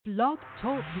Blog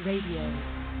Talk Radio.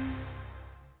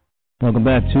 Welcome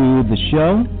back to the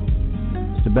show.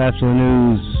 It's the Batchelor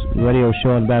News radio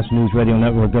show on the Batchelor News Radio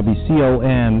Network,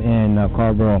 WCOM in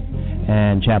Carrboro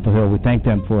and Chapel Hill. We thank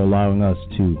them for allowing us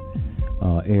to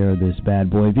air this bad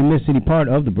boy. If you missed any part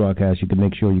of the broadcast, you can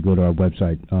make sure you go to our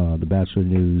website,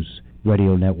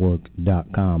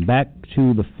 thebatchelornewsradionetwork.com. Back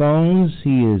to the phones.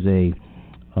 He is a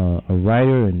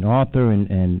writer and author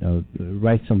and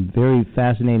writes some very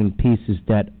fascinating pieces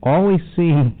that always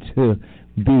seem to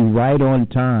be right on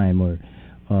time or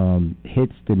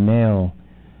hits the nail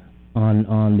on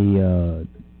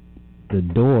the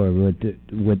door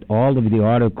with all of the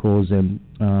articles. And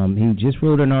he just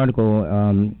wrote an article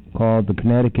called "The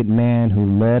Connecticut Man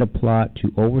Who Led a Plot to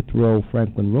Overthrow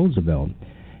Franklin Roosevelt."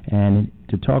 And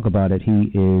to talk about it, he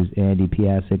is Andy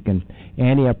Piasek. And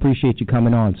Andy, I appreciate you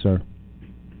coming on, sir.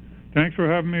 Thanks for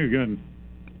having me again.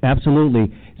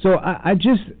 Absolutely. So I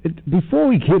just, before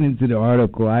we get into the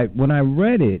article, when I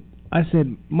read it, I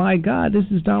said, my God, this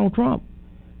is Donald Trump.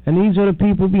 And these are the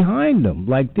people behind him.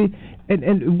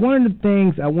 And one of the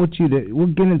things I want you to, we'll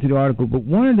get into the article, but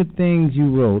one of the things you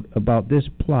wrote about this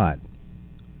plot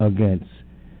against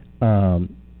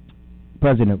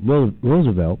President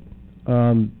Roosevelt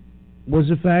was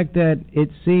the fact that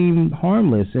it seemed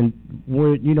harmless and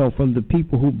were, from the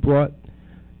people who brought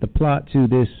the plot to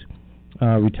this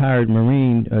retired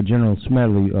Marine, General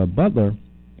Smedley Butler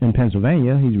in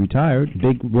Pennsylvania. He's retired,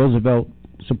 big Roosevelt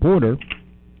supporter.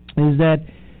 Is that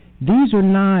these are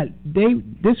not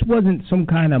this wasn't some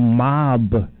kind of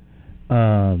mob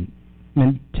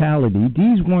mentality.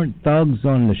 These weren't thugs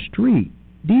on the street.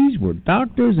 These were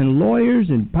doctors and lawyers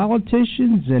and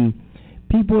politicians and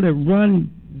people that run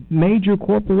major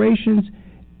corporations.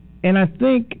 And I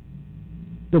think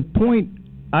the point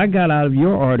I got out of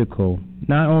your article,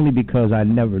 not only because I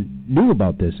never knew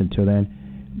about this until then,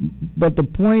 but the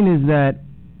point is that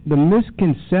the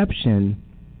misconception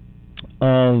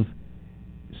of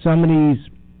some of these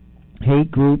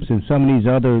hate groups and some of these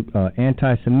other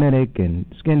anti-Semitic and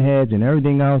skinheads and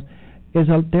everything else is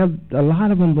a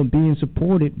lot of them are being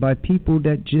supported by people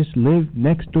that just live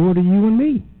next door to you and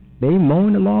me. They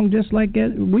mowing along just like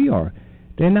we are.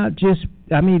 They're not just,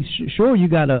 sure, you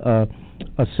got a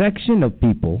section of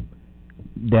people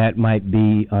that might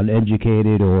be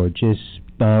uneducated or just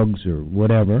thugs or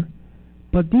whatever,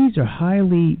 but these are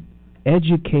highly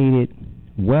educated,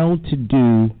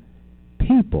 well-to-do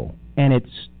people, and it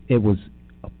was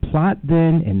a plot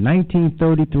then in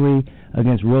 1933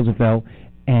 against Roosevelt,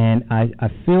 and I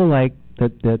feel like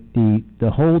that the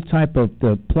whole type of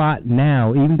the plot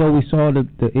now, even though we saw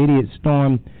the idiot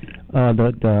storm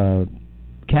the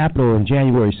Capitol on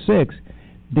January 6th,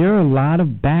 there are a lot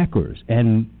of backers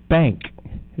and bank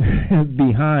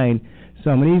behind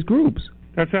some of these groups.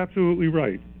 That's absolutely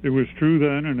right. It was true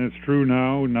then, and it's true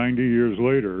now, 90 years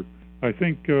later. I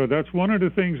think that's one of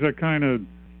the things that kind of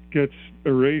gets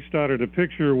erased out of the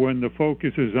picture when the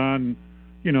focus is on,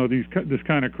 this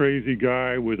kind of crazy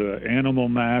guy with an animal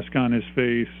mask on his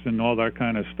face and all that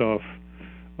kind of stuff.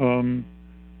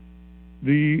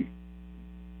 The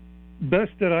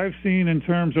best that I've seen in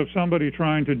terms of somebody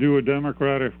trying to do a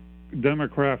demographic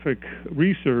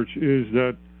research is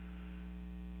that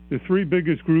the three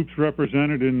biggest groups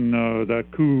represented in that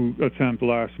coup attempt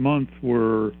last month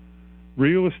were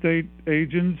real estate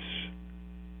agents,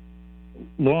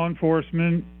 law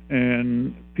enforcement,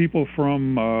 and people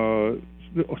from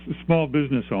small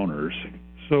business owners.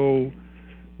 So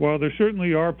while there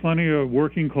certainly are plenty of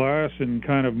working class and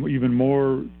kind of even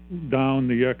more down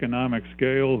the economic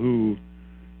scale who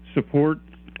support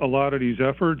a lot of these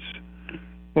efforts,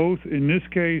 both in this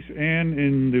case and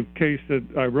in the case that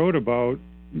I wrote about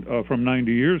from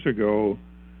 90 years ago,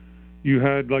 you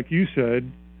had, like you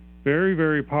said, very,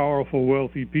 very powerful,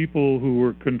 wealthy people who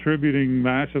were contributing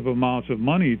massive amounts of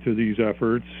money to these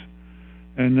efforts,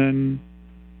 and then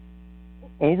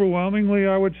overwhelmingly,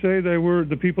 I would say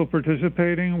the people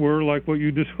participating were like what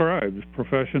you described,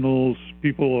 professionals,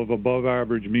 people of above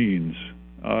average means,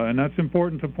 and that's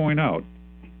important to point out.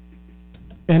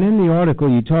 And in the article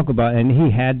you talk about, and he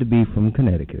had to be from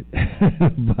Connecticut,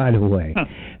 by the way.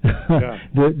 Yeah.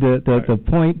 The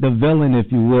point, the villain,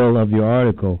 if you will, of your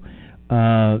article,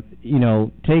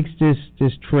 takes this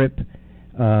trip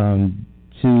to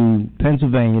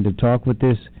Pennsylvania to talk with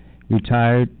this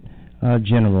retired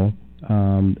general.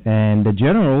 And the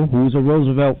general, who's a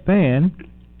Roosevelt fan,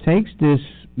 takes this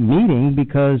meeting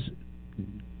because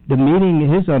the meeting,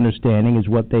 his understanding is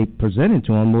what they presented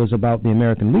to him was about the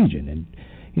American Legion and,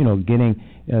 getting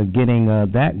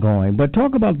that going. But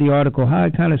talk about the article, how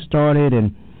it kind of started,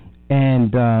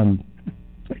 and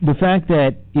the fact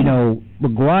that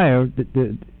McGuire,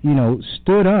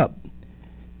 stood up,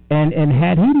 and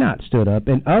had he not stood up,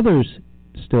 and others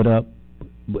stood up,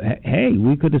 hey,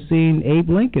 we could have seen Abe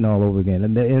Lincoln all over again,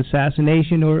 and the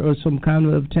assassination or some kind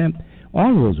of attempt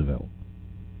on Roosevelt.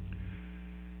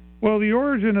 Well, the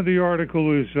origin of the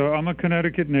article is I'm a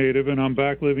Connecticut native, and I'm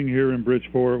back living here in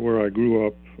Bridgeport, where I grew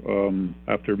up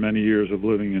after many years of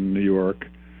living in New York.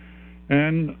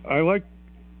 And I like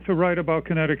to write about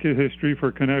Connecticut history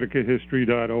for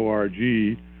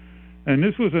ConnecticutHistory.org. And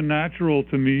this was a natural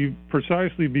to me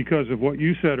precisely because of what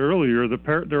you said earlier.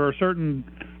 There are certain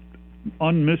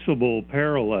unmissable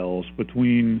parallels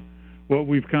between what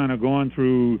we've kind of gone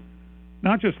through,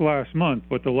 not just last month,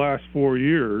 but the last 4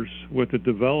 years with the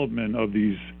development of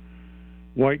these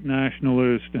white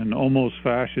nationalist and almost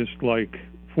fascist-like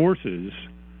forces,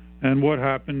 and what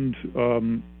happened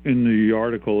in the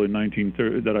article in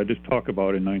that I just talked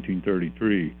about in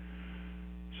 1933.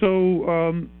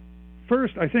 So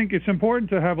first, I think it's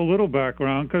important to have a little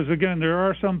background because, again, there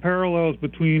are some parallels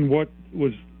between what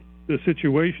was the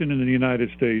situation in the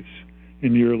United States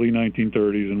in the early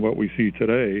 1930s and what we see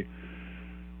today.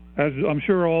 As I'm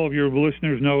sure all of your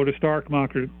listeners know, the stock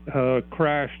market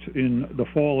crashed in the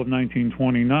fall of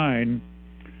 1929,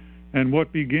 and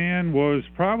what began was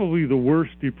probably the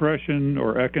worst depression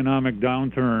or economic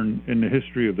downturn in the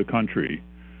history of the country.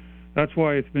 That's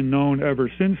why it's been known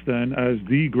ever since then as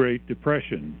the Great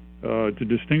Depression, to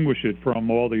distinguish it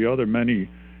from all the other many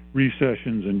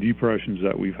recessions and depressions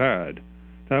that we've had.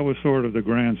 That was sort of the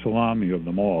grand salami of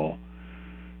them all.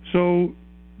 So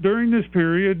during this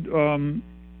period,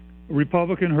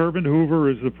 Republican Herbert Hoover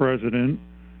is the president.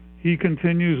 He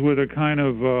continues with a kind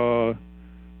of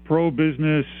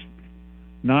pro-business,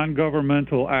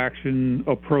 non-governmental action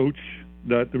approach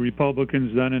that the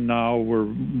Republicans then and now were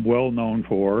well known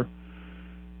for.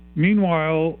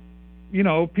 Meanwhile,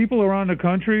 people around the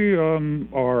country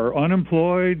are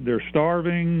unemployed, they're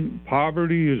starving,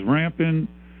 poverty is rampant.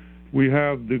 We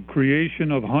have the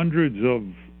creation of hundreds of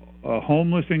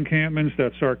homeless encampments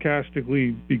that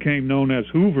sarcastically became known as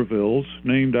Hoovervilles,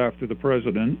 named after the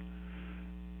president.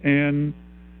 And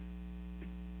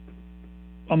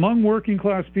among working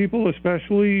class people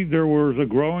especially, there was a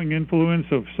growing influence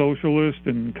of socialist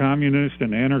and communist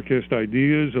and anarchist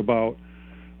ideas about,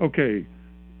 okay,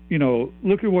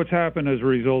 look at what's happened as a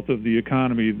result of the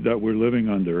economy that we're living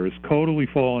under. It's totally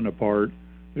fallen apart.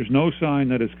 There's no sign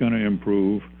that it's going to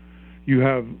improve. You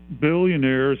have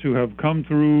billionaires who have come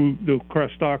through the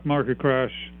stock market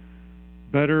crash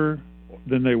better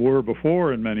than they were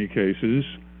before in many cases,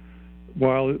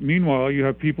 while meanwhile you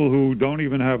have people who don't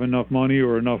even have enough money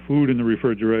or enough food in the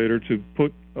refrigerator to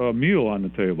put a meal on the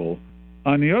table.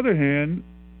 On the other hand,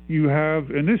 you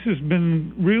have, and this has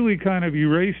been really kind of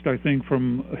erased, I think,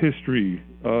 from history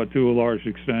to a large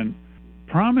extent,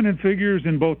 prominent figures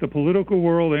in both the political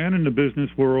world and in the business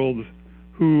world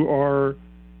who are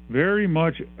very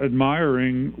much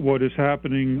admiring what is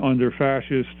happening under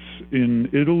fascists in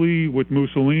Italy with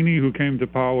Mussolini, who came to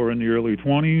power in the early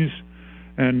 20s,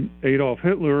 and Adolf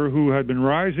Hitler, who had been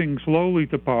rising slowly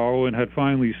to power and had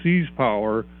finally seized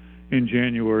power in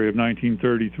January of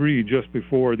 1933, just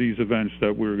before these events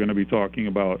that we're going to be talking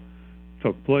about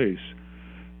took place.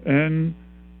 And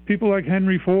people like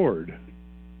Henry Ford,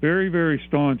 very, very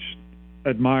staunch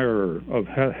admirer of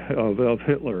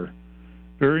Hitler,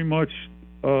 very much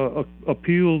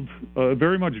appealed,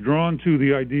 very much drawn to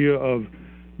the idea of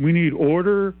we need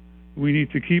order, we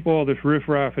need to keep all this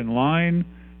riffraff in line,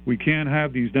 we can't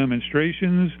have these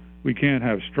demonstrations, we can't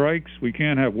have strikes, we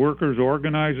can't have workers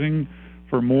organizing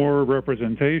for more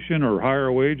representation or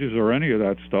higher wages or any of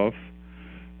that stuff.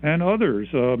 And others,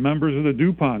 members of the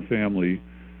DuPont family.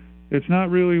 It's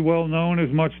not really well known as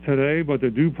much today, but the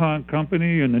DuPont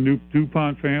company and the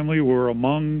DuPont family were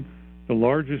among the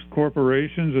largest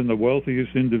corporations and the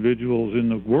wealthiest individuals in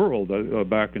the world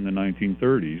back in the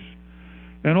 1930s.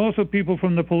 And also people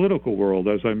from the political world,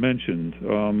 as I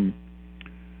mentioned,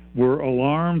 were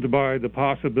alarmed by the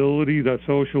possibility that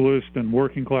socialist and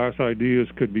working class ideas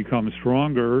could become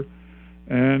stronger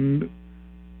and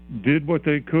did what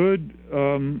they could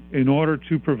in order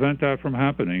to prevent that from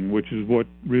happening, which is what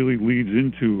really leads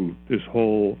into this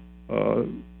whole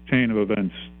chain of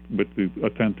events with the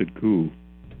attempted coup.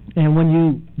 And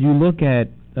when you look at,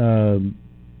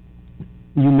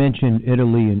 you mentioned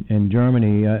Italy and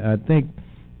Germany, I think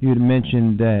you had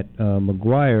mentioned that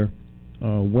McGuire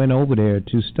went over there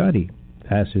to study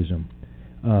fascism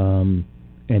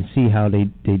and see how they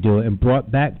do it, and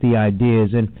brought back the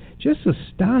ideas. And just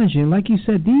astonishing, like you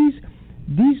said,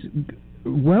 these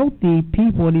wealthy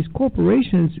people and these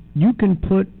corporations, you can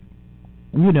put,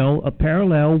 a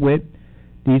parallel with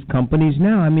these companies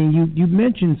now. I mean, you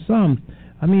mentioned some.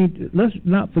 I mean, let's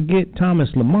not forget Thomas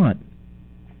Lamont,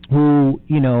 who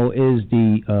is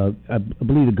the I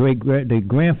believe the great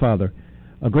grandfather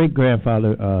of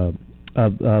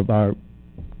our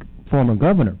former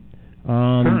governor.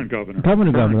 Current governor.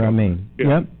 Governor. I mean,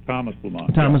 yeah, yep. Thomas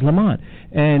Lamont. Lamont,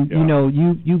 and yeah.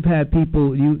 You've had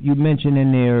people you mentioned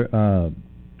in there,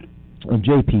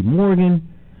 J.P. Morgan,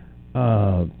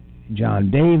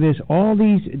 John Davis, all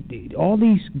these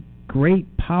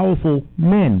great, powerful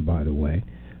men, by the way.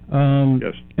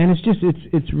 Yes. And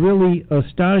it's really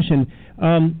astonishing.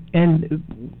 And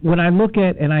when I look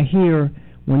at and I hear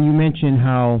when you mention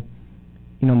how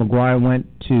McGuire went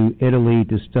to Italy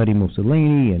to study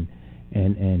Mussolini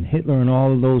and Hitler and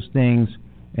all of those things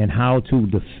and how to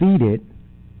defeat it,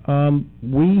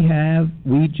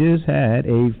 we just had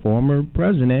a former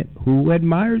president who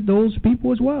admired those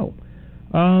people as well.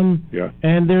 Yeah.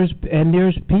 And there's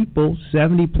people,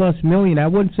 70+ million. I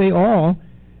wouldn't say all,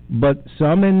 but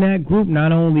some in that group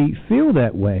not only feel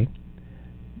that way.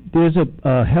 There's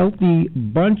a healthy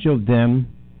bunch of them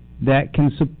that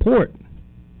can support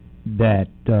that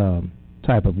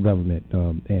type of government,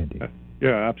 Andy.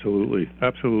 Yeah, absolutely.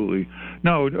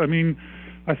 No, I mean,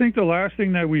 I think the last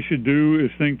thing that we should do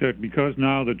is think that because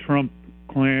now the Trump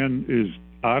clan is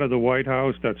out of the White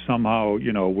House, that somehow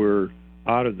we're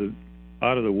out of the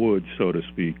woods, so to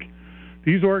speak.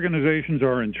 These organizations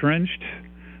are entrenched.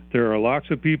 There are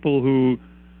lots of people who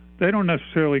they don't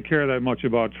necessarily care that much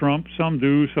about Trump. Some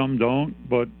do, some don't,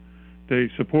 but they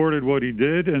supported what he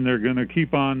did, and they're going to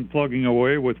keep on plugging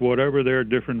away with whatever their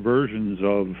different versions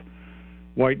of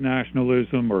white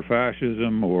nationalism or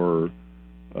fascism or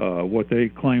what they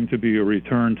claim to be a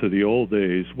return to the old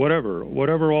days,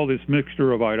 whatever all this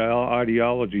mixture of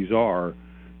ideologies are.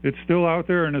 It's still out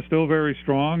there, and it's still very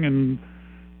strong, and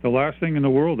the last thing in the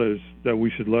world is that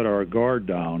we should let our guard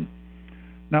down.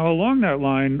 Now, along that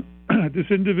line, this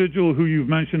individual who you've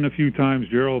mentioned a few times,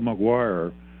 Gerald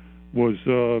McGuire, was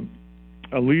a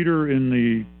leader in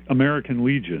the American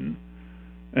Legion.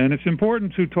 And it's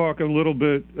important to talk a little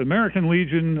bit. American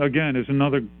Legion, again, is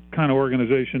another kind of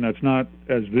organization that's not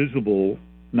as visible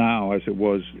now as it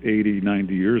was 80,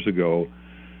 90 years ago.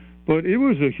 But it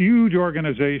was a huge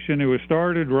organization. It was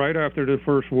started right after the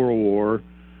First World War.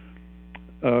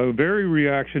 A very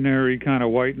reactionary, kind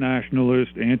of white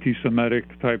nationalist,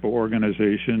 anti-Semitic type of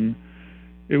organization.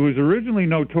 It was originally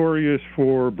notorious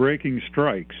for breaking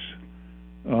strikes.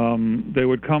 They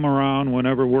would come around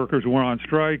whenever workers were on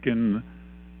strike and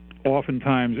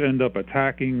oftentimes end up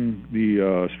attacking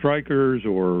the strikers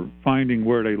or finding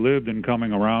where they lived and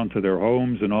coming around to their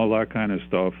homes and all that kind of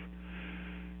stuff.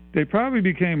 They probably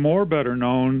became more better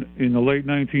known in the late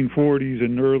 1940s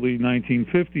and early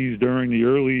 1950s during the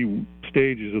early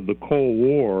stages of the Cold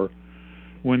War,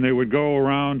 when they would go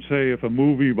around, say, if a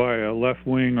movie by a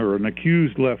left-wing or an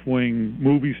accused left-wing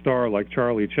movie star like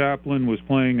Charlie Chaplin was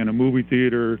playing in a movie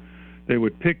theater, they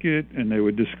would picket and they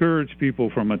would discourage people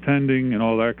from attending and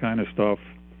all that kind of stuff.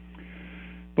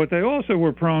 But they also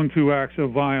were prone to acts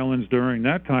of violence during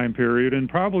that time period, and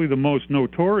probably the most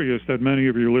notorious that many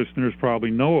of your listeners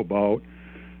probably know about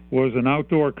was an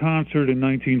outdoor concert in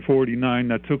 1949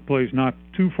 that took place not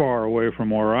too far away from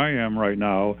where I am right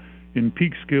now in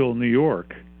Peekskill, New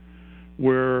York,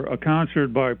 where a concert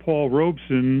by Paul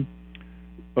Robeson,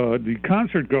 the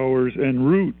concert goers en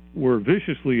route were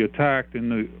viciously attacked,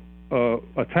 and the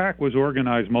attack was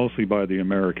organized mostly by the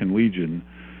American Legion.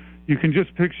 You can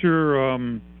just picture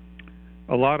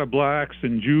a lot of blacks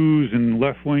and Jews and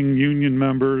left-wing union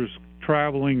members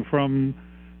traveling from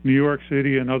New York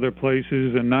City and other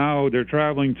places, and now they're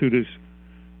traveling to this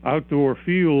outdoor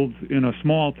field in a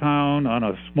small town on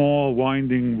a small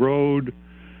winding road.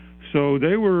 So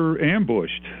they were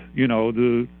ambushed.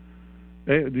 The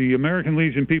American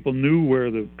Legion people knew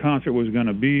where the concert was going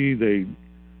to be. They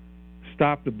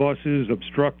stopped the buses,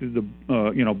 obstructed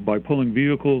by pulling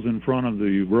vehicles in front of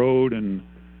the road, and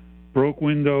broke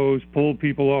windows, pulled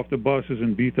people off the buses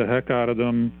and beat the heck out of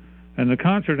them. And the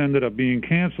concert ended up being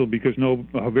canceled because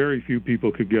very few people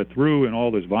could get through, and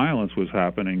all this violence was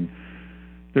happening.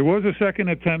 There was a second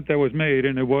attempt that was made,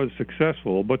 and it was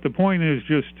successful. But the point is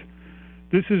just,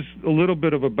 this is a little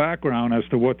bit of a background as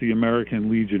to what the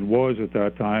American Legion was at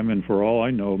that time, and for all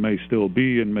I know, may still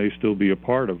be a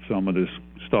part of some of this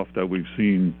stuff that we've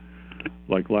seen,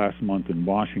 like last month in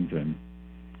Washington.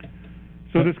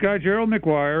 So this guy, Gerald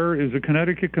McGuire, is a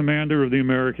Connecticut commander of the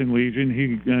American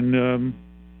Legion.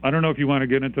 I don't know if you want to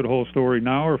get into the whole story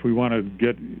now or if we want to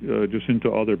get just into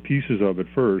other pieces of it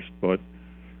first, but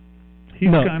he's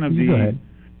kind of the... Go ahead.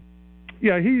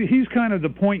 Yeah, he's kind of the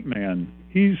point man.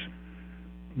 He's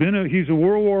he's a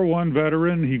World War I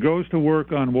veteran. He goes to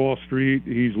work on Wall Street.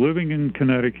 He's living in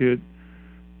Connecticut.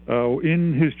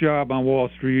 In his job on Wall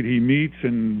Street, he meets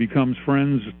and becomes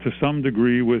friends to some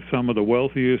degree with some of the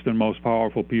wealthiest and most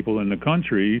powerful people in the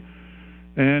country.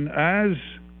 And as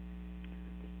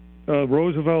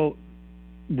Roosevelt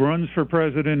runs for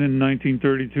president in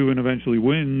 1932 and eventually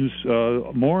wins,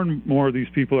 more and more of these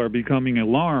people are becoming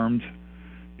alarmed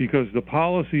because the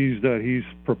policies that he's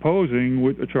proposing,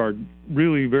 which are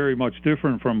really very much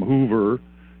different from Hoover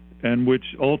and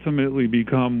which ultimately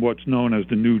become what's known as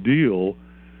the New Deal,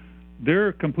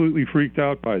 they're completely freaked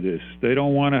out by this. They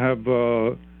don't want to have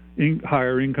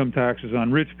higher income taxes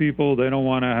on rich people. They don't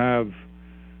want to have,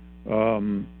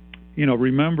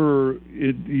 remember,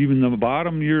 even the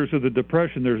bottom years of the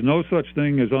Depression, there's no such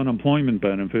thing as unemployment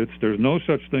benefits. There's no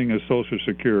such thing as Social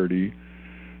Security.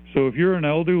 So if you're an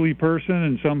elderly person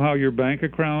and somehow your bank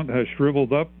account has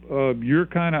shriveled up, you're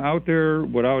kind of out there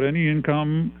without any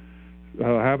income,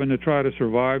 having to try to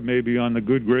survive maybe on the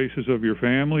good graces of your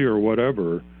family or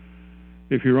whatever.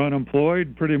 If you're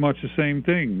unemployed, pretty much the same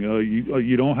thing.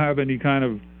 You don't have any kind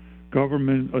of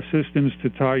government assistance to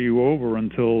tie you over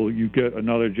until you get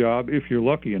another job, if you're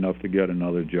lucky enough to get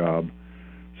another job.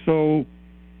 So,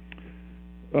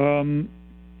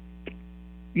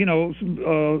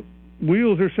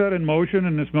 wheels are set in motion,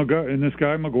 and this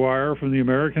guy McGuire from the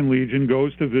American Legion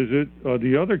goes to visit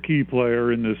the other key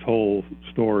player in this whole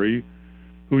story,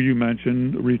 who you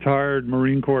mentioned, retired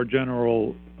Marine Corps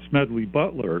General Smedley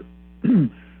Butler,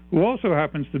 who also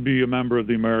happens to be a member of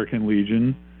the American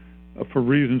Legion for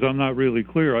reasons I'm not really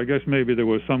clear. I guess maybe there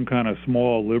was some kind of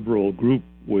small liberal group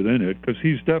within it, because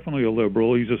he's definitely a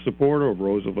liberal. He's a supporter of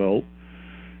Roosevelt.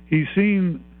 He's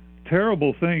seen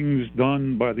terrible things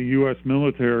done by the U.S.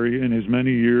 military in his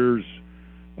many years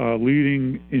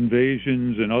leading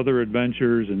invasions and other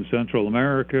adventures in Central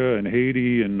America and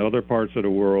Haiti and other parts of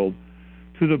the world,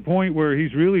 to the point where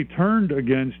he's really turned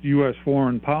against U.S.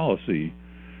 foreign policy.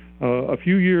 A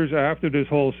few years after this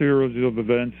whole series of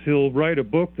events, he'll write a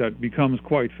book that becomes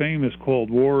quite famous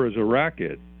called War is a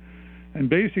Racket. And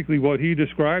basically what he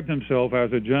described himself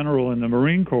as a general in the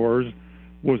Marine Corps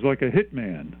was like a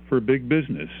hitman for big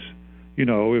business. You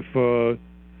know, if the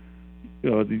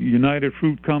United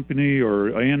Fruit Company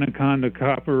or Anaconda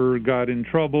Copper got in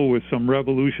trouble with some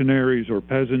revolutionaries or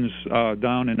peasants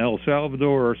down in El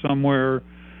Salvador or somewhere,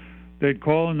 they'd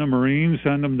call in the Marines,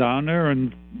 send them down there,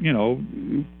 and,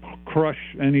 crush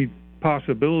any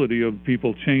possibility of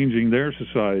people changing their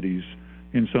societies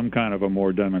in some kind of a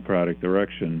more democratic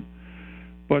direction.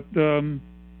 But,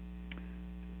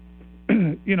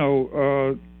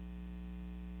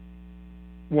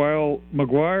 while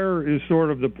McGuire is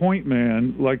sort of the point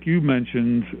man, like you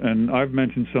mentioned, and I've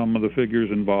mentioned some of the figures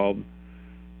involved,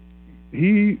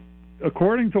 he,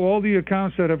 according to all the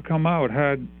accounts that have come out,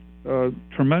 had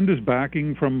tremendous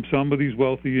backing from some of these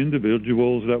wealthy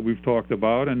individuals that we've talked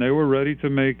about, and they were ready to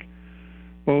make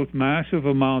both massive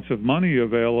amounts of money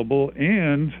available,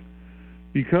 and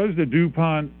because the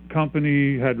DuPont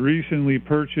company had recently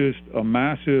purchased a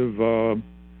massive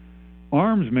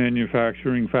arms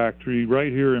manufacturing factory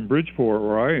right here in Bridgeport,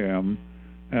 where I am,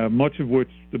 much of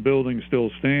which the building still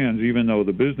stands, even though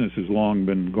the business has long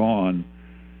been gone,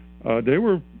 they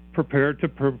were prepared to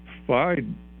provide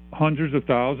hundreds of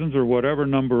thousands or whatever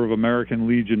number of American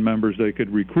Legion members they could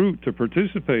recruit to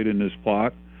participate in this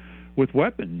plot with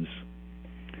weapons.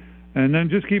 And then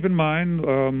just keep in mind,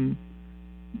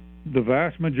 the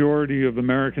vast majority of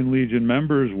American Legion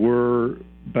members were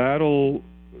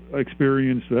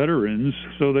battle-experienced veterans,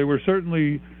 so they were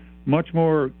certainly much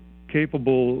more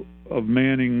capable of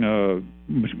manning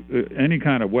any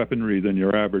kind of weaponry than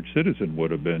your average citizen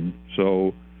would have been.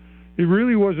 So it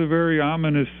really was a very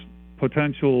ominous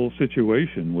potential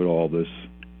situation with all this.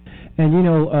 And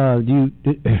you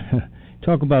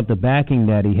talk about the backing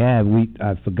that he had.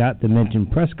 I forgot to mention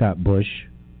Prescott Bush,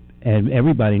 and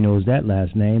everybody knows that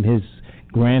last name. His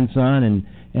grandson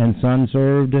and son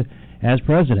served as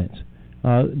presidents.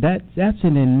 That's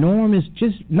an enormous,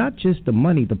 not just the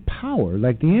money, the power,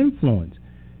 like the influence.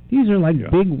 These are like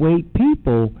big weight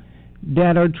people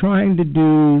that are trying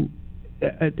to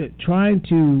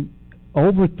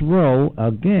overthrow,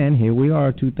 again, here we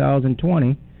are,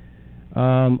 2020,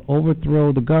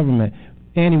 overthrow the government.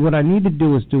 Annie, what I need to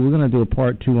do is we're going to do a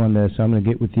part 2 on this. I'm going to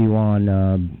get with you on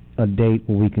a date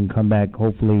where we can come back,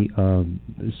 hopefully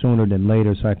sooner than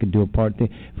later, so I could do a part 3.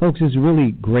 Folks, it's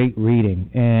really great reading.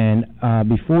 And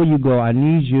before you go, I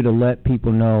need you to let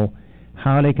people know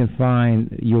how they can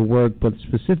find your work, but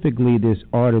specifically this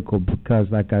article, because,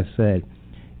 like I said,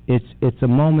 it's a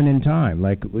moment in time.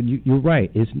 Like you're right.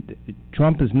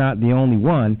 Trump is not the only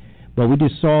one, But we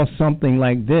just saw something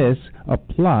like this, a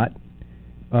plot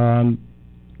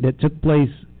that took place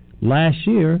last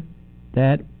year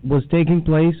that was taking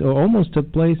place or almost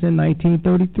took place in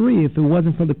 1933 if it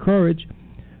wasn't for the courage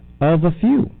of a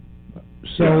few.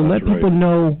 So let people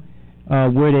know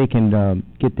where they can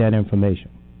get that information.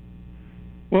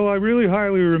 Well, I really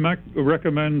highly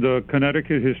recommend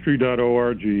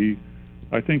ConnecticutHistory.org.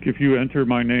 I think if you enter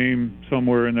my name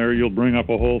somewhere in there, you'll bring up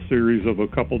a whole series of a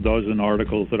couple dozen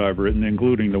articles that I've written,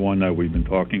 including the one that we've been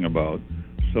talking about.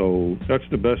 So that's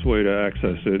the best way to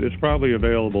access it. It's probably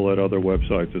available at other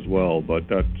websites as well, but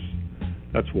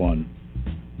that's one.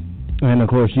 And, of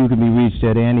course, you can be reached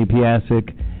at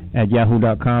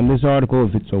andypiasek@yahoo.com. This article,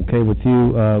 if it's okay with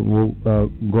you, will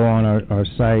go on our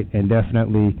site, and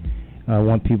definitely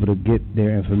want people to get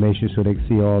their information so they can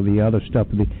see all the other stuff.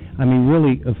 I mean,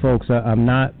 really, folks, I'm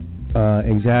not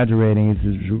exaggerating.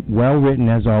 It's well written,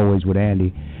 as always, with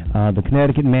Andy. The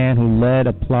Connecticut man who led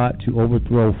a plot to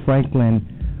overthrow Franklin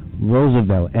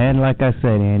Roosevelt. And like I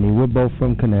said, Andy, we're both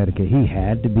from Connecticut. He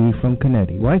had to be from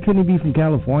Connecticut. Why couldn't he be from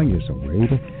California or somewhere? He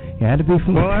had to be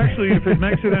from... Well, actually, if it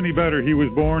makes it any better, he was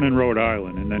born in Rhode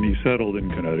Island, and then he settled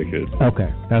in Connecticut.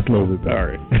 Okay, that's a little bit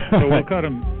better. All right. So we'll cut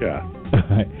him, yeah.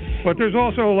 But there's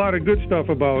also a lot of good stuff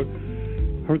about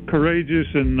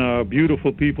courageous and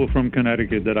beautiful people from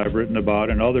Connecticut that I've written about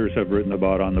and others have written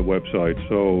about on the website.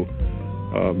 So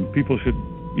people should,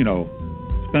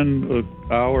 spend an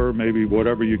hour, maybe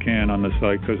whatever you can on the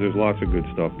site, because there's lots of good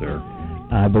stuff there.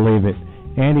 I believe it.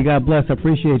 Andy, God bless. I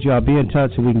appreciate you. I'll be in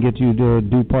touch so we can get you to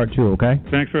do part 2, okay?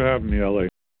 Thanks for having me, L.A.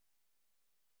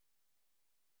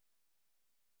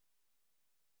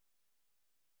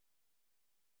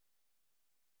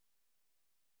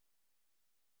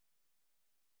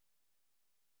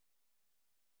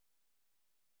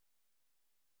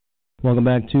 Welcome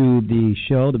back to the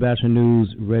show, the Batchelor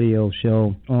News Radio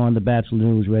Show on the Batchelor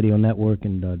News Radio Network,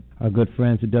 and our good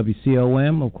friends at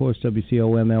WCOM, of course,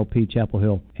 WCOM LP, Chapel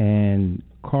Hill, and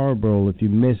Carrboro. If you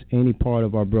miss any part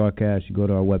of our broadcast, you go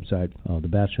to our website, the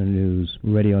Batchelor News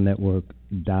Radio Network.com.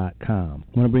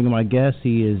 I want to bring in my guest.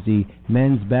 He is the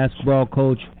men's basketball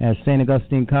coach at St.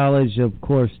 Augustine College. Of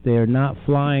course, they're not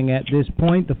flying at this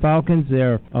point. The Falcons,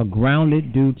 they're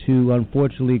grounded due to,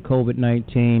 unfortunately,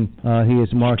 COVID-19. He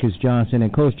is Marcus Johnson.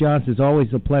 And Coach Johnson, it's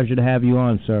always a pleasure to have you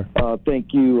on, sir.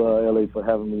 Thank you, L.A., for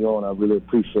having me on. I really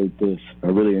appreciate this. I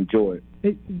really enjoy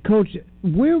it. Coach,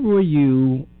 where were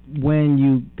you when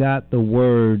you got the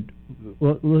word?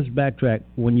 Well, let's backtrack.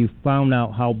 When you found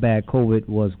out how bad COVID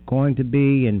was going to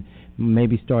be and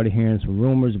maybe started hearing some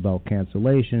rumors about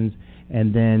cancellations,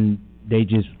 and then they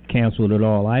just canceled it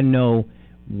all. I know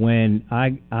when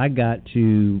I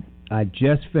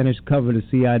just finished covering the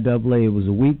CIAA. It was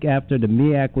a week after the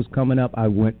MEAC was coming up. I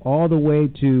went all the way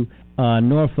to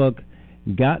Norfolk,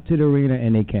 got to the arena,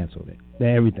 and they canceled it.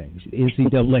 Everything.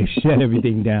 NCAA shut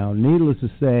everything down. Needless to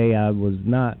say, I was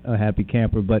not a happy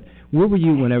camper. But where were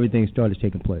you when everything started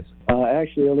taking place?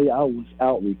 Actually, Ellie, I was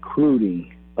out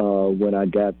recruiting when I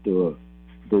got the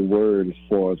word as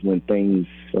far as when things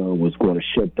was going to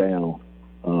shut down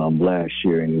last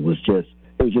year, and it was just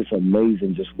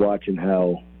amazing just watching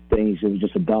how things. It was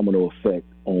just a domino effect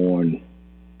on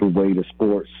the way the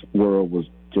sports world was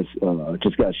just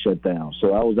got shut down.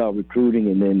 So I was out recruiting,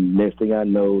 and then next thing I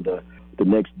know, the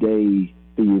next day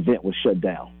the event was shut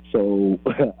down. So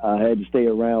I had to stay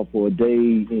around for a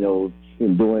day,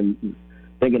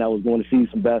 thinking I was going to see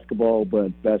some basketball,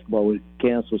 but basketball was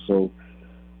canceled. So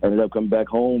I ended up coming back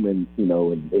home, and we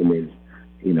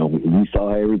saw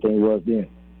how everything was then.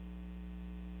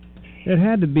 It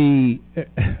had to be,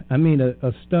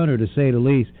 a stunner to say the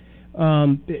least.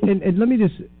 And let me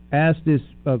just ask this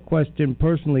question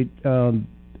personally.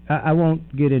 I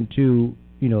won't get into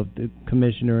the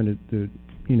commissioner and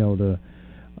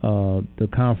the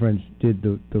conference did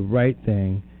the right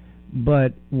thing,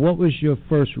 but what was your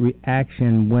first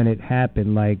reaction when it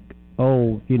happened? Like,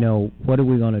 what are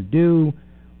we going to do?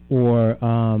 Or,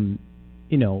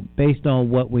 based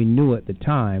on what we knew at the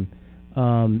time,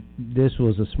 this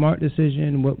was a smart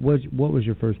decision. What was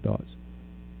your first thoughts?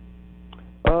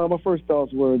 My first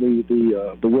thoughts were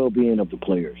the well-being of the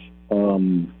players,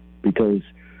 because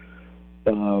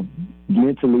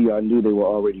mentally I knew they were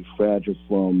already fragile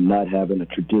from not having a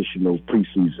traditional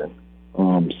preseason.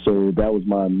 So that was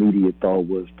my immediate thought,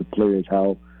 was the players,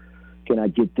 how can I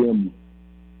get them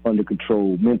under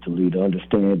control mentally to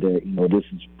understand that, this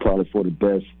is probably for the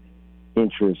best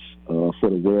interest, for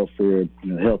the welfare,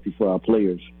 healthy for our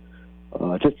players,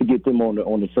 just to get them on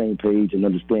the same page and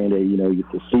understand that,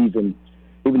 the season,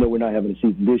 even though we're not having a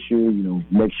season this year,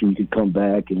 next year you can come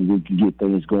back and we can get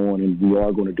things going, and we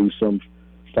are going to do some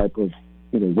type of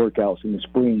workouts in the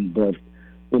spring. But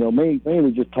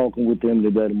mainly just talking with them to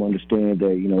let them understand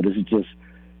that this is just.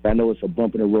 I know it's a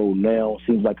bump in the road now.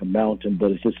 Seems like a mountain,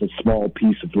 but it's just a small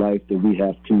piece of life that we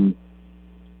have to,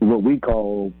 what we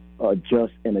call,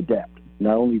 adjust and adapt.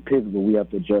 Not only pivot, but we have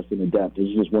to adjust and adapt. This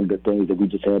is just one of the things that we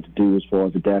just had to do as far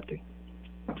as adapting.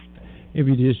 If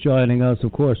you're just joining us,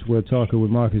 of course, we're talking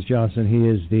with Marcus Johnson. He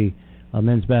is the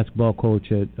men's basketball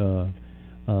coach at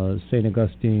St.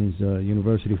 Augustine's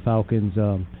University Falcons,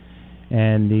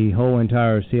 and the whole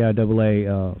entire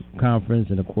CIAA conference,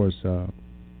 and, of course,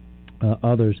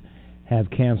 others have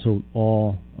canceled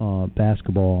all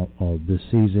basketball this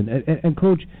season. And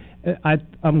Coach,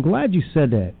 I'm glad you said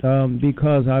that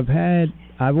because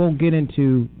I won't get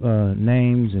into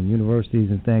names and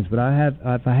universities and things, but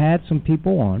I've had some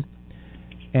people on,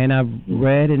 and I've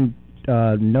read and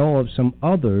know of some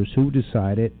others who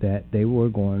decided that they were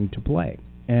going to play.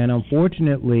 And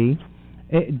unfortunately,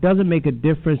 it doesn't make a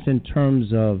difference in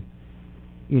terms of,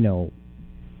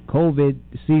 COVID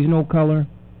seasonal color.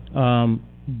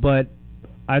 But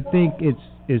I think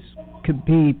it's could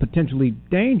be potentially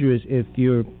dangerous if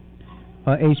you're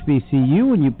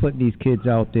HBCU and you put these kids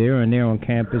out there and they're on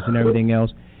campus and everything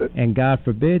else, and God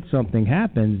forbid something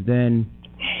happens, then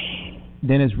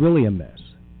it's really a mess.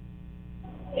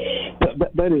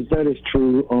 That is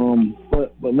true.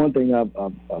 But one thing I've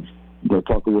been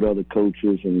talking with other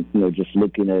coaches and just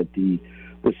looking at the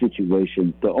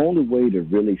situation, the only way to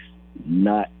really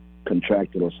not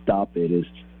contract it or stop it is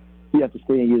you have to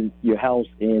stay in your house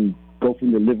and go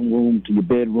from your living room to your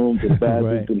bedroom to the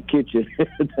bathroom right. to the kitchen.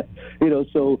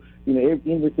 So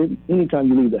anytime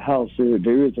you leave the house,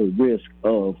 there is a risk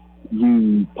of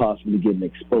you possibly getting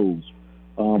exposed.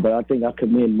 But I think I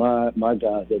commend my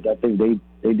guys that I think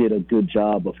they did a good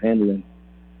job of handling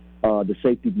the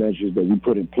safety measures that we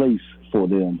put in place for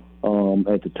them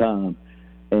at the time,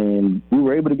 and we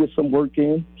were able to get some work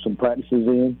in, some practices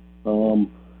in.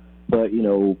 But,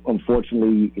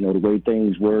 unfortunately, the way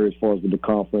things were as far as with the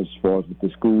conference, as far as with the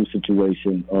school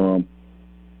situation,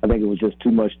 I think it was just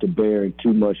too much to bear and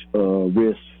too much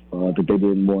risk that they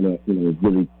didn't want to,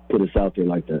 really put us out there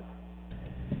like that.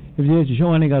 If you're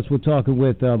joining us, we're talking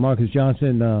with Marcus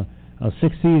Johnson,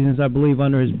 6 seasons, I believe,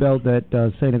 under his belt at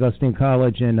St. Augustine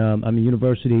College and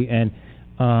University, and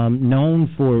known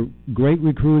for great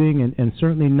recruiting and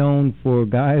certainly known for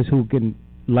guys who can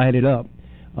light it up.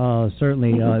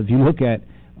 Certainly, if you look at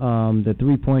the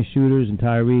three-point shooters and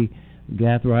Tyree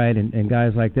Gathright and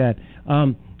guys like that,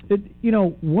 one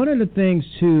of the things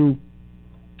too,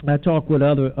 I talk with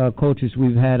other coaches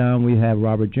we've had on. We have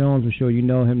Robert Jones, I'm sure you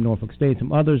know him, Norfolk State,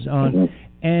 some others on,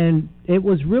 and it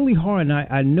was really hard, and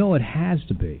I know it has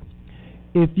to be.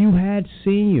 If you had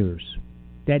seniors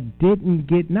that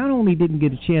not only didn't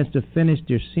get a chance to finish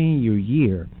their senior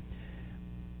year,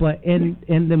 but in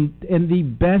the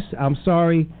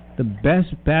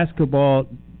best basketball,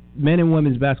 men and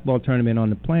women's basketball tournament on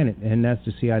the planet, and that's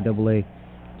the CIAA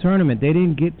tournament, they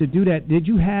didn't get to do that. Did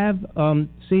you have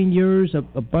seniors,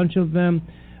 a bunch of them,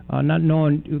 not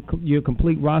knowing your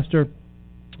complete roster?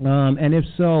 And if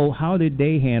so, how did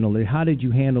they handle it? How did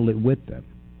you handle it with them?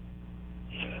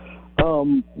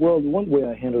 Well, the one way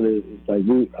I handle it is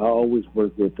I always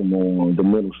work with them on the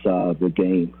mental side of the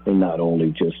game and not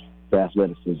only just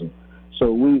athleticism.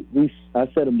 So I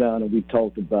sat them down and we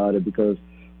talked about it because,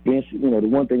 the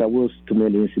one thing I will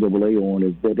commend the NCAA on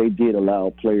is that they did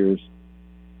allow players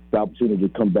the opportunity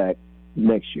to come back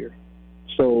next year.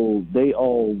 So they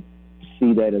all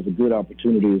see that as a good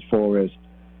opportunity as far as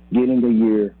getting a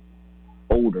year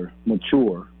older,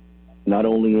 mature, not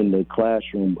only in the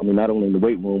classroom, not only in the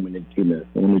weight room and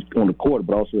on the court,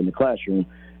 but also in the classroom,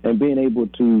 and being able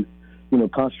to,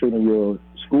 concentrate on your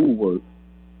schoolwork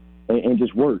and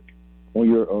just work on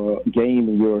your game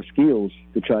and your skills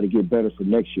to try to get better for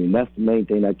next year. And that's the main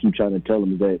thing I keep trying to tell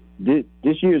them is that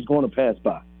this year is going to pass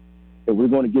by, and we're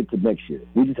going to get to next year.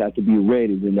 We just have to be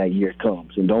ready when that year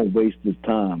comes, and don't waste this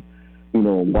time,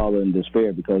 wallowing in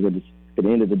despair, because at the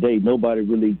end of the day, nobody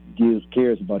really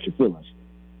cares about your feelings.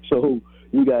 So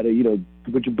you got to,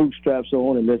 put your bootstraps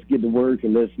on and let's get to work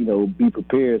and let's, be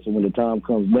prepared so when the time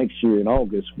comes next year in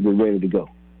August, we're ready to go.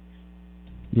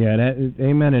 Yeah,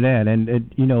 amen to that. And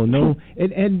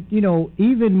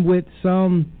even with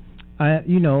some,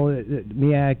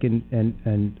 MEAC and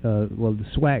the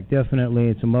SWAC definitely,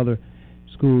 and some other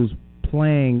schools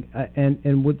playing,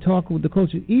 and we'll talk with the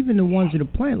coaches, even the ones that are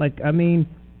playing.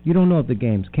 You don't know if the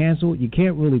game's canceled. You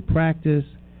can't really practice.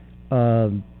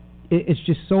 It's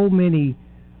just so many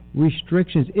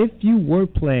restrictions. If you were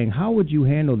playing, how would you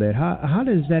handle that? How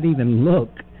does that even look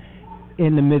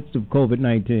in the midst of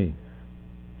COVID-19?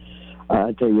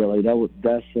 I tell you, like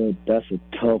that's a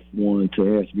tough one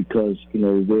to answer because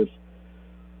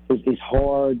it's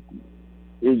hard.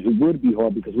 It would be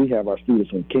hard because we have our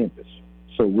students on campus,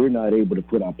 so we're not able to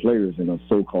put our players in a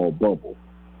so-called bubble.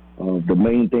 The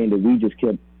main thing that we just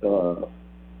kept,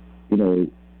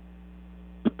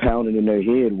 pounding in their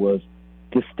head was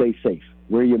just stay safe,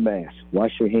 wear your mask,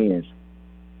 wash your hands,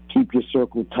 keep your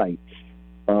circle tight,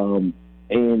 and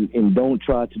don't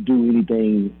try to do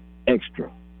anything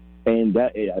extra. And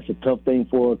that's a tough thing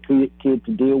for a kid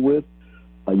to deal with,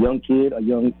 a young kid, a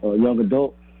young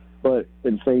adult. But at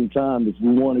the same time, if we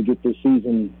want to get this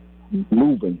season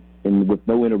moving and with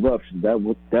no interruptions,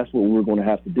 that's what we're going to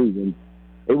have to do. And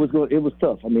it was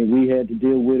tough. I mean, we had to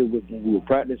deal with it when we were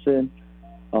practicing.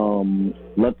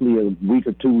 Luckily, a week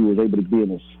or two, we was able to be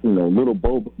in a little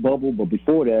bubble. But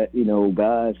before that,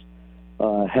 guys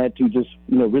had to just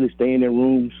really stay in their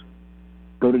rooms,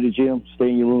 go to the gym, stay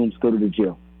in your rooms, go to the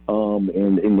gym.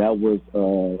 And that was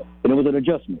and it was an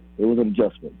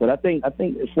adjustment. But I think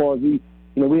as far as we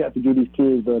have to give these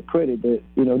kids credit that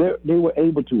they were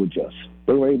able to adjust.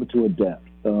 They were able to adapt.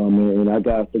 And I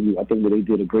think that they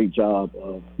did a great job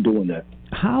of doing that.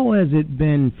 How has it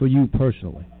been for you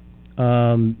personally?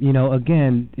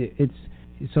 Again, it's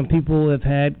some people have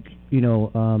had,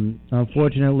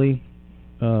 unfortunately,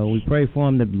 we pray for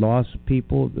them that lost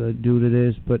people due to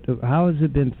this. But how has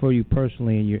it been for you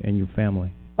personally and your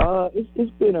family?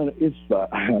 It's been I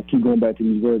keep going back to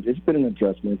these words. It's been an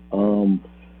adjustment.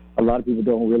 A lot of people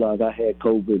don't realize I had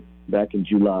COVID back in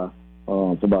July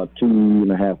for about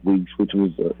 2.5 weeks, which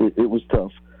was it was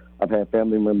tough. I've had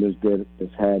family members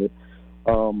that's had it.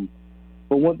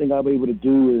 But one thing I'll be able to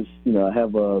do is, I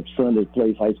have a son that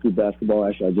plays high school basketball.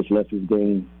 Actually, I just left his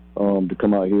game to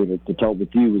come out here to talk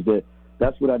with you.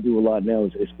 That's what I do a lot now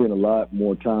is spend a lot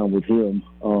more time with him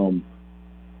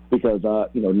because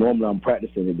normally I'm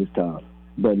practicing at this time.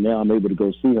 But now I'm able to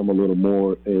go see him a little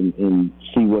more and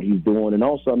see what he's doing. And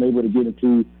also I'm able to get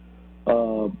into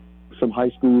some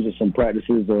high schools and some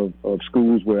practices of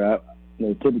schools where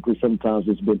typically sometimes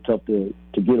it's been tough to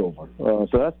get over.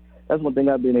 So that's one thing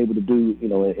I've been able to do,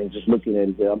 and just looking at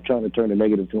it, I'm trying to turn the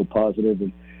negative to a positive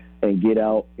and get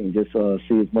out and just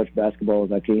see as much basketball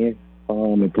as I can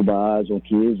and put my eyes on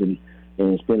kids and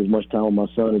spend as much time with my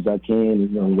son as I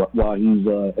can while he's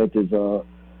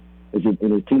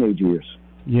in his teenage years.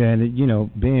 Yeah, and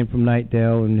being from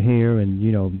Knightdale and here, and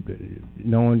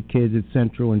knowing kids at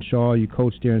Central and Shaw, you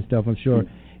coach there and stuff. I'm sure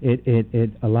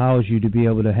it allows you to be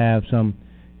able to have some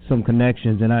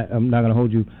connections. And I'm not going to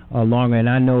hold you longer. And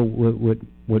I know with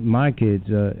my kids,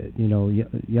 a little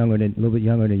bit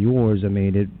younger than yours. I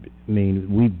mean,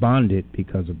 we bonded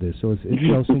because of this. So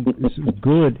it's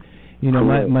good.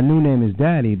 My new name is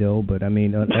Daddy, though, but I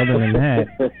mean, other than that,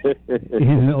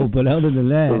 but other than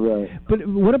that, right. But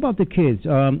what about the kids?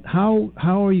 How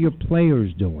are your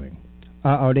players doing?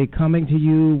 Are they coming to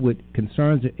you with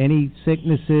concerns or any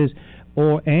sicknesses,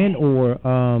 or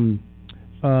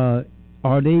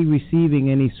are they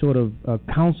receiving any sort of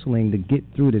counseling to get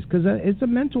through this? Because it's a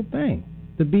mental thing.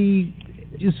 To be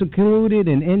just secluded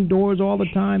and indoors all the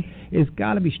time, it's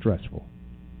got to be stressful.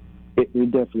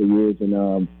 It definitely is,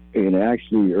 and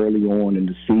actually early on in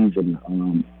the season,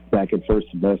 back in first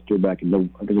semester, back in I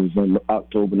think it was in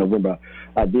October, November,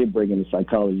 I did bring in a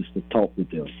psychologist to talk with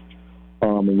them,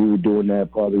 and we were doing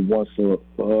that probably once a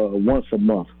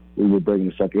month. We were bringing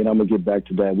a psychologist, and I'm gonna get back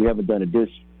to that. We haven't done it this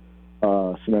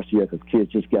semester yet because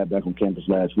kids just got back on campus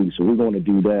last week, so we're going to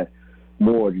do that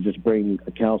more, to just bring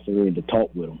a counselor in to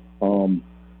talk with them,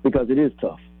 because it is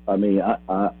tough. I mean, it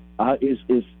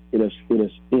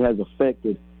has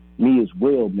affected me as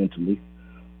well mentally,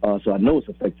 so I know it's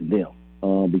affecting them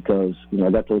because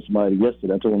I told somebody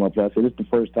yesterday. I told them, I said, this is the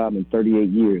first time in 38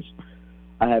 years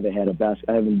I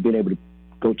haven't been able to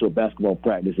go to a basketball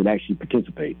practice and actually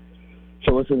participate.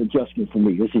 So it's an adjustment for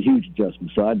me. It's a huge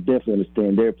adjustment. So I definitely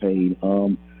understand their pain.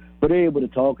 But they're able to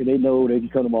talk, and they know they can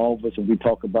come to my office and we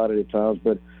talk about it at times.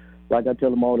 But like I tell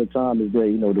them all the time is that,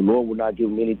 the Lord will not give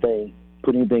them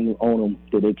put anything on them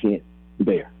that they can't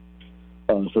bear.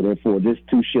 So therefore, this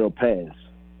too shall pass,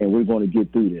 and we're going to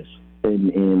get through this.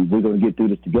 And we're going to get through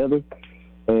this together.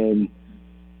 And,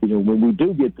 when we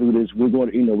do get through this, we're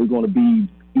going to be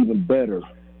even better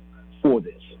for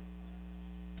this.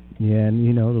 Yeah,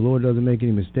 and the Lord doesn't make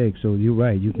any mistakes, so you're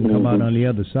right. You can come out on the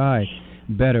other side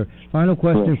better. Final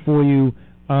question for you.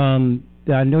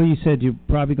 I know you said you're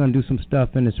probably going to do some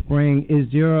stuff in the spring.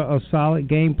 Is there a solid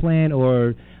game plan,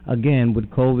 or again with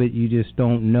COVID you just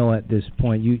don't know at this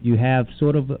point? You have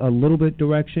sort of a little bit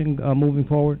direction moving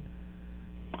forward?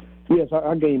 Yes,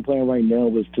 our game plan right now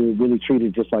is to really treat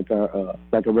it just like a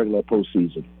regular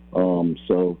postseason.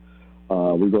 So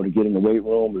We're going to get in the weight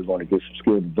room. We're going to get some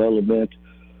skill development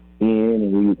in,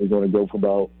 and we're going to go for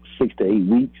about 6 to 8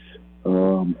 weeks,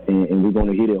 and we're going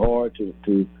to hit it hard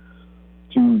to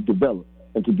develop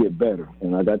and to get better.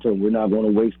 And like I told you, we're not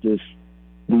going to waste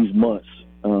these months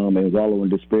and wallow in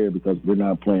despair because we're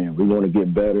not playing. We want to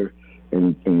get better,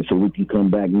 and so we can come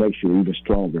back next year even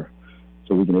stronger,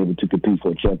 so we can be able to compete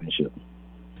for a championship.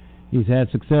 He's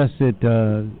had success at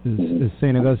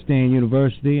St. Augustine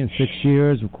University in 6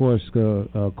 years, of course,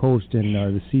 coached in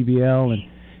the CBL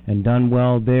and done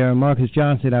well there. Marcus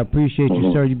Johnson, I appreciate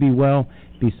you, sir. You be well.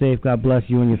 Be safe. God bless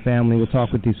you and your family. We'll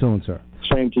talk with you soon, sir.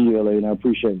 Same to you, LA, and I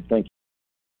appreciate it. Thank you.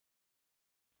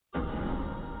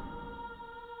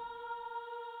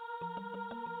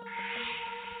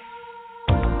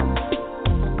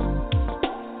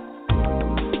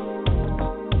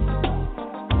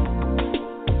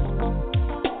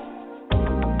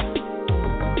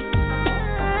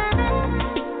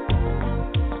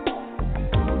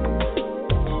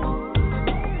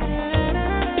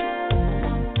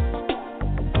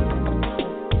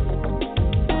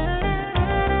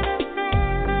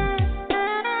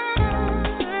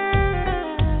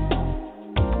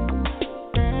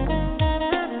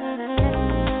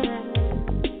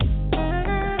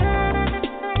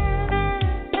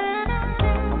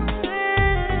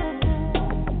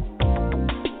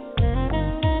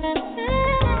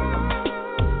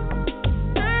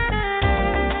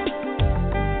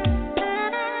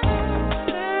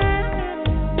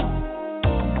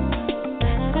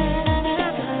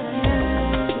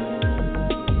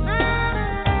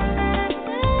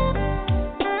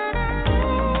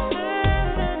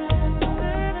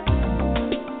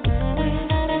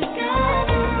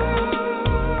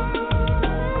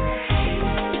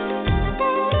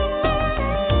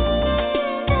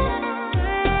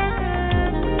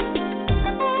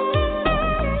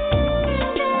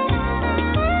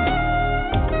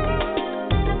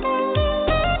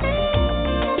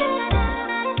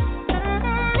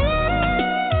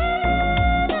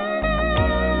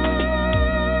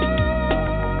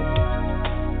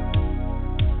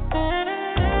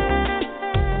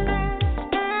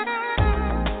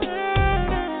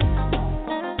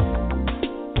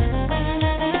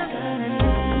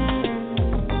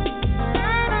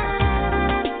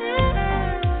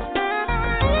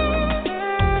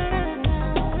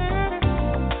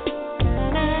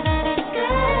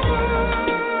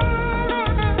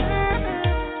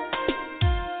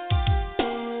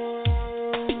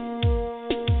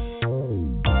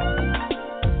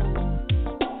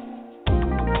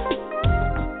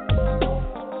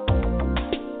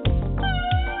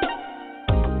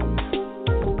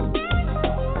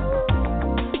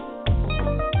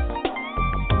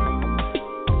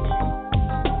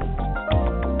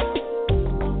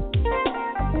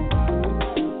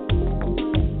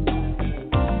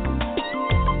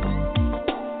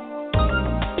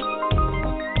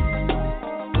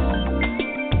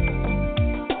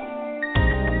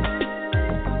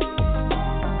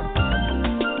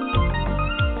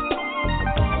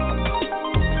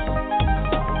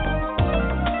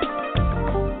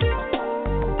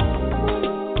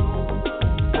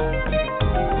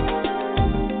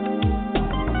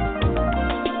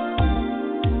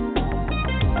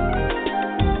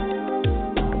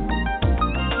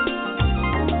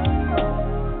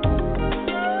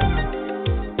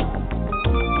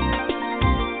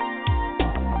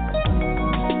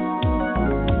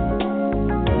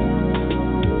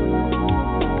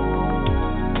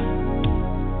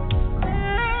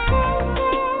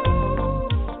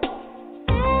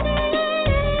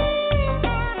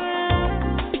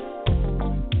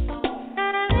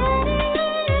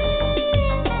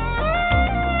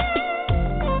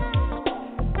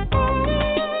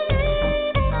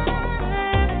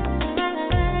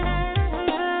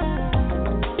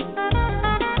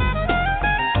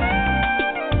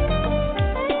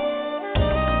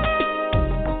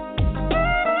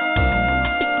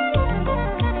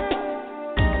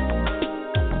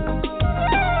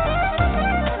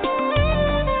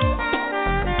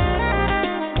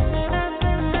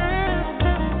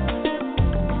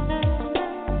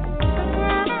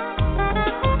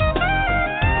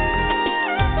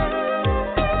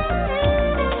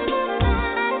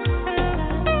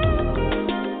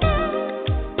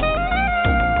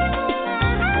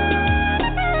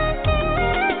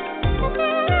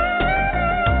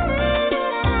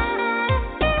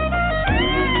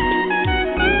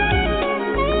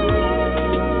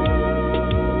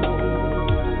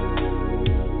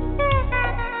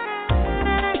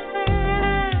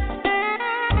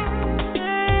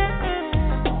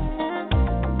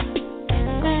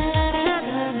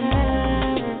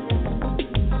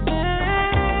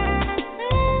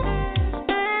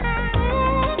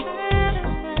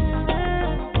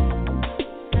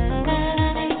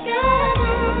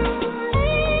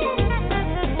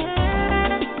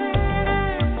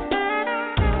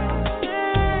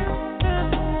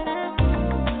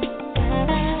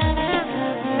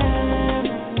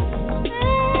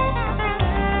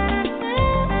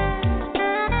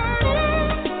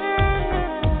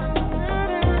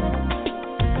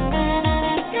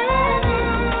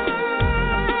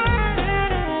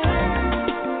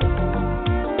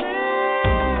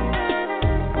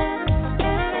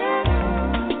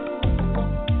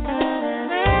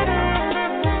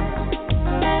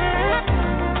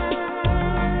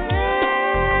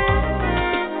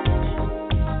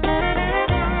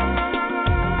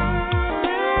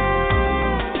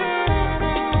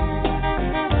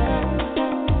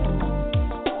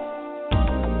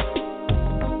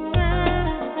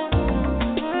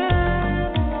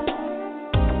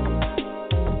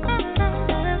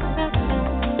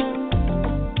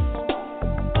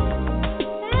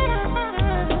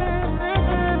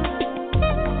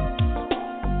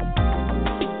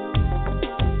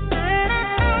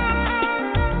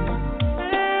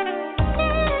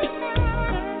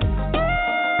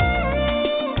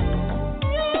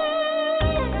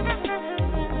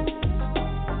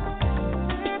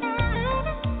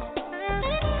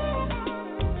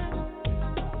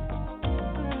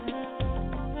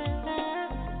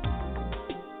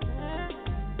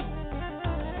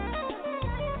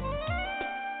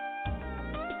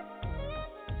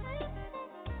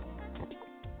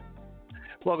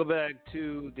 Welcome back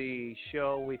to the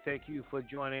show. We thank you for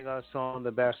joining us on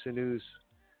the Batchelor News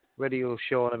Radio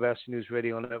Show on the Batchelor News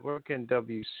Radio Network and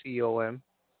WCOM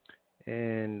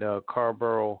in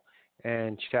Carborough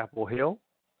and Chapel Hill.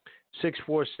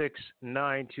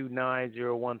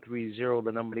 646-929-0130,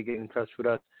 the number to get in touch with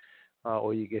us.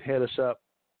 Or you can hit us up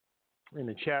in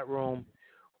the chat room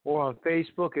or on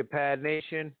Facebook at Pad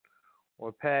Nation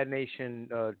or Pad Nation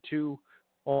 2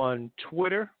 on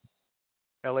Twitter,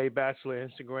 LA Batchelor,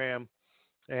 Instagram,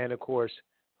 and of course,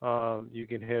 you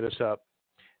can hit us up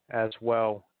as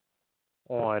well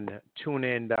on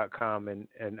tunein.com and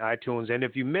iTunes. And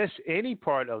if you miss any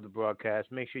part of the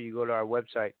broadcast, make sure you go to our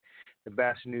website, the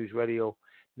Batchelor News Radio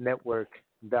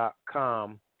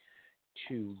Network.com,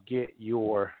 to get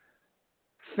your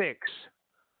fix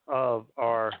of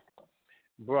our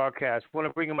broadcast. I want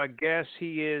to bring in my guest.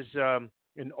 He is an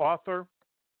author,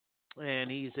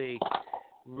 and he's a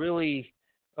really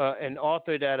an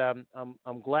author that I'm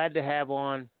glad to have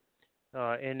on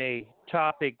in a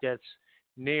topic that's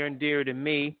near and dear to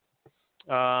me.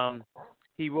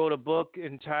 He wrote a book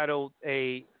entitled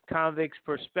A Convict's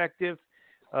Perspective,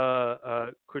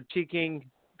 Critiquing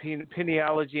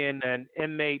Penology and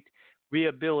Inmate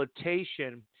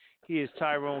Rehabilitation. He is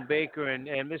Tyrone Baker. And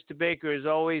Mr. Baker, it's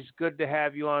always good to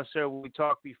have you on, sir. We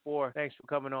talked before. Thanks for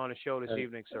coming on the show this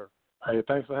evening, sir. Hey,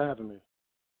 thanks for having me.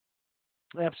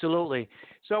 Absolutely.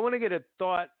 So I want to get a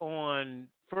thought on,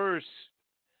 first,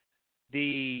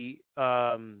 the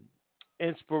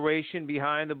inspiration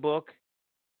behind the book.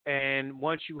 And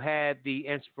once you had the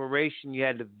inspiration, you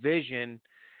had the vision,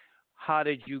 how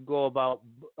did you go about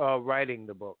writing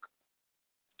the book?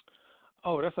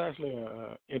 Oh, that's actually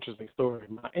an interesting story.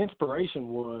 My inspiration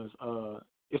was,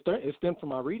 it stemmed from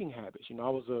my reading habits. You know, I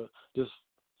was a just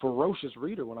ferocious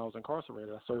reader when I was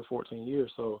incarcerated. I served 14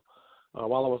 years. So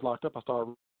while I was locked up, I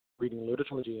started reading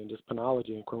literature and just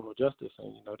penology and criminal justice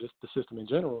and, you know, just the system in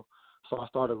general. So I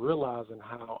started realizing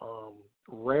how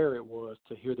rare it was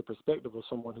to hear the perspective of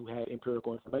someone who had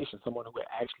empirical information, someone who had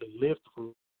actually lived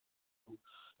through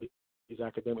these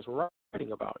academics were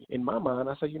writing about. In my mind,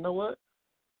 I said, you know what?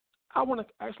 I want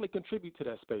to actually contribute to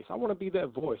that space. I want to be that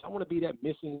voice. I want to be that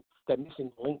missing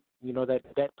link, you know,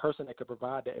 that person that could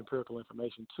provide that empirical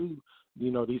information to,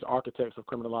 you know, these architects of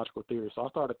criminological theory. So I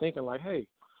started thinking like, hey,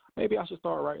 maybe I should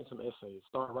start writing some essays,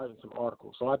 start writing some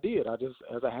articles. So I did. I just,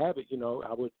 as a habit, you know,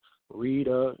 I would read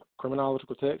a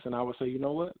criminological text and I would say, you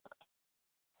know what?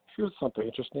 Here's something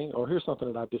interesting, or here's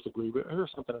something that I disagree with, or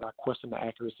here's something that I question the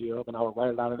accuracy of, and I would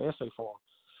write it out in essay form.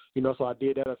 You know, so I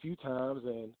did that a few times,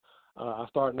 and I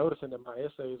started noticing that my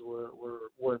essays were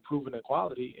improving in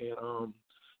quality. And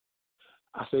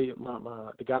I say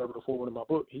the guy that wrote the foreword in my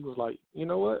book, he was like, you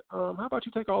know what? How about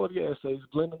you take all of your essays,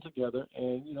 blend them together,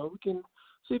 and you know we can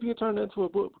see if you can turn it into a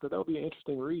book, because that would be an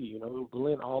interesting read. You know, we'll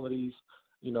blend all of these,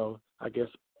 you know, I guess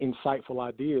insightful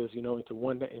ideas, you know, into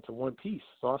one piece.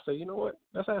 So I say, you know what?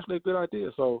 That's actually a good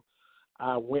idea. So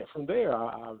I went from there.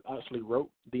 I actually wrote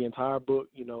the entire book,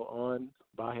 you know,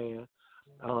 by hand.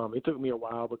 It took me a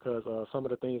while because some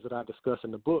of the things that I discuss in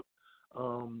the book,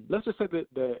 let's just say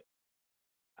that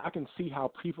I can see how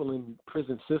people in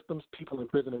prison systems, people in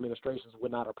prison administrations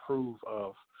would not approve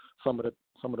of some of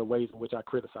the ways in which I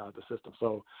criticize the system.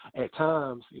 So at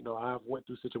times, you know, I've went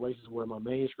through situations where my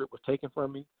manuscript was taken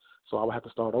from me, so I would have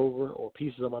to start over, or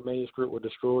pieces of my manuscript were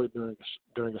destroyed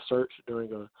during a search,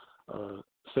 during a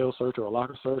cell search or a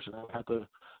locker search, and I would have to,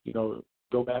 you know,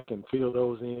 go back and fill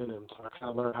those in, and so I kind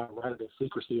of learned how to write it in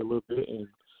secrecy a little bit. And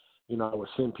you know, I would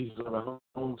send pieces of it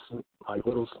home, like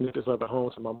little snippets of it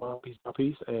home to my mom piece by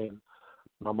piece, and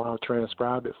my mom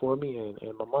transcribed it for me, and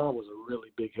my mom was a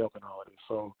really big help in all of this.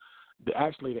 So the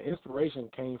inspiration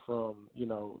came from, you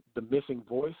know, the missing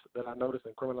voice that I noticed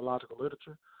in criminological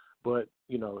literature, but,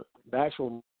 you know, the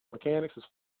actual mechanics of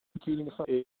executing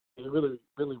it really,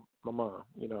 really my mom.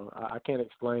 You know, I can't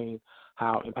explain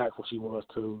how impactful she was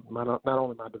to not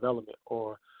only my development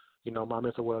or, you know, my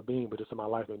mental well-being, but just in my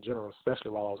life in general,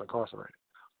 especially while I was incarcerated.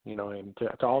 You know, and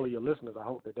to all of your listeners, I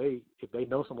hope that if they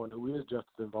know someone who is justice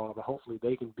involved, hopefully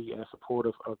they can be as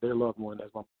supportive of their loved one as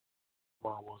my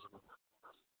mom was.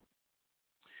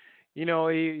 You know,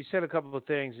 you said a couple of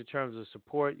things in terms of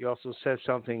support. You also said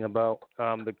something about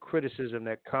the criticism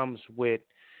that comes with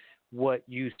what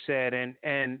you said.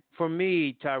 And for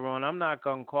me, Tyrone, I'm not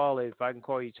going to call it, if I can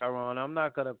call you Tyrone, I'm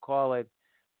not going to call it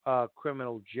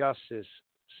criminal justice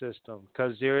system,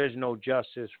 because there is no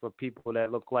justice for people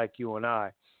that look like you and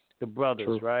I, the brothers,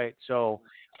 True. Right? So,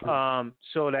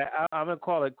 so that I'm going to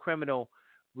call it criminal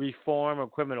reform or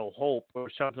criminal hope or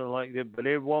something like that, but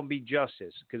it won't be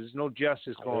justice because there's no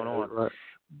justice going on. Right.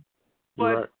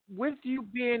 You're But right. with you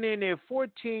being in there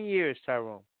 14 years,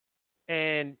 Tyrone,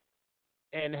 and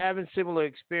having similar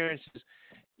experiences,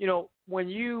 when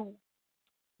you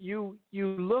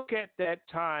look at that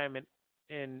time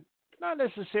and not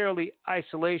necessarily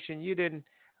isolation. You didn't.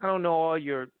 I don't know all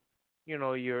your,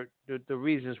 the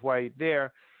reasons why you're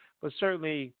there, but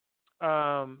certainly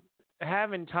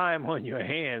having time on your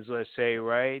hands. Let's say,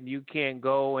 right? You can't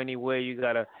go anywhere. You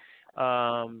gotta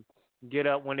get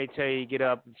up when they tell you to get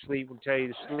up, and sleep when they tell you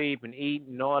to sleep, and eat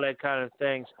and all that kind of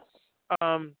things.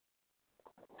 Um,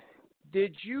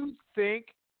 did you think,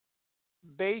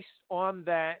 based on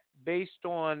that, based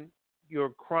on your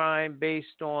crime,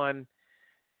 based on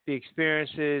the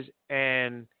experiences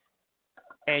and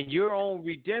your own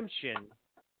redemption,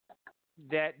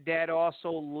 that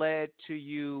also led to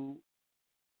you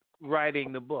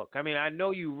writing the book? I mean, I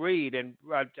know you read, and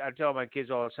I tell my kids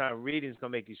all the time, reading is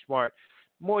going to make you smart.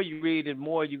 The more you read, the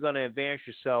more you're going to advance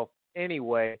yourself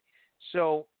anyway.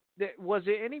 So, was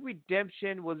there any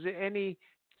redemption? Was there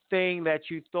anything that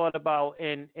you thought about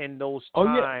in those Oh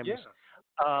times?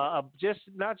 yeah. Just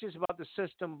not just about the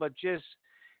system, but just,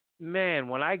 man,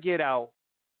 when I get out,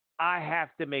 I have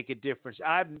to make a difference.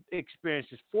 I've experienced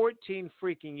this 14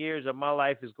 freaking years of my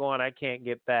life is gone. I can't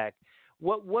get back.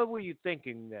 What were you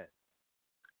thinking then?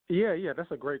 Yeah,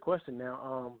 that's a great question.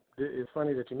 Now, it's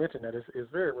funny that you mentioned that.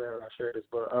 It's very rare that I share this,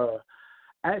 but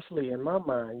actually, in my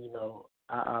mind,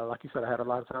 I like you said, I had a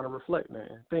lot of time to reflect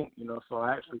and think, so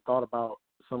I actually thought about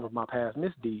some of my past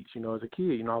misdeeds, as a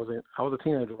kid. I was a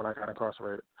teenager when I got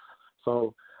incarcerated.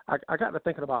 So I got to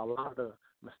thinking about a lot of the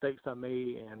mistakes I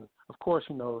made, and of course,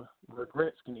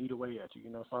 regrets can eat away at you,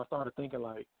 So I started thinking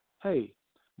like, hey,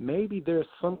 maybe there's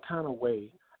some kind of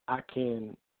way I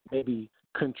can maybe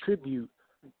contribute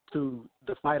to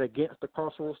the fight against the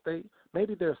carceral state.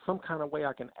 Maybe there's some kind of way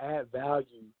I can add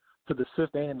value to the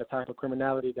system and the type of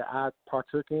criminality that I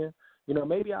partook in.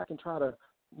 Maybe I can try to,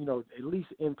 at least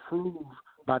improve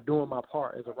by doing my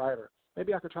part as a writer.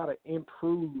 Maybe I could try to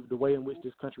improve the way in which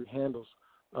this country handles,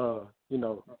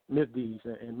 misdeeds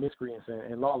and miscreants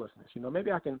and lawlessness.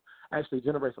 Maybe I can actually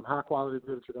generate some high quality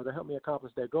literature that'll help me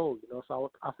accomplish that goal.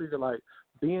 So I figure like,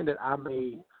 being that I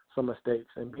made some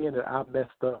mistakes and being that I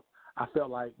messed up, I felt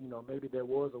like, maybe there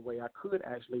was a way I could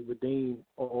actually redeem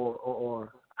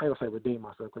or I don't say redeem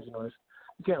myself, because,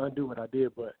 you can't undo what I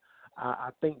did, but I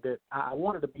think that I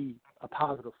wanted to be a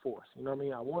positive force. You know what I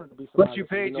mean? I wanted to be somebody.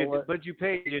 But you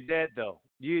paid your debt though.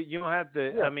 You don't have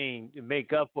to. Yeah. I mean,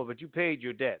 make up for it. But you paid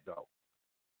your debt though.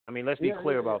 I mean, let's be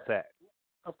clear about that.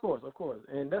 Of course,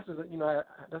 and that's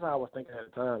that's how I was thinking at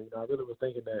the time. I really was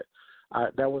thinking that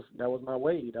that was my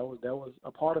way. That was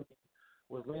a part of me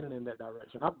was leaning in that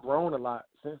direction. I've grown a lot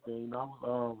since then. I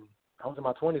was in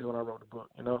my 20s when I wrote the book.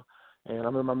 And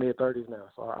I'm in my mid 30s now.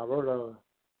 So I wrote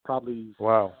probably.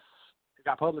 Wow. It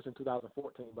got published in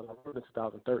 2014, but I wrote it in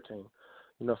 2013.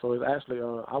 So it's actually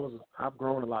I've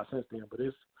grown a lot since then. But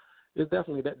it's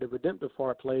definitely that the redemptive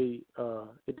part played.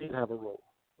 It did have a role.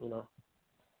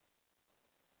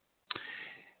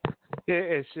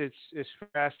 It's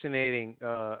fascinating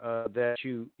that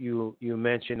you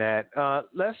mentioned that.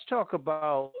 Let's talk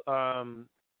about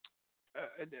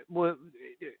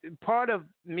part of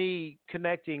me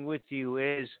connecting with you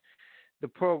is the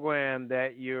program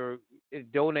that you're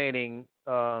donating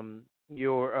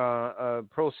your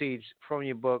proceeds from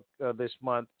your book this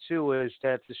month to. Is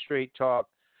that the Straight Talk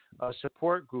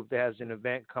support group that has an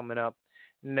event coming up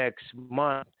next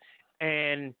month,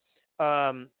 and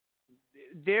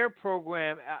their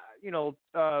program,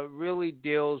 really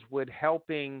deals with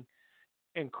helping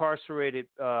incarcerated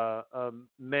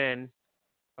men,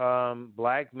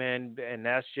 black men, and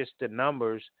that's just the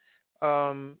numbers.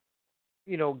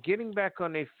 Getting back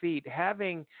on their feet,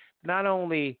 having not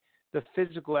only the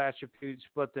physical attributes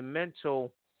but the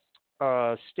mental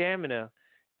stamina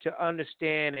to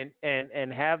understand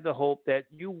and have the hope that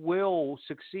you will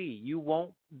succeed. You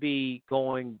won't be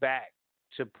going back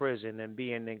to prison and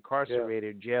being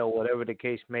incarcerated, jail, whatever the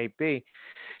case may be.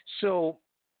 So,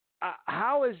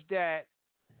 how has that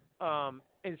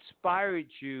inspired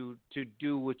you to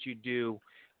do what you do?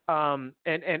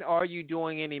 And are you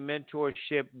doing any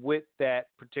mentorship with that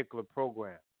particular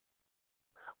program?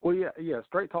 Well, yeah.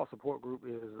 Straight Talk Support Group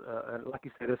is, like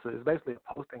you said, it's basically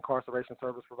a post-incarceration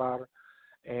service provider,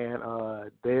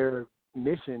 and their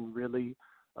mission really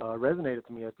resonated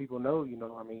to me. As people know,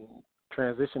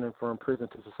 transitioning from prison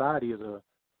to society is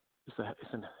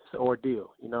an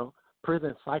ordeal.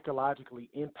 Prison psychologically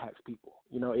impacts people.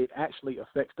 It actually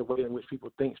affects the way in which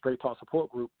people think. Straight Talk Support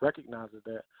Group recognizes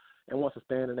that and wants to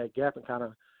stand in that gap and kind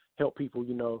of help people,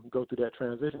 go through that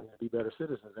transition and be better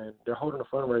citizens. And they're holding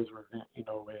a fundraiser event, and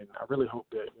I really hope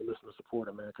that your listeners support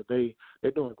them, man, because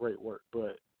they're doing great work.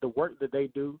 But the work that they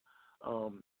do,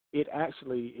 it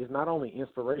actually is not only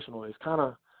inspirational. It's kind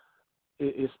of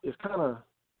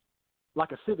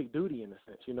like a civic duty in a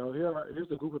sense.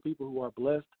 Here's a group of people who are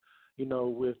blessed,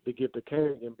 with the gift of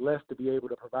caring and blessed to be able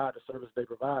to provide the service they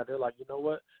provide. They're like, you know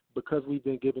what? Because we've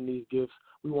been given these gifts,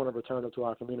 we want to return them to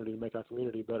our community to make our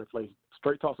community a better place.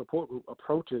 Straight Talk Support Group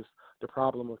approaches the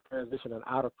problem of transitioning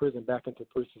out of prison back into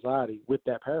free society with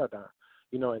that paradigm.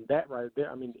 And that right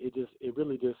there, I mean, it's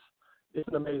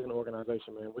an amazing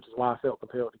organization, man, which is why I felt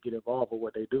compelled to get involved with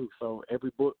what they do. So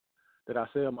every book that I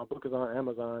sell, my book is on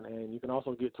Amazon, and you can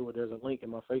also get to it. There's a link in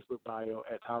my Facebook bio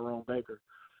at Tyrone Baker.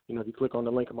 If you click on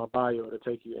the link in my bio, it'll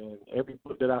take you in. Every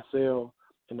book that I sell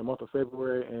in the month of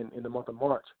February and in the month of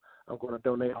March, I'm going to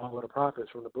donate all of the profits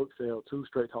from the book sale to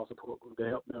Straight Talk Support Group to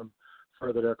help them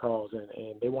further their cause.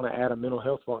 And they want to add a mental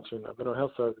health function, a mental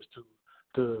health service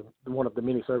to one of the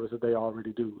many services they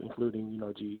already do, including,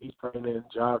 GED training,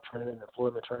 job training,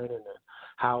 employment training, and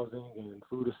housing and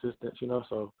food assistance,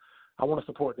 So I want to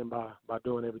support them by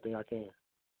doing everything I can.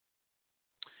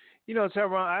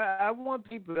 Tyrone, I want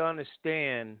people to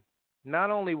understand not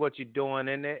only what you're doing,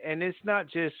 and it's not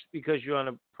just because you're on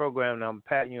a program and I'm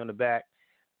patting you on the back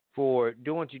for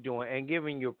doing what you're doing and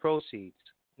giving your proceeds.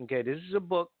 Okay, this is a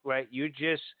book, right? You're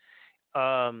just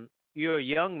you're a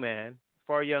young man,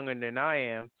 far younger than I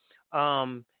am,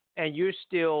 and you're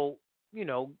still,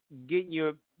 getting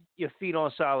your feet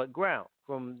on solid ground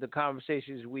from the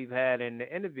conversations we've had and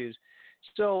the interviews.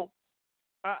 So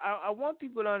I want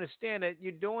people to understand that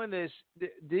you're doing this.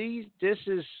 This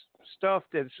is stuff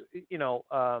that's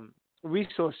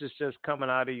resources just coming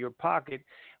out of your pocket,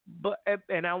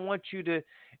 and I want you to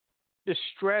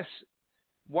stress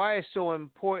why it's so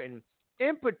important.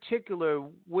 In particular,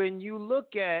 when you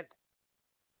look at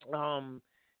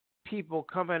people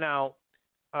coming out,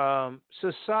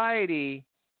 society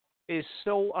is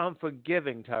so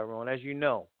unforgiving, Tyrone, as you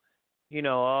know.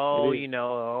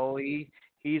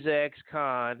 He's an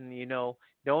ex-con,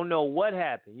 don't know what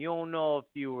happened. You don't know if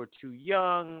you were too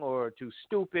young or too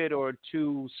stupid or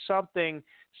too something.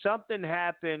 Something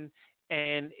happened,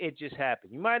 and it just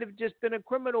happened. You might have just been a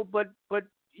criminal, but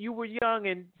you were young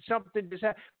and something just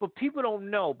happened. But people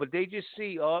don't know, but they just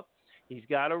see, he's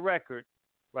got a record,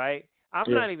 right?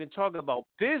 I'm not even talking about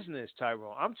business,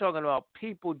 Tyrone. I'm talking about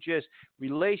people, just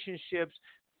relationships,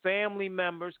 family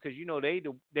members, because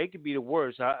they could be the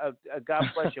worst. God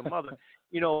bless your mother,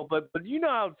 But you know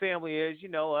how family is.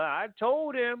 I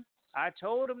told him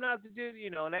not to do,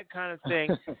 and that kind of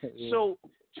thing. So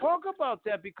talk about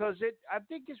that, because I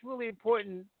think it's really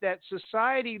important that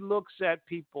society looks at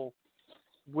people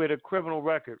with a criminal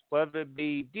record, whether it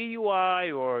be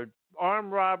DUI or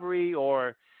armed robbery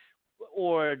or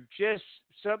just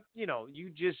some, you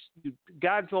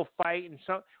got into a fight and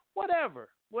some whatever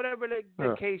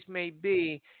the case may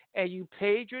be, and you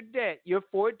paid your debt. You're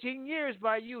 14 years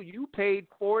by you. You paid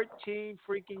 14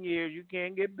 freaking years. You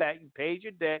can't get back. You paid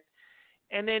your debt.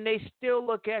 And then they still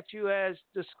look at you as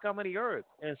the scum of the earth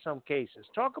in some cases.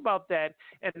 Talk about that,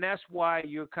 and that's why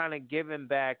you're kind of giving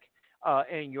back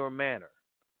in your manner.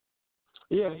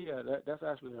 Yeah, that's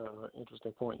actually an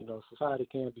interesting point. Society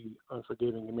can be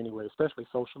unforgiving in many ways, especially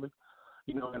socially.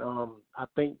 And I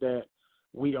think that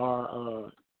we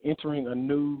are entering a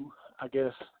new,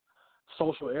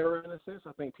 social era in a sense.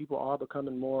 I think people are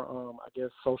becoming more,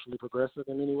 socially progressive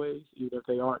in many ways, even if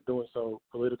they aren't doing so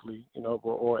politically,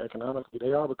 or economically.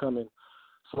 They are becoming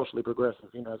socially progressive,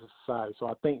 as a society. So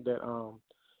I think that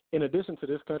in addition to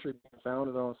this country being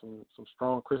founded on some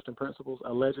strong Christian principles,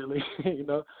 allegedly,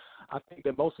 I think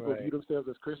that most people view themselves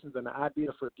as Christians, and the idea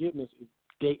of forgiveness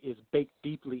is baked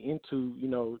deeply into,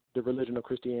 the religion of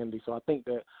Christianity. So I think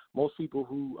that most people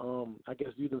who,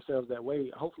 view themselves that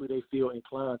way, hopefully they feel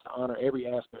inclined to honor every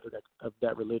aspect of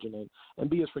that religion and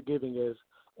be as forgiving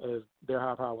as their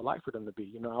higher power would like for them to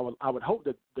be. I would hope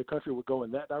that the country would go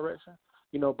in that direction,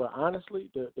 but honestly,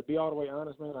 to be all the way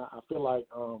honest, man, I feel like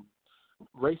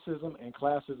racism and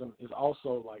classism is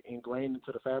also like ingrained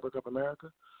into the fabric of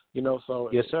America, So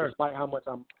yes, sir. Despite how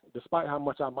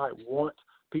much I might want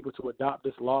people to adopt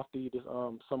this lofty, this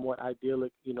somewhat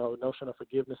idyllic, notion of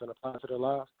forgiveness and apply it to their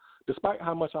lives, despite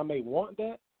how much I may want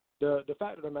that, the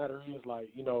fact of the matter is,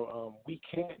 we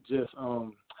can't just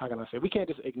we can't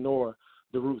just ignore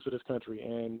the roots of this country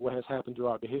and what has happened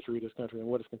throughout the history of this country and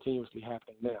what is continuously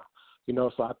happening now.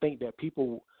 So I think that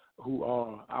people who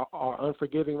are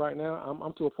unforgiving right now,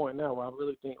 I'm to a point now where I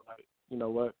really think,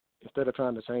 what, instead of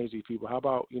trying to change these people, how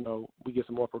about, we get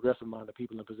some more progressive-minded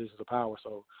people in positions of power.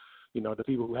 So, the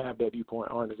people who have that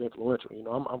viewpoint aren't as influential.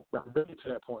 I'm really to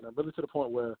that point. I'm really to the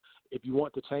point where if you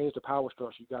want to change the power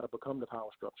structure, you got to become the power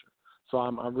structure. So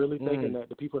I'm really thinking that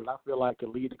the people that I feel like could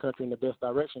lead the country in the best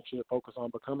direction should focus on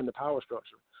becoming the power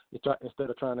structure instead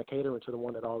of trying to cater into the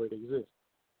one that already exists.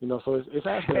 So it's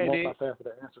actually a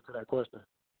multifaceted answer to that question.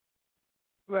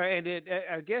 Right, and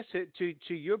I guess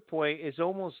to your point, it's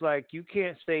almost like you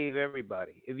can't save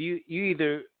everybody. If you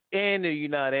either in or you're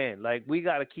not in. Like we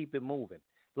got to keep it moving.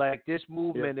 Like this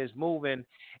movement is moving,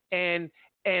 and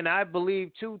I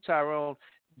believe too, Tyrone,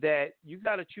 that you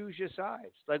got to choose your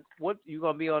sides. Like what you're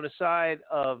gonna be on the side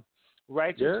of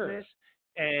righteousness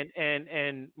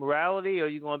and morality, or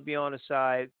you're gonna be on the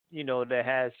side that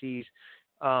has these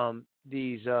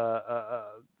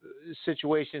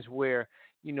situations where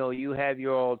you have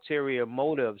your ulterior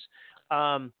motives.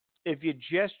 If you're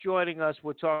just joining us,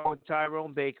 we're talking with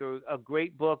Tyrone Baker, a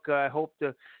great book I hope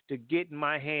to get in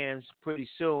my hands pretty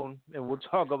soon, and we'll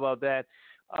talk about that.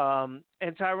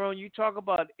 And Tyrone, you talk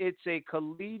about it's a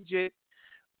collegiate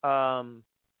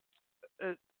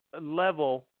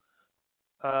level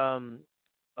of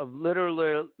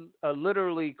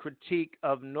literally critique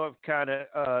of North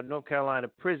Carolina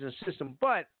prison system,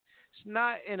 but it's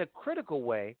not in a critical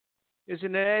way. It's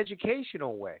in an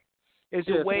educational way. It's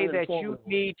a way that you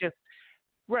need to,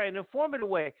 an informative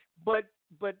way. But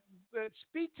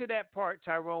speak to that part,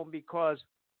 Tyrone, because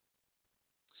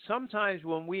sometimes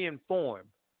when we inform,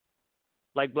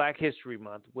 like Black History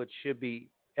Month, which should be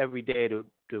every day of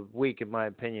the week, in my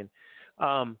opinion,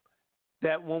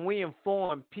 that when we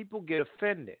inform, people get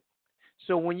offended.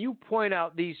 So when you point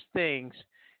out these things,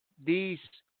 these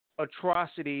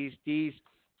atrocities, these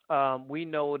we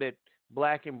know that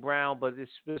Black and brown, but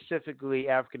it's specifically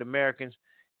African Americans,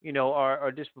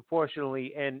 are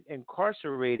disproportionately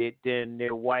incarcerated than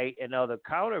their white and other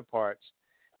counterparts.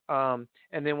 And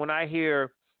then when I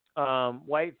hear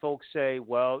white folks say,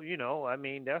 well,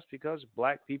 that's because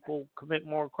Black people commit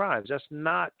more crimes. That's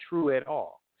not true at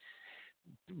all.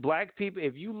 Black people,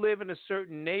 if you live in a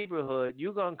certain neighborhood,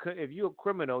 if you're a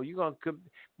criminal,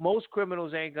 most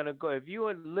criminals ain't gonna go. If you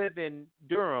live in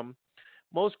Durham,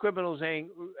 most criminals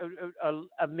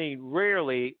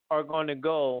rarely are going to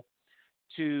go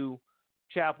to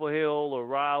Chapel Hill or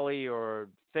Raleigh or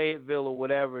Fayetteville or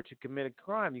whatever to commit a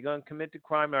crime. You're going to commit the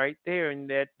crime right there in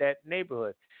that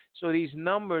neighborhood. So these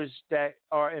numbers that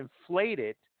are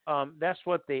inflated, that's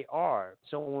what they are.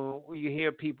 So when you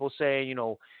hear people saying,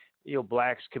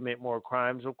 Blacks commit more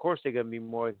crimes, of course they're going to be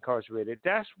more incarcerated.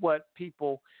 That's what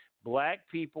Black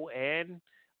people and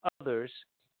others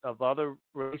of other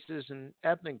races and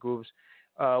ethnic groups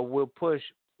will push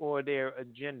for their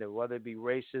agenda, whether it be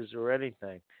races or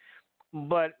anything.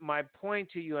 But my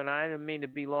point to you, and I don't mean to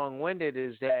be long-winded,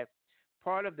 is that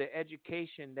part of the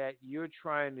education that you're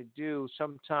trying to do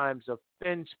sometimes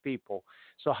offends people.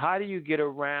 So how do you get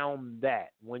around that?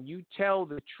 When you tell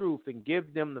the truth and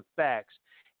give them the facts,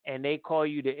 and they call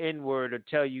you the N-word or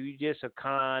tell you you're just a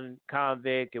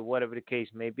convict or whatever the case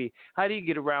may be, how do you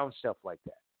get around stuff like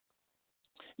that?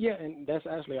 Yeah, and that's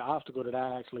actually an obstacle that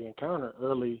I actually encountered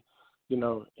early, in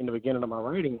the beginning of my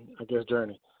writing,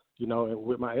 journey. And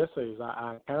with my essays,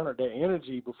 I encountered that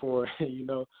energy before,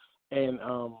 and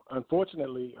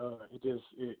unfortunately,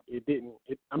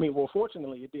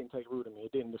 fortunately, it didn't take root in me.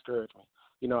 It didn't discourage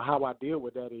me. How I deal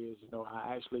with that is,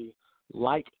 I actually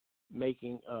like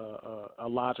making a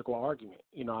logical argument.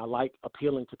 I like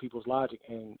appealing to people's logic,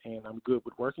 and I'm good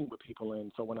with working with people.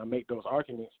 And so when I make those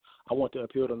arguments, I want to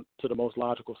appeal to the most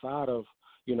logical side of,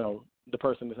 the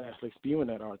person that's actually spewing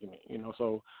that argument.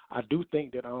 So I do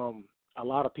think that a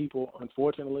lot of people,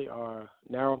 unfortunately, are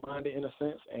narrow-minded in a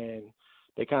sense, and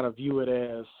they kind of view it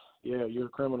as, you're a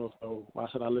criminal, so why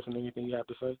should I listen to anything you have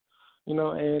to say?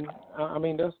 And I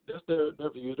mean, that's their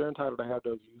views. They're entitled to have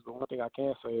their views. But one thing I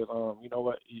can say is,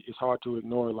 it's hard to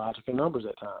ignore logic and numbers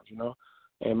at times,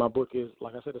 And my book is,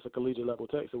 like I said, it's a collegiate level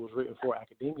text. It was written for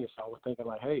academia. So I was thinking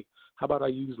like, hey, how about I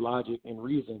use logic and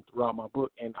reason throughout my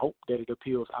book and hope that it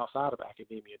appeals outside of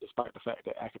academia, despite the fact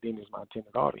that academia is my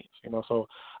intended audience, So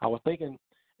I was thinking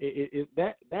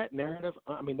that narrative,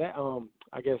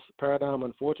 paradigm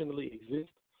unfortunately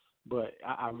exists. But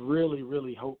I really,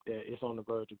 really hope that it's on the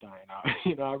verge of dying out.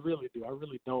 I really do. I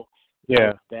really don't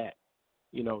like that,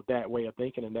 that way of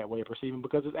thinking and that way of perceiving,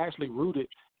 because it's actually rooted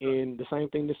in the same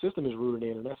thing the system is rooted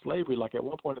in, and that's slavery. Like at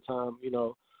one point in time, I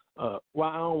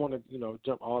don't want to,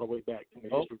 jump all the way back in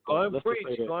the history. Go and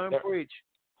preach.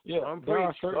 Yeah, there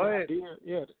are certain ideas.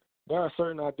 Yeah, there are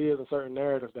certain ideas and certain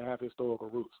narratives that have historical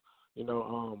roots.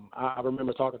 I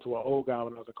remember talking to an old guy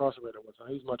when I was incarcerated one time.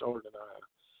 He's much older than I am.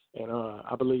 And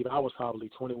I believe I was probably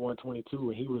 21, 22,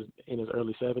 and he was in his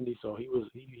early 70s, so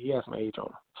he had some age on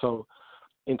him. So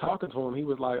in talking to him, he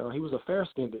was like, he was a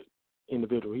fair-skinned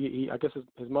individual. He I guess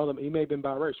his mother, he may have been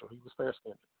biracial. He was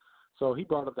fair-skinned. So he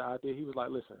brought up the idea. He was like,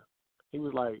 listen, he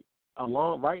was like,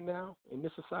 right now in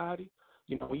this society,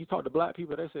 you know, when you talk to black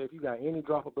people, they say if you got any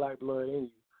drop of black blood in you,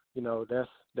 you know,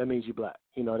 that means you black.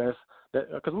 You know,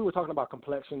 because we were talking about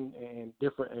complexion and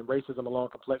racism along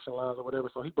complexion lines or whatever.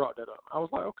 So he brought that up. I was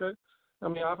like, okay. I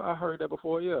mean, I heard that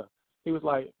before, yeah. He was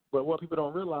like, but what people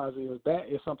don't realize is that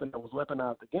is something that was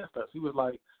weaponized against us. He was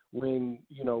like, when,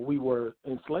 you know, we were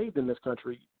enslaved in this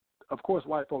country, of course,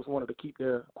 white folks wanted to keep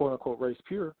their quote-unquote race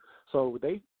pure. So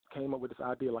they came up with this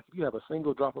idea, like, if you have a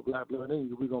single drop of black blood in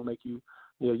you, we're going to make you,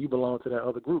 you know, you belong to that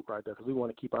other group right there because we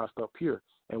want to keep our stuff pure.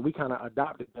 And we kind of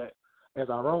adopted that as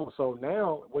our own. So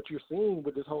now what you're seeing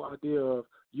with this whole idea of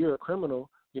you're a criminal,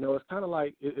 you know, it's kind of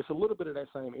like it's a little bit of that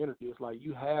same energy. It's like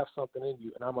you have something in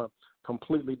you, and I'm going to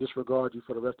completely disregard you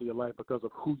for the rest of your life because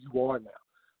of who you are now,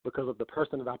 because of the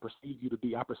person that I perceive you to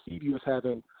be. I perceive you as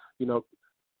having, you know,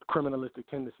 criminalistic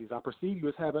tendencies. I perceive you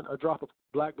as having a drop of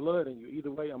black blood in you.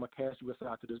 Either way, I'm going to cast you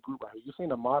aside to this group right here. You're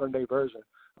seeing a modern-day version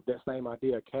of that same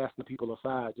idea, of casting people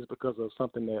aside just because of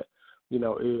something that, you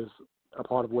know, is a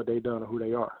part of what they've done or who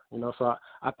they are. You know, so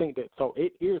I think that, so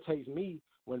it irritates me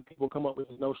when people come up with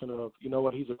this notion of, you know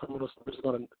what, he's a criminal, so we're just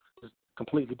going to just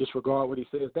completely disregard what he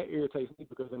says. That irritates me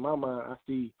because in my mind, I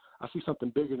see something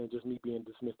bigger than just me being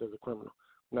dismissed as a criminal.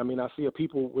 And I mean, I see a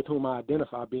people with whom I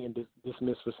identify being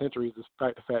dismissed for centuries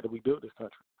despite the fact that we built this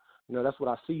country. You know, that's what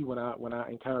I see when I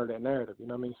encounter that narrative. You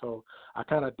know what I mean? So I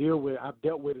kind of I've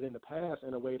dealt with it in the past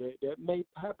in a way that may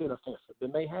have been offensive,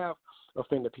 that may have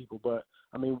offended people. But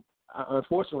I mean,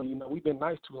 unfortunately, you know, we've been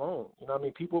nice too long. You know what I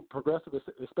mean? People, progressive,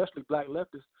 especially black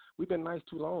leftists, we've been nice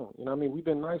too long. You know what I mean? We've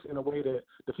been nice in a way that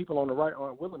the people on the right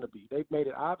aren't willing to be. They've made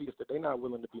it obvious that they're not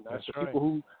willing to be nice. That's The right. people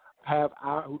who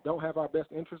don't have our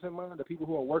best interests in mind, the people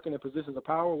who are working in positions of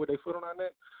power with their foot on our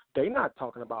neck, they're not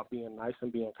talking about being nice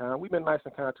and being kind. We've been nice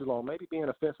and kind too long. Maybe being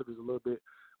offensive is a little bit,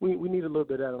 we need a little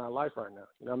bit of that in our life right now.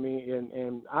 You know what I mean?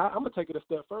 And I'm going to take it a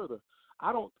step further.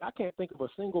 I can't think of a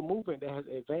single movement that has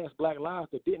advanced black lives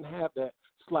that didn't have that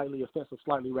slightly offensive,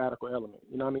 slightly radical element.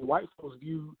 You know what I mean? White folks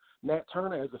view Nat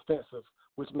Turner as offensive,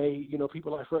 which made, you know,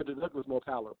 people like Frederick Douglass more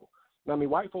palatable. I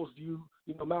mean, white folks view,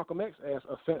 you know, Malcolm X as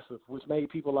offensive, which made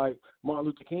people like Martin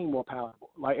Luther King more palatable.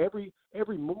 Like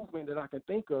every movement that I can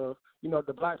think of, you know,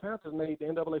 the Black Panthers made the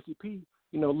NAACP,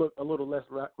 you know, look a little less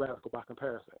radical by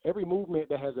comparison. Every movement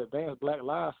that has advanced black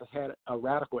lives has had a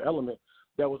radical element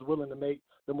that was willing to make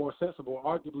the more sensible,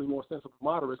 arguably more sensible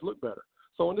moderates look better.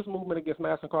 So in this movement against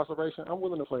mass incarceration, I'm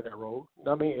willing to play that role. You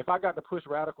know what I mean? If I got to push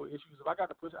radical issues, if I got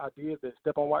to push ideas that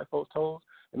step on white folks' toes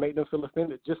and make them feel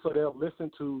offended just so they'll listen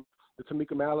to the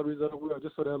Tamika Mallory's of the world,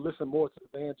 just so they'll listen more to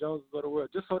the Van Joneses of the world,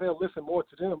 just so they'll listen more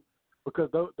to them because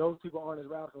those people aren't as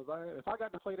radical as I am. If I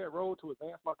got to play that role to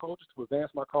advance my culture, to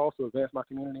advance my cause, to advance my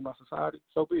community, my society,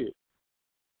 so be it.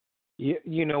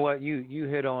 You know what, you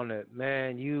hit on it,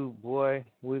 man.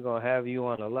 We're gonna have you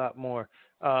on a lot more.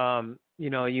 You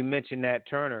know, you mentioned Nat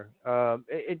Turner.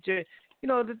 It just, you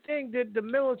know, the thing, the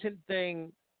militant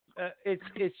thing.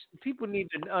 It's people need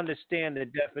to understand the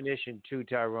definition too,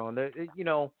 Tyrone. You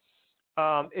know,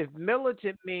 if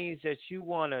militant means that you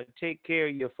want to take care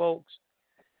of your folks,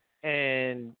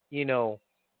 and you know,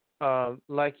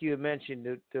 like you mentioned,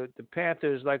 the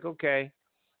Panthers, like, okay.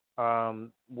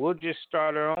 We'll just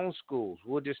start our own schools.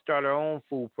 We'll just start our own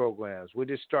food programs. We'll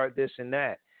just start this and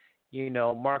that. You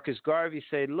know, Marcus Garvey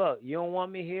said, look, you don't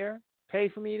want me here? Pay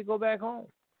for me to go back home.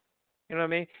 You know what I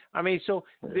mean? I mean, so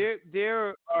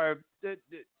there are the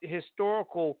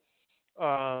historical,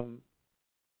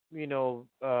 you know,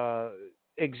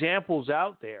 examples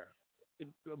out there.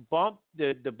 Bump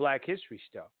the Black History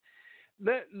stuff.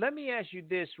 Let me ask you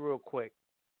this real quick.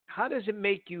 How does it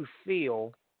make you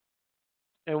feel?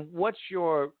 And what's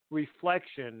your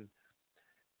reflection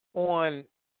on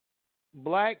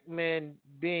black men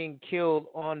being killed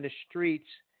on the streets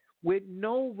with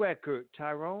no record,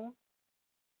 Tyrone?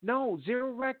 No,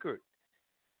 zero record.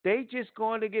 They just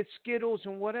going to get Skittles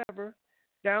and whatever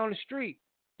down the street.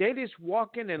 They just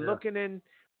walking and looking in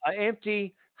an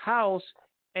empty house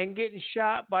and getting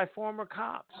shot by former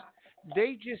cops.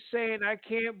 They just saying, I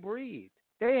can't breathe.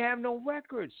 They have no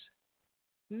records.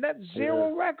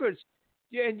 Zero records.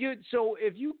 Yeah, and so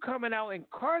if you coming out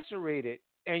incarcerated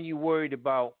and you worried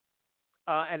about,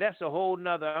 and that's a whole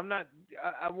nother.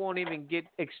 I won't even get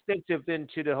extensive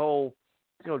into the whole,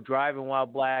 you know, driving while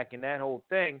black and that whole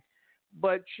thing,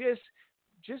 but just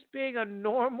being a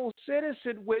normal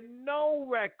citizen with no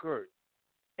record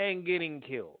and getting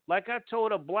killed. Like I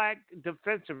told a black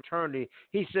defensive attorney,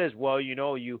 he says, well, you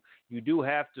do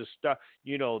have to start,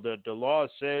 the law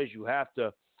says you have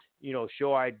to,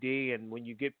 show ID, and when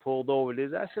you get pulled over,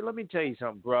 this. I said, let me tell you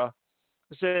something, bruh.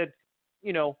 I said,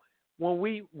 when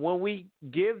we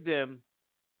give them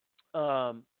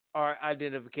our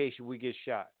identification, we get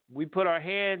shot. We put our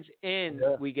hands in,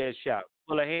 we get shot.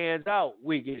 Pull our hands out,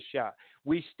 we get shot.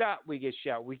 We stop, we get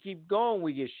shot. We keep going,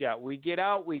 we get shot. We get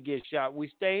out, we get shot.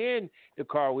 We stay in the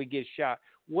car, we get shot.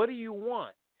 What do you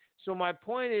want? So my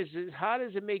point is how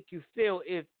does it make you feel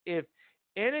if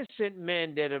innocent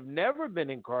men that have never been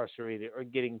incarcerated are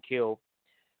getting killed?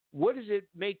 What does it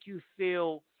make you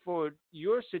feel for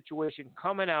your situation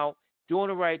coming out, doing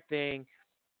the right thing?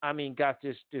 I mean, got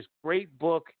this great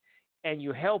book, and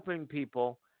you're helping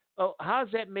people. Oh, how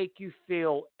does that make you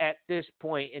feel at this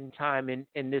point in time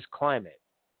in this climate?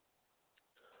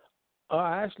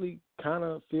 I actually kind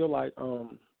of feel like,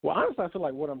 honestly, I feel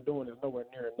like what I'm doing is nowhere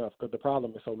near enough because the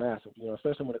problem is so massive,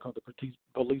 especially when it comes to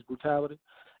police brutality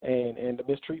and the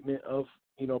mistreatment of,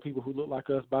 people who look like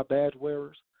us by badge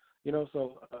wearers,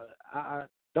 so I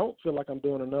don't feel like I'm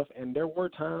doing enough. And there were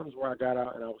times where I got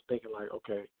out and I was thinking like,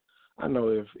 okay, I know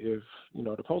if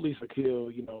the police will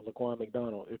kill, Laquan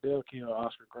McDonald, if they'll kill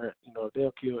Oscar Grant, if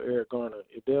they'll kill Eric Garner,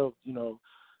 if they'll,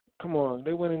 come on,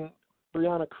 they went in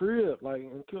Breonna crib,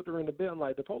 and killed her in the bed. I'm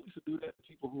like, the police will do that to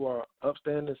people who are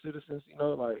upstanding citizens,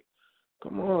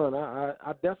 come on.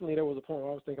 I definitely, there was a point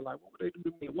where I was thinking, like, what would they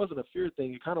do to me? It wasn't a fear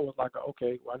thing. It kind of was like,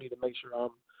 okay, well, I need to make sure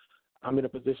I'm in a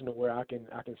position of where I can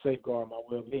safeguard my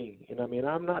well-being.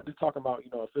 I'm not just talking about,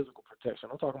 a physical protection.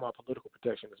 I'm talking about political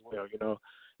protection as well.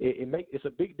 It's a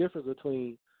big difference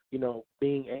between,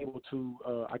 being able to,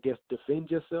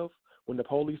 defend yourself when the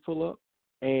police pull up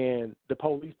and the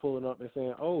police pulling up and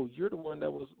saying, oh, you're the one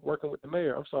that was working with the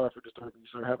mayor. I'm sorry for disturbing you,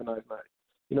 sir. Have a nice night.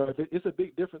 It's a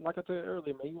big difference. Like I said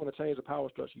earlier, man, you want to change the power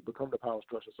structure, you become the power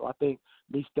structure. So I think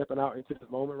me stepping out into this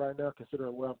moment right now,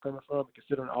 considering where I'm coming from and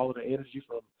considering all of the energy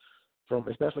from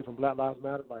especially from Black Lives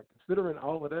Matter, like considering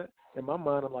all of that, in my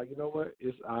mind, I'm like, you know what?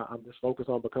 I'm just focused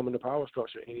on becoming the power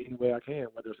structure in any way I can,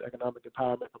 whether it's economic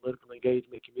empowerment, political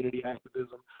engagement, community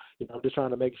activism. I'm just trying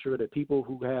to make sure that people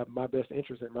who have my best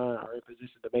interests in mind are in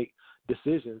position to make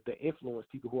decisions that influence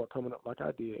people who are coming up like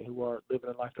I did and who are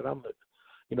living a life that I'm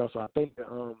living. So I think that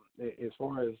as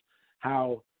far as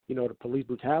how, the police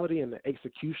brutality and the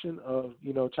execution of,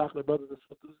 chocolate brothers and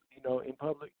sisters, in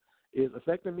public, is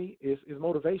affecting me is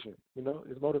motivation.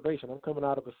 Is motivation. I'm coming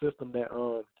out of a system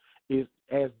that is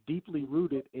as deeply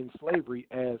rooted in slavery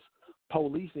as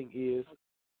policing is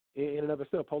in and of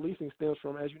itself. Policing stems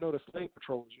from, as you know, the slave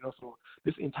patrols. So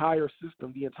this entire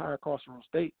system, the entire carceral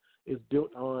state, is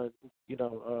built on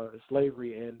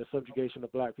slavery and the subjugation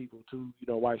of black people to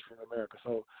whites from America.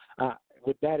 So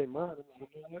with that in mind,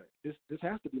 this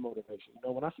has to be motivation.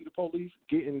 When I see the police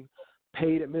getting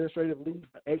paid administrative leave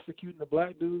for executing a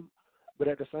black dude, but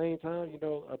at the same time,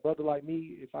 a brother like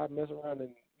me, if I mess around and,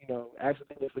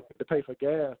 accidentally forget to pay for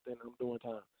gas, then I'm doing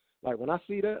time. Like when I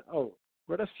see that, oh,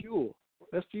 bro, that's fuel.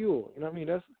 That's fuel.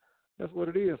 That's what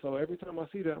it is. So every time I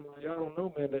see that, I'm like, y'all don't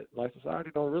know, man, that like society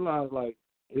don't realize like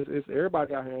it's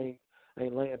everybody out here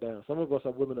ain't laying down. Some of us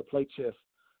are willing to play chess.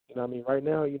 Right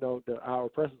now, our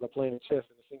oppressors are playing chess,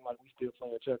 and it seems like we still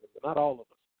playing checkers, but not all of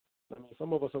us.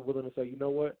 Some of us are willing to say, you know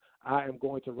what, I am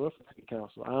going to run for city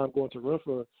council. I am going to run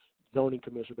for zoning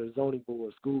commissioner, the zoning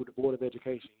board, school, the board of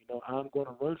education. I'm going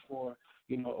to run for,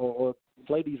 or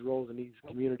play these roles in these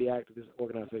community activist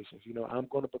organizations. I'm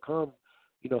going to become,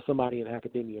 somebody in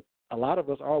academia. A lot of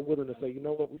us are willing to say, you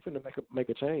know what, we finna make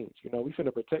a change. We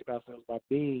finna protect ourselves by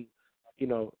being,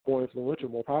 more influential,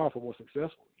 more powerful, more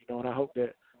successful. And I hope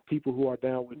that people who are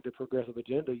down with the progressive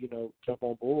agenda, jump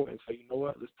on board and say, you know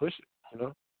what, let's push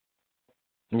it.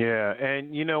 Yeah,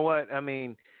 and you know what?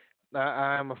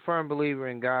 I'm a firm believer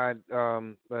in God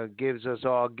gives us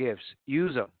all gifts.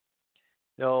 Use them.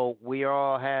 We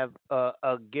all have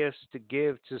a gifts to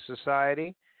give to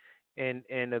society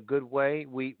in a good way.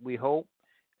 We hope,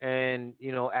 and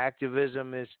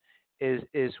activism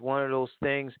is one of those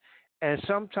things. And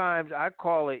sometimes I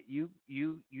call it you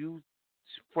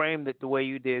framed it the way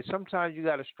you did. Sometimes you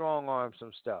got to strong arm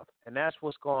some stuff, and that's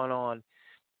what's going on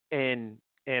in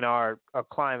our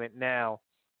climate now.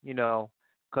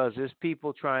 Because there's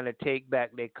people trying to take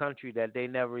back their country that they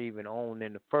never even owned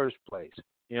in the first place.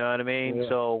 You know what I mean? Yeah.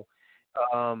 So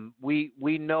we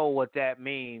know what that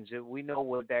means. We know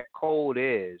what that code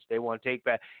is. They want to take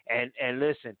back. And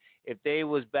listen, if they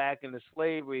was back in the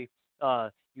slavery,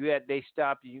 they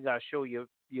stopped you. You got to show your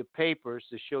your papers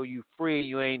to show you free,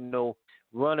 you ain't no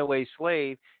runaway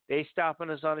slave, they stopping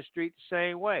us on the street the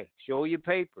same way. Show your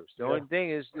papers. The only thing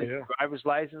is driver's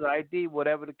license, ID,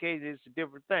 whatever the case is, it's a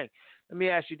different thing. Let me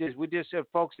ask you this. We just said,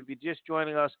 folks, if you're just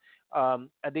joining us,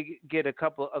 I did get a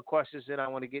couple of questions that I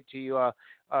want to get to you,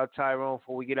 Tyrone,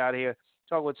 before we get out of here.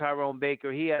 Talk with Tyrone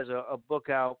Baker. He has a book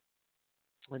out,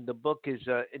 and the book is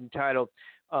entitled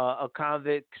A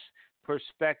Convict's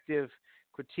Perspective,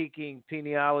 Critiquing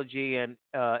Penology and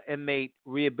Inmate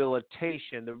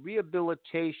Rehabilitation. The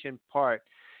rehabilitation part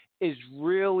is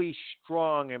really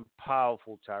strong and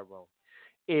powerful, Tyrone.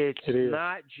 It's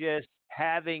not just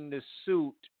having the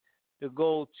suit to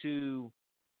go to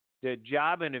the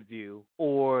job interview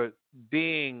or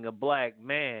being a black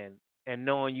man and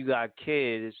knowing you got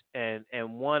kids and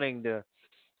wanting to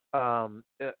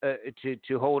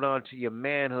hold on to your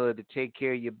manhood to take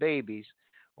care of your babies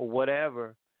or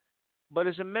whatever. But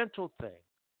it's a mental thing.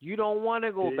 You don't want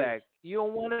to go back. You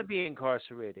don't want to be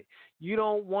incarcerated. You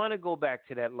don't want to go back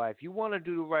to that life. You want to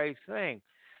do the right thing.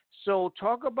 So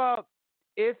talk about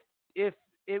if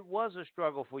it was a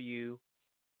struggle for you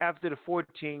after the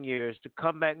 14 years to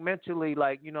come back mentally,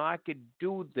 like, I could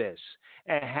do this.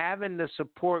 And having the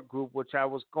support group, which I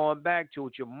was going back to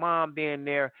with your mom being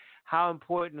there, how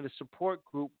important the support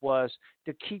group was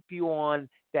to keep you on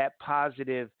that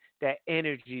positive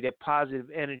positive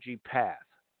energy path.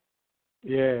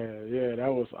 Yeah,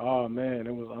 that was, oh man,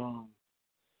 it was,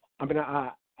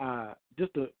 I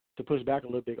just to push back a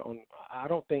little bit on, I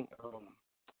don't think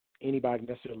anybody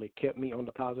necessarily kept me on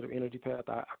the positive energy path.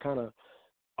 I kind of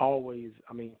always,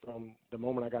 from the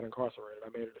moment I got incarcerated, I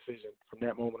made a decision from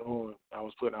that moment on, I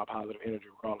was putting out positive energy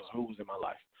regardless of who was in my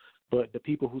life. But the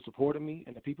people who supported me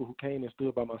and the people who came and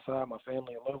stood by my side, my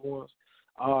family and loved ones,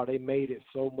 they made it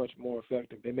so much more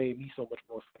effective. They made me so much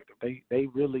more effective. They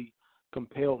really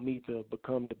compelled me to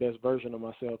become the best version of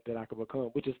myself that I could become,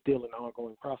 which is still an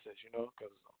ongoing process, because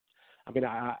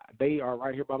they are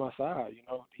right here by my side,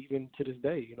 even to this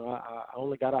day. I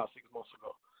only got out 6 months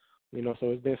ago,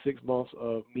 so it's been 6 months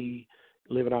of me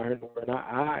living out here, and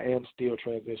I am still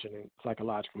transitioning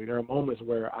psychologically. There are moments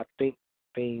where I think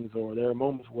things, or there are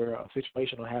moments where a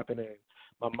situation will happen and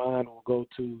my mind will go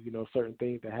to, certain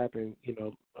things that happened,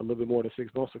 a little bit more than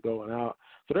 6 months ago. And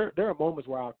so there are moments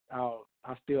where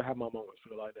I still have my moments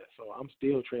feel like that. So I'm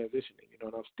still transitioning,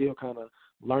 and I'm still kind of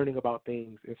learning about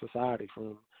things in society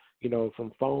from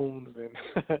phones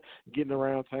and getting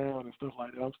around town and stuff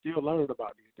like that. I'm still learning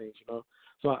about these things,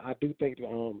 So I do think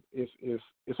that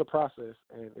it's a process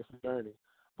and it's a journey.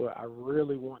 But I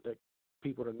really want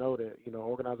people to know that,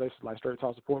 organizations like Straight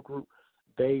Talk Support Group,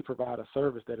 they provide a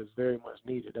service that is very much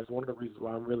needed. That's one of the reasons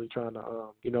why I'm really trying to,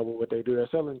 what they do. They're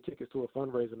selling tickets to a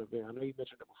fundraising event. I know you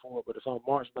mentioned it before, but it's on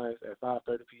March 9th at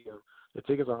 5:30 p.m. The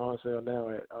tickets are on sale now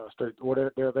at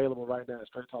they're available right now at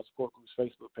Straight Talk Support Group's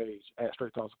Facebook page at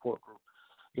Straight Talk Support Group.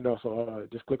 So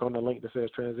just click on the link that says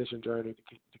Transition Journey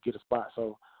to get a spot.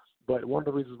 So, but one of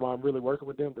the reasons why I'm really working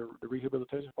with them, the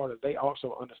rehabilitation part, is they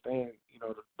also understand,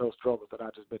 those struggles that I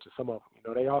just mentioned, some of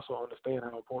them. They also understand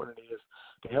how important it is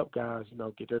to help guys,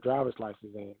 get their driver's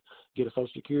license and get a Social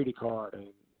Security card and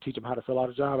teach them how to fill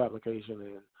out a job application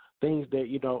and things that,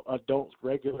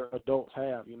 regular adults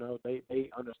have. They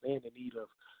understand the need of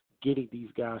getting these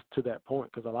guys to that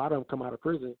point, because a lot of them come out of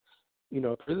prison.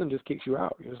 Prison just kicks you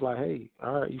out. It's like, hey,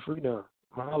 all right, you free now.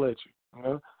 I'll let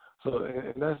you, So,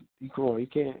 and that's, you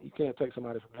can't take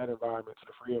somebody from that environment to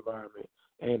the free environment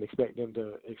and expect them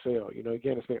to excel. You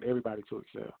can't expect everybody to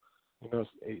excel.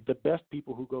 The best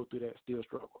people who go through that still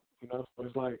struggle. So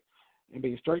it's like,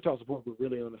 Straight Talk Support Group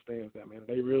really understands that, man.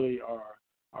 They really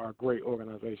are a great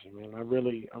organization, man. I'm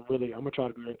gonna try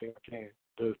to do everything I can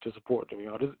to support them.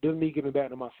 This is me giving back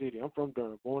to my city. I'm from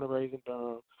Durham, born and raised in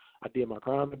Durham. I did my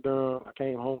crime in Durham. I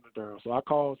came home to Durham. So I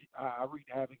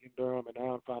wreaked havoc in Durham, and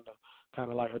now I'm trying to kind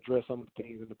of like address some of the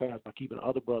things in the past by keeping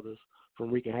other brothers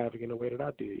from wreaking havoc in the way that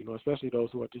I did, especially those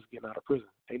who are just getting out of prison.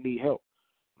 They need help.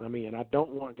 And I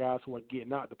don't want guys who are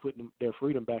getting out to put their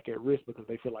freedom back at risk because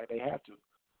they feel like they have to.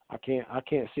 I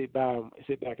can't sit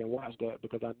back and watch that,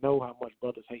 because I know how much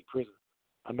brothers hate prison.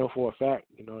 I know for a fact,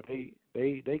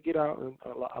 they get out, and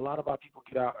a lot of our people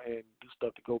get out and do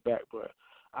stuff to go back, but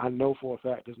I know for a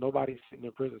fact there's nobody sitting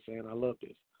in prison saying, I love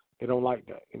this. They don't like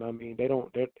that. They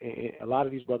don't. A lot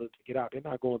of these brothers to get out, they're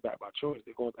not going back by choice.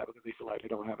 They're going back because they feel like they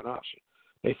don't have an option.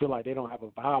 They feel like they don't have a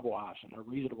viable option, a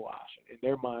reasonable option. In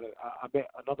their mind, I met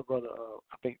another brother,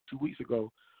 I think 2 weeks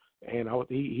ago, and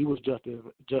he was just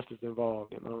as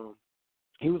involved. And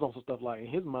he was on some stuff like, in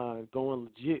his mind, going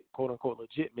legit, quote unquote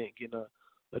legit, meant getting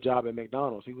a job at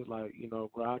McDonald's. He was like,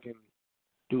 bro, I can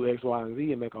do X, Y, and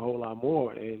Z and make a whole lot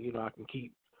more, and I can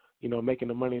keep making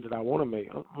the money that I want to make.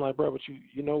 I'm like, bro, but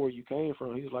you know where you came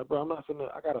from. He's like, bro, I'm not finna.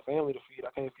 I got a family to feed.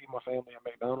 I can't feed my family at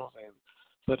McDonald's and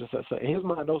such and such. So in his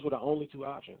mind, those were the only two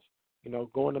options.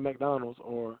 Going to McDonald's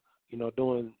or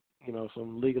doing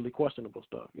some legally questionable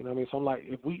stuff. You know what I mean? So I'm like,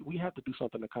 if we have to do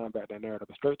something to combat that narrative.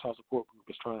 The Straight Talk Support Group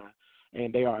is trying,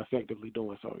 and they are effectively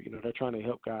doing so. They're trying to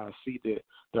help guys see that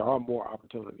there are more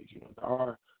opportunities. There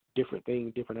are different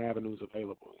things, different avenues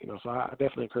available. So I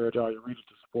definitely encourage all your readers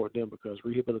to support them because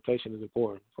rehabilitation is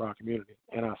important for our community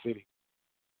and our city.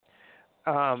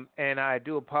 And I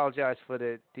do apologize for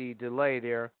the delay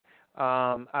there.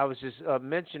 I was just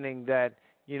mentioning that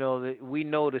that we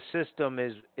know the system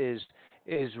is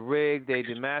rigged. They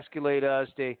demasculate us.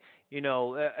 They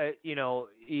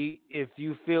if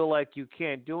you feel like you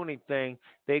can't do anything,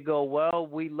 they go, well,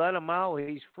 we let him out.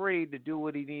 He's free to do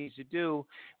what he needs to do.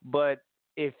 But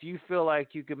if you feel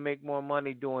like you can make more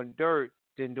money doing dirt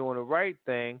than doing the right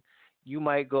thing, you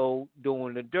might go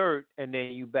doing the dirt and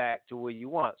then you back to where you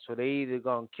want. So they either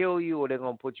going to kill you or they're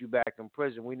going to put you back in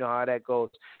prison. We know how that goes.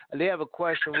 They have a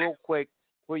question real quick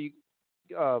where you,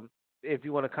 if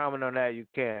you want to comment on that, you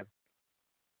can.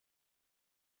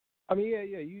 I mean, yeah,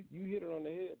 you hit it on the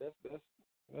head.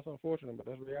 That's unfortunate, but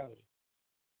that's reality.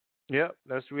 Yep,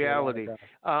 that's reality.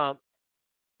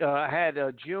 I had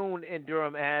June in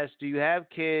Durham ask, do you have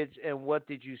kids, and what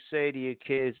did you say to your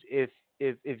kids if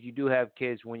you do have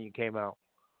kids when you came out?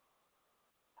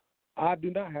 I do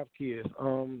not have kids.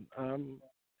 I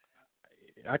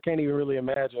can't even really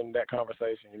imagine that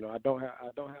conversation. I don't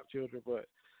have children, but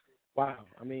wow.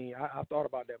 I mean, I've thought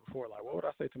about that before. Like, what would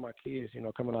I say to my kids,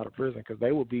 coming out of prison? Because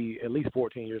they will be at least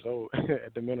 14 years old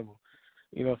at the minimum.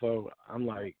 So I'm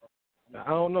like, I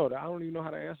don't know. I don't even know how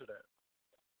to answer that.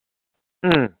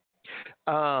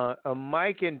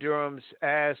 Mike in Durham's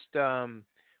asked,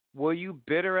 were you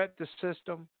bitter at the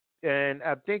system? And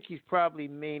I think he's probably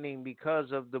meaning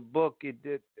because of the book.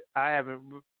 I haven't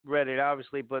read it,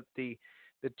 obviously, but the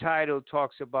title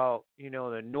talks about,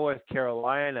 the North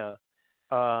Carolina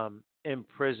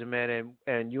imprisonment.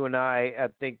 And you and I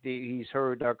think he's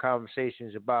heard our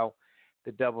conversations about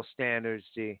the double standards,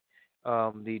 the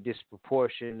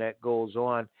disproportion that goes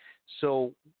on.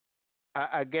 So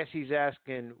I guess he's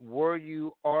asking,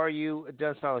 are you, it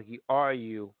doesn't sound like you are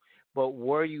you, but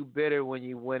were you bitter when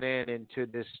you went into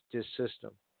this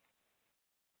system?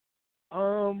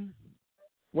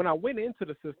 When I went into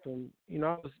the system,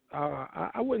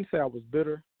 I wouldn't say I was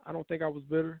bitter. I don't think I was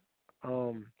bitter.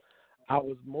 I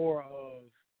was more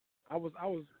of, I was,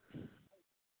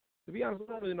 to be honest,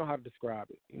 I don't really know how to describe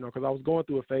it, because I was going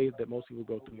through a phase that most people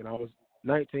go through, and I was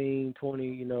 19,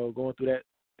 20, going through that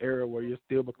era where you're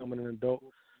still becoming an adult,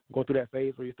 going through that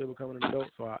phase where you're still becoming an adult.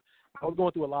 So I was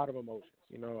going through a lot of emotions.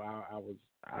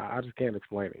 I just can't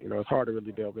explain it. It's hard to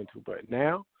really delve into. But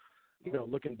now,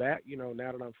 looking back, now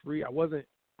that I'm free,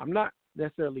 I'm not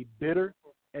necessarily bitter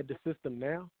at the system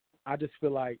now. I just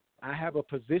feel like I have a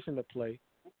position to play.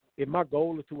 If my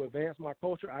goal is to advance my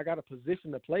culture, I got a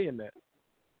position to play in that.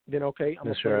 Then okay, I'm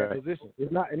gonna play that position.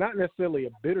 It's not necessarily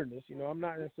a bitterness. I'm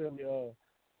not necessarily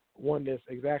one that's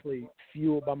exactly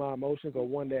fueled by my emotions or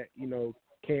one that,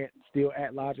 can't still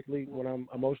act logically when I'm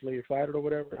emotionally excited or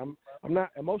whatever. I'm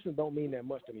not, emotions don't mean that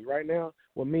much to me. Right now,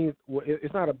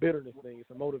 it's not a bitterness thing,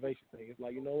 it's a motivation thing. It's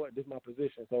like, this is my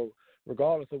position. So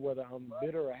regardless of whether I'm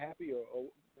bitter or happy or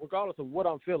regardless of what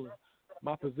I'm feeling,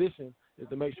 my position is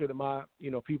to make sure that my,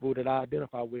 people that I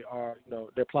identify with are,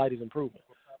 their plight is improving.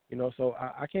 So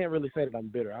I can't really say that I'm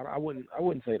bitter. I wouldn't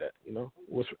say that,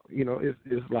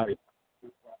 it's like,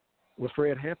 was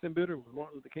Fred Hampton bitter? Was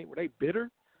Martin Luther King? Were they bitter?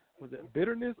 Was it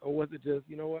bitterness, or was it just,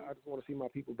 I just want to see my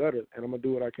people better, and I'm gonna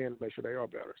do what I can to make sure they are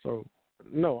better? So,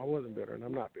 no, I wasn't bitter, and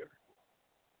I'm not bitter.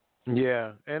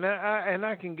 Yeah, and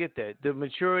I can get that. The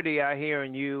maturity I hear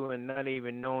in you, and not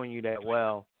even knowing you that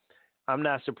well, I'm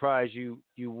not surprised you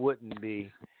wouldn't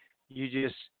be. You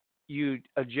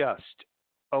adjust.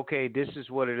 Okay, this is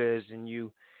what it is, and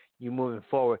you moving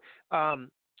forward.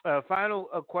 Final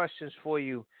questions for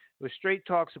you. With Straight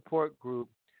Talk Support Group,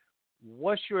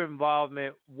 what's your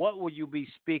involvement? What will you be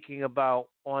speaking about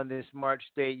on this March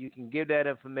date? You can give that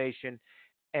information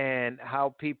and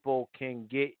how people can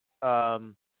get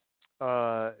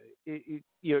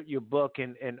your book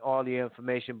and all the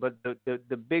information. But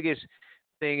the biggest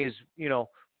thing is,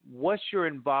 what's your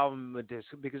involvement with this?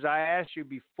 Because I asked you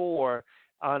before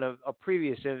on a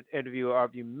previous interview, are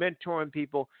you mentoring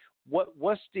people?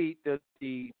 What's the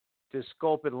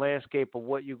scope and landscape of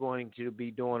what you're going to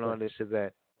be doing on this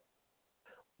event?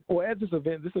 Well, at this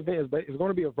event is going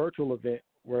to be a virtual event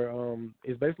where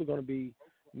it's basically going to be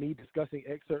me discussing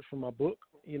excerpts from my book,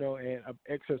 and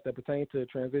excerpts that pertain to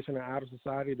transition and out of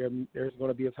society. There's going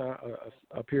to be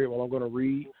a period where I'm going to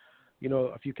read,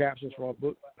 a few captions from my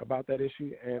book about that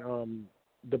issue, and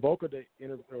the bulk of the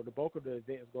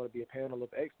event is going to be a panel of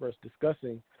experts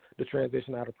discussing the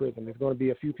transition out of prison. There's going to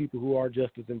be a few people who are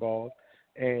just as involved,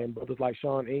 and brothers like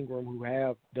Sean Ingram who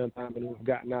have done time and who have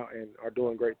gotten out and are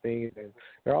doing great things. And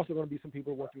there are also going to be some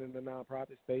people working in the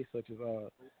nonprofit space, such as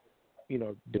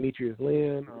Demetrius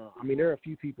Lynn. There are a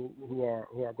few people who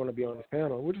are going to be on this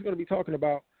panel. We're just going to be talking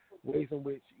about ways in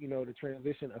which, the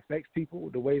transition affects people,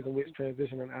 the ways in which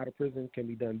transitioning out of prison can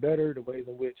be done better, the ways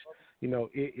in which,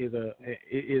 it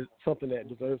is something that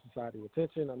deserves society's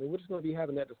attention. We're just going to be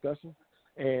having that discussion.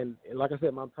 And like I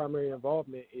said, my primary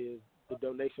involvement is the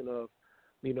donation of,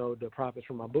 the profits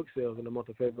from my book sales in the month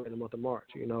of February and the month of March,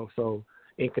 So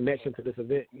in connection to this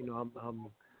event, I'm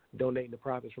donating the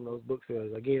profits from those book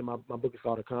sales. Again, my book is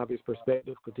called A Convict's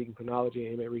Perspective, Critiquing Penology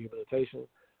and Inmate Rehabilitation.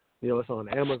 It's on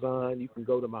Amazon. You can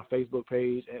go to my Facebook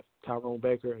page at Tyrone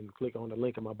Baker and click on the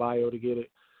link in my bio to get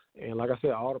it. And like I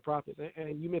said, all the profits.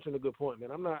 And you mentioned a good point, man.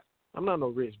 I'm not no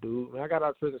rich dude. Man, I got out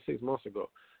of prison 6 months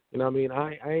ago. I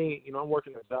ain't. I'm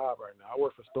working a job right now. I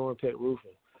work for Storm Tech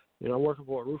Roofing. I'm working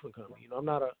for a roofing company. I'm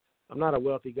not a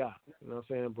wealthy guy. You know what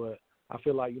I'm saying? But I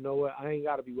feel like, I ain't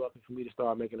got to be wealthy for me to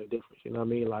start making a difference.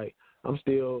 Like, I'm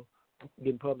still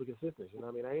getting public assistance.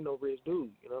 I ain't no rich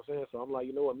dude. You know what I'm saying? So I'm like,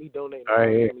 me donating some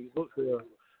of these books here,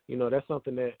 that's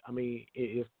something that,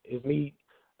 it's me.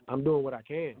 I'm doing what I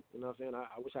can. You know what I'm saying?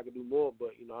 I wish I could do more, but,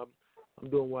 I'm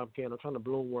doing what I can. I'm trying to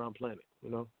bloom where I'm planted,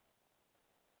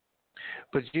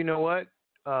 But you know what?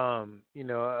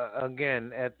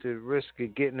 Again, at the risk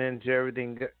of getting into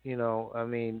everything,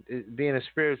 being a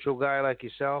spiritual guy like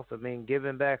yourself,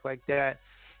 giving back like that,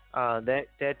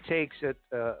 that takes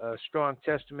a strong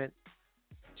testament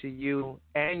to you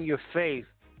and your faith,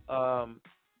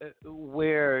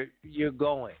 where you're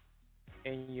going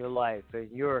in your life.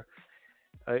 And you're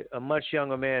a much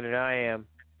younger man than I am,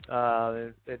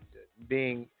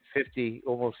 being 50,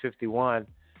 almost 51.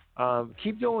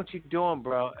 Keep doing what you're doing,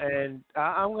 bro. And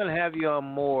I'm going to have you on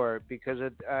more because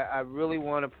I really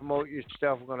want to promote your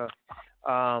stuff. I'm going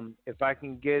to, if I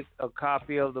can get a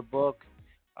copy of the book,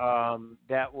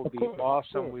 that will be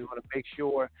awesome. We want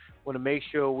to make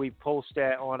sure we post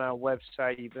that on our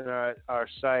website, even our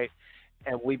site,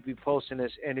 and we'll be posting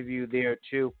this interview there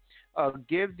too.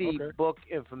 Give the book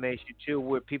information too,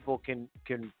 where people can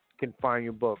find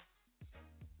your book.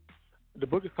 The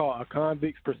book is called A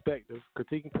Convict's Perspective,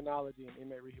 Critiquing Penology and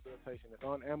Inmate Rehabilitation. It's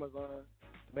on Amazon.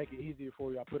 To make it easier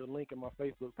for you, I put a link in my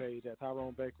Facebook page at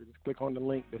Tyrone Baker. Just click on the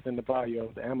link that's in the bio,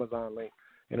 the Amazon link,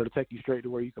 and it'll take you straight to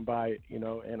where you can buy it,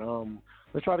 And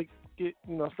let's try to get,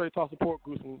 Straight Talk support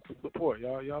groups some support.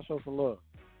 Y'all show some love.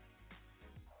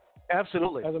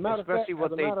 Absolutely. As a matter of fact,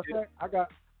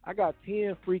 I got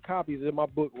 10 free copies of my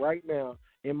book right now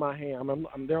in my hand.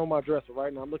 I'm there on my dresser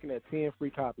right now. I'm looking at 10 free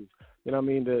copies. I'm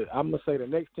going to say the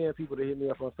next 10 people that hit me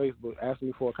up on Facebook asking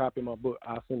me for a copy of my book,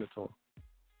 I'll send it to them.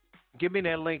 Give me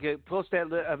that link. Push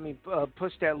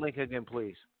that link again,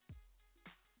 please.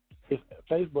 It's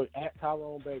Facebook at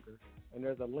Tyrone Baker, and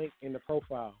there's a link in the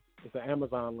profile. It's an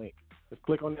Amazon link. Just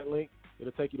click on that link.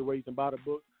 It'll take you to where you can buy the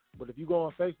book. But if you go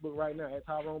on Facebook right now at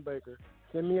Tyrone Baker,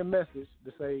 send me a message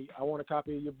to say, I want a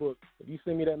copy of your book. If you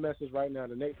send me that message right now,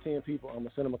 the next 10 people, I'm going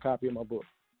to send them a copy of my book.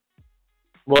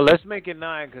 Well, let's make it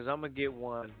 9 because I'm going to get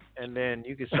one, and then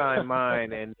you can sign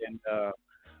mine, and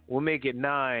we'll make it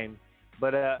 9.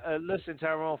 But listen,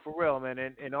 Tyrone, for real, man,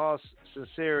 in all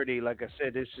sincerity, like I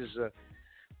said, this is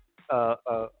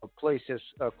a place that's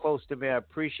close to me. I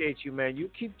appreciate you, man. You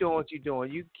keep doing what you're doing.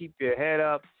 You keep your head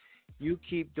up. You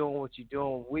keep doing what you're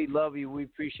doing. We love you. We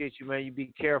appreciate you, man. You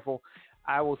be careful.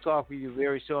 I will talk with you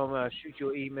very soon. I'm going to shoot you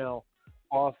an email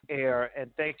off air, and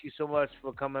thank you so much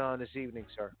for coming on this evening,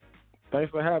 sir. Thanks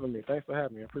for having me. I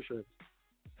appreciate it.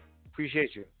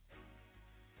 Appreciate you.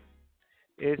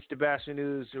 It's the Batchelor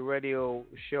News radio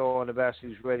show on the Batchelor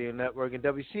News Radio Network and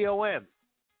WCOM.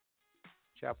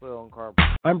 Chapel Hill and Carver.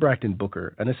 I'm Braxton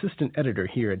Booker, an assistant editor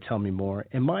here at Tell Me More,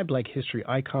 and my Black history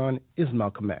icon is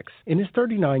Malcolm X. In his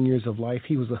 39 years of life,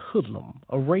 he was a hoodlum,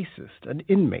 a racist, an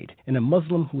inmate, and a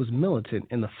Muslim who was militant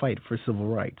in the fight for civil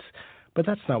rights. But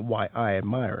that's not why I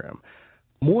admire him.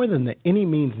 More than the any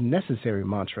means necessary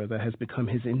mantra that has become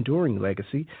his enduring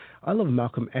legacy, I love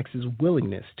Malcolm X's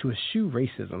willingness to eschew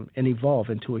racism and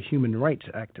evolve into a human rights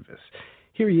activist.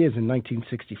 Here he is in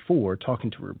 1964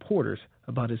 talking to reporters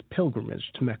about his pilgrimage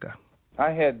to Mecca. I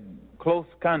had close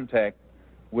contact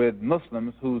with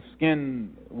Muslims whose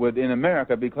skin would in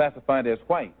America be classified as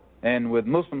white. and with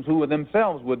Muslims who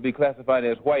themselves would be classified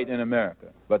as white in America.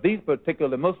 But these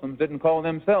particular Muslims didn't call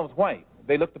themselves white.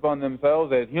 They looked upon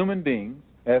themselves as human beings,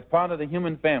 as part of the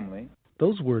human family.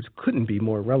 Those words couldn't be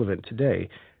more relevant today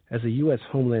as the U.S.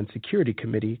 Homeland Security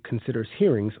Committee considers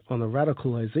hearings on the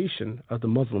radicalization of the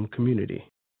Muslim community.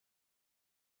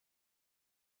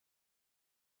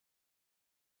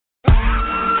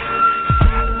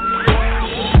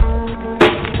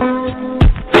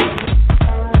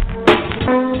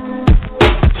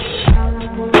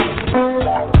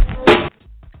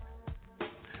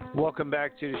 Welcome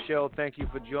back to the show. Thank you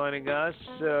for joining us.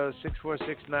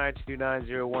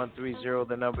 646-929-0130,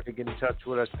 the number to get in touch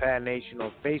with us. Pad Nation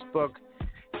on Facebook,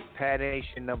 Pad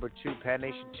Nation #2, Pad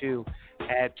Nation 2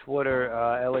 at Twitter,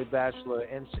 LA Batchelor,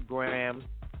 Instagram.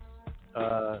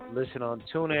 Listen on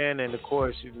TuneIn, and of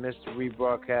course, if you missed the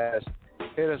rebroadcast,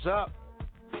 hit us up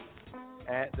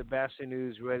at the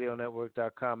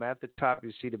BatchelorNewsRadioNetwork.com. At the top,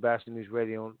 you see the Batchelor News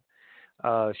Radio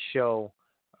show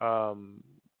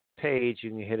page. You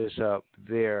can hit us up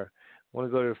there. I want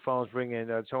to go to the phones, bring in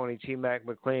Tony T. Mac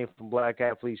McLean from Black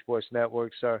Athlete Sports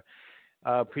Network. Sir,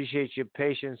 appreciate your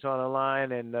patience on the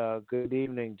line, and good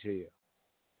evening to you.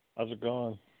 How's it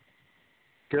going?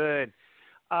 Good.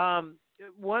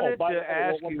 Wanted to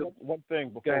ask you one thing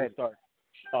before we start.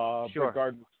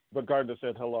 Sure. Brett Gardner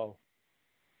said hello.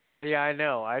 Yeah, I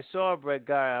know. I saw Brett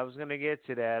Gardner. I was going to get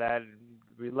to that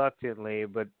reluctantly,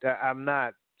 but I'm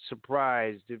not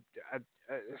surprised.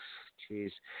 Jeez,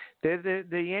 the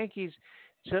Yankees.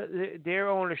 So their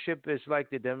ownership is like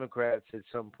the Democrats at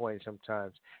some point.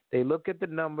 Sometimes they look at the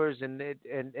numbers and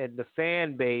the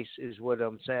fan base is what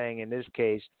I'm saying in this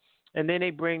case, and then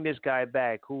they bring this guy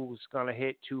back who's going to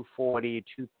hit 240,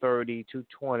 230,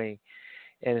 220,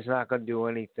 and it's not going to do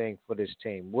anything for this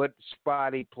team. What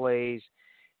spot he plays,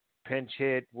 pinch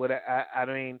hit, what I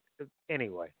mean.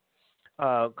 Anyway,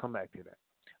 come back to that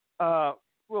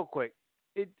real quick.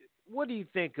 What do you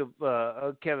think of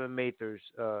Kevin Mather's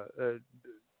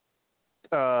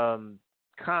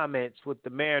comments with the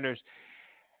Mariners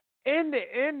in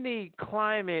the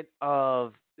climate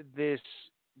of this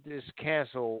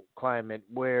cancel climate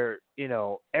where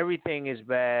everything is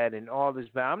bad and all this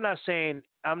bad? I'm not saying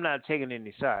I'm not taking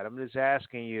any side. I'm just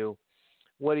asking you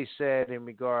what he said in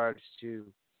regards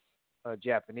to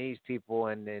Japanese people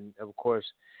and then of course.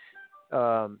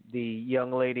 The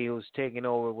young lady who's taking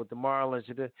over with the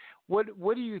Marlins.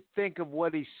 What do you think of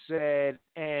what he said,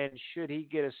 and should he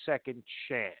get a second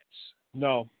chance?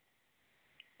 No,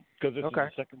 because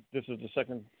this is the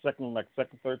second,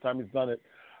 third time he's done it.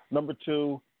 Number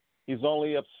two, he's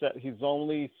only upset. He's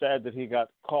only sad that he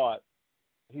got caught.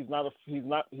 He's not.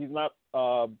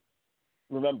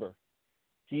 Remember,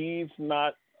 he's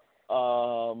not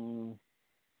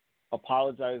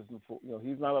apologizing for.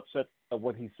 He's not upset of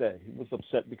what he said. He was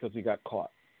upset because he got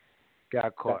caught.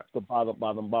 That's the bottom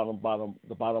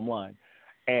line.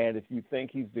 And if you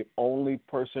think he's the only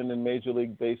person in Major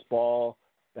League Baseball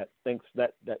that thinks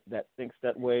that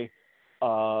way,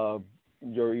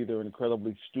 you're either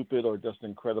incredibly stupid or just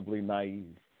incredibly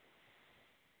naive.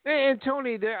 And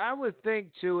Tony, I would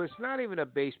think too. It's not even a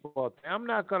baseball thing. I'm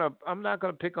not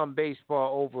gonna pick on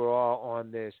baseball overall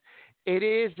on this. It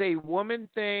is a woman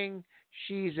thing.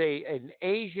 She's an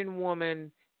Asian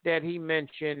woman that he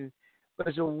mentioned, but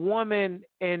as a woman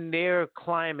in their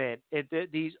climate,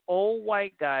 these old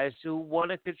white guys who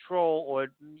want to control, or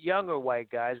younger white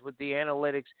guys with the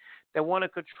analytics that want to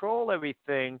control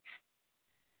everything.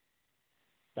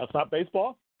 That's not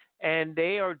baseball? And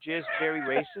they are just very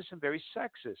racist and very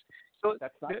sexist. So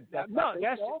that's not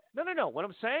baseball? No. What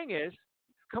I'm saying is,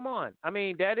 come on. I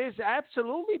mean, that is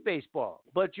absolutely baseball.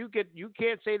 But you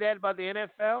can't say that about the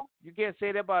NFL. You can't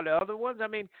say that about the other ones. I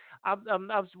mean,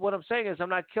 what I'm saying is I'm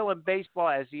not killing baseball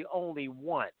as the only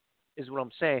one, is what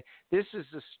I'm saying. This is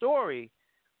the story,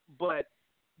 but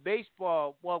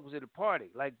baseball, what was it, a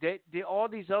party? Like all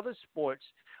these other sports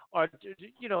are,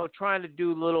 trying to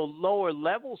do little lower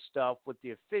level stuff with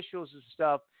the officials and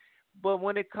stuff. But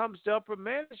when it comes to upper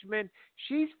management,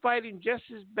 she's fighting just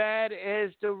as bad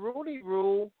as the Rooney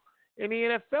Rule in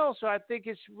the NFL. So I think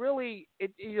it's really,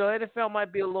 NFL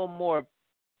might be a little more,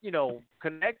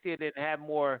 connected and have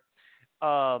more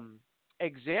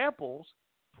examples.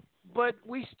 But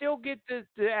we still get the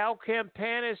Al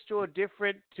Campanis to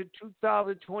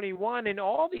 2021 in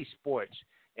all these sports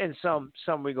in some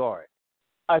regard.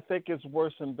 I think it's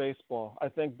worse in baseball. I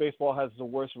think baseball has the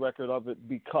worst record of it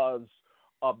because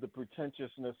of the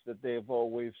pretentiousness that they've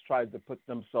always tried to put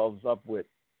themselves up with.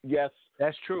 Yes.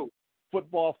 That's true.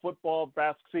 Football, basketball.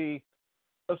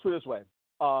 Let's put it this way.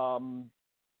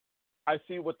 I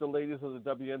see what the ladies of the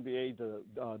WNBA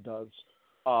does.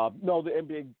 No, the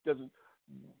NBA doesn't.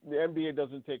 The NBA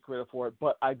doesn't take credit for it,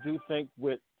 but I do think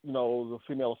with the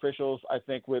female officials, I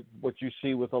think with what you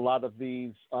see with a lot of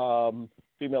these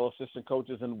female assistant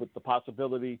coaches, and with the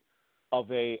possibility of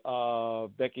a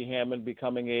Becky Hammon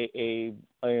becoming a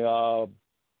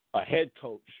head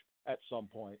coach at some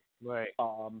point. Right.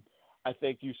 I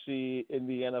think you see in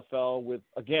the NFL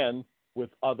with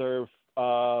other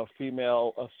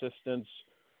female assistants,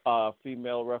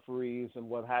 female referees, and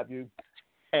what have you,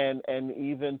 and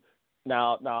even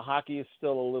now hockey is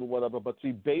still a little whatever, but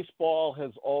see, baseball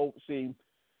has all seen.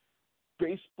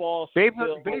 Baseball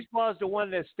is the one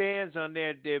that stands on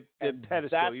their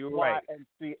pedestal. You're right.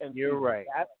 You're right.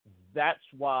 That's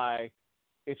why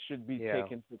it should be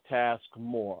taken to task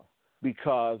more,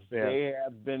 because they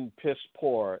have been piss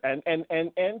poor. And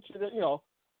to the,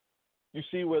 you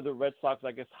see where the Red Sox,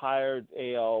 I guess, hired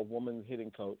a woman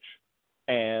hitting coach,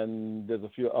 and there's a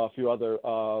few other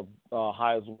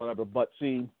hires or whatever. But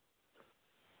see,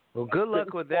 well, good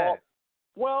luck with that.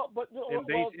 Well, but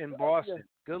in Boston.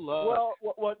 Good luck.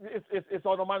 Well, it's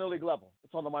on the minor league level.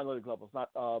 It's on the minor league level. It's not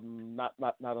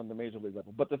on the major league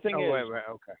level. But the thing is, right,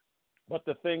 okay. But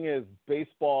the thing is,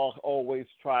 baseball always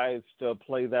tries to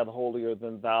play that holier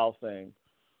than thou thing.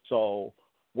 So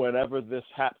whenever this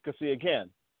happens, because see again,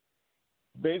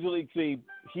 Major League,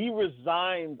 he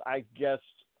resigned, I guess,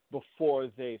 before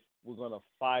they were going to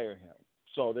fire him.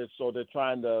 So they're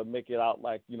trying to make it out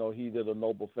like he did a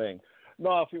noble thing.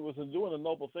 No, if he was doing a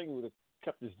noble thing, he would have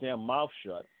kept his damn mouth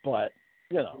shut. But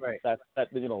right. that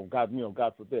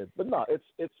God forbid. But no, it's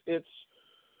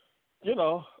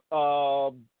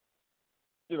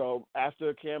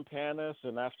after Campanis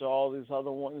and after all these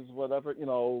other ones, whatever,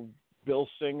 Bill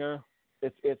Singer,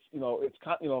 it's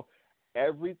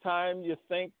every time you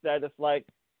think that it's like,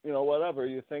 whatever,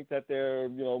 you think that they're,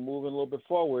 moving a little bit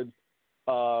forward,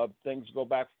 things go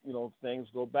back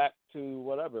to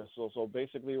whatever. So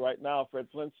basically right now, Fred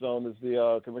Flintstone is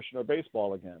the commissioner of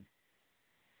baseball again.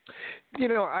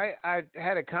 I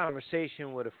had a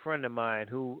conversation with a friend of mine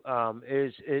who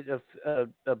is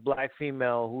a black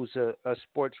female who's a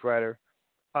sports writer,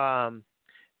 and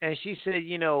she said,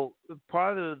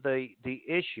 part of the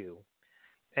issue,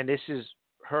 and this is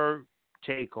her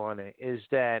take on it, is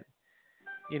that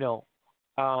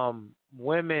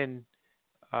women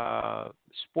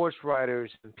sports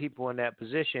writers and people in that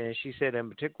position, and she said in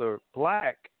particular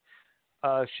black,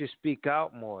 should speak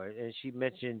out more. And she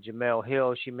mentioned Jamel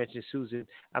Hill. She mentioned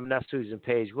not Susan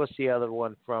Page. What's the other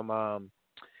one from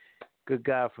good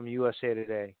guy from USA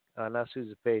Today? Not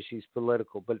Susan Page. She's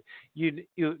political. But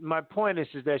my point is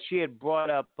that she had brought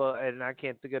up, and I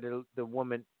can't think of the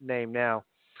woman name now,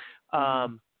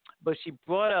 but she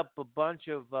brought up a bunch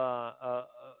of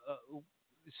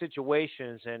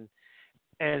situations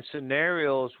and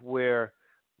scenarios where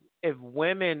if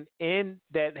women in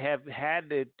that have had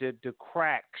the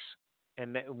cracks,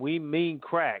 and we mean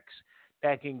cracks,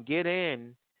 that can get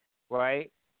in,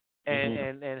 right,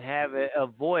 and have a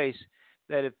voice,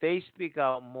 that if they speak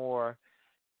out more,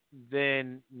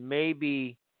 then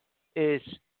maybe it's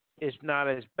not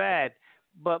as bad.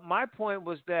 But my point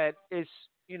was that it's,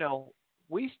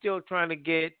 we still trying to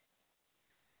get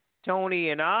Tony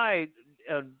and I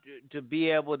to be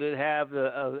able to have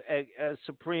a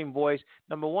supreme voice,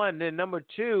 number one. Then number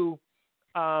two,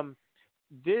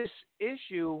 this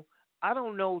issue, I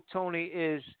don't know, Tony,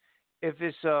 is if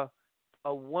it's a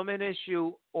woman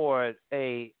issue or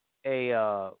a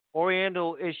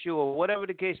Oriental issue or whatever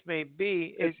the case may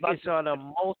be. It's on a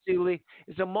multi.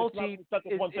 It's a multi. It's not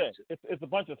just one thing. It's a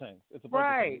bunch of things. It's a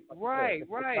bunch of things. Right.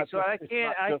 So I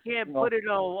can't put it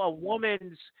on a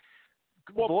woman's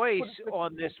voice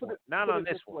on this one, not on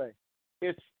this one.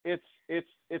 It's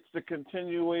the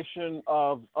continuation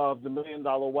of the $1 Million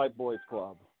White Boys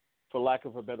Club, for lack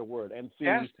of a better word. And see,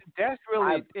 that's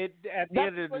really it. At the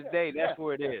end of the day, that's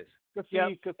where it is. At the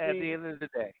end of the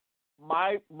day,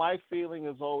 my feeling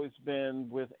has always been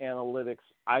with analytics.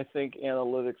 I think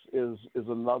analytics is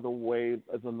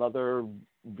another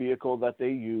vehicle that they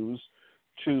use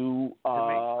to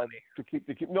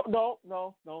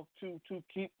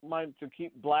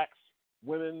keep blacks,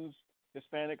 women's,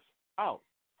 Hispanics out.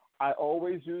 I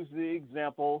always use the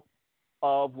example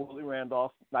of Willie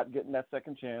Randolph not getting that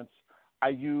second chance. I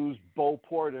use Bo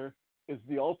Porter as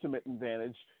the ultimate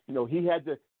advantage. He had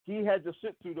to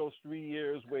sit through those 3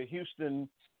 years where Houston,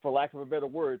 for lack of a better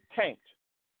word, tanked,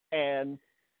 and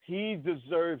he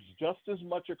deserves just as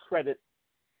much a credit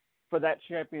for that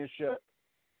championship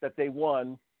that they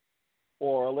won,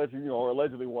 or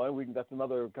allegedly won. That's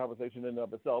another conversation in and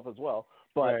of itself as well.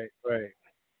 But right.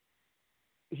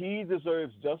 He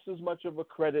deserves just as much of a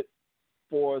credit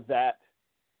for that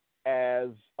as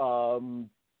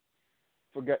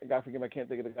forgive me, I can't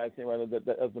think of the guy's name right now,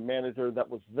 as the manager that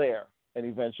was there and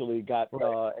eventually got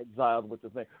exiled with the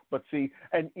thing. But see,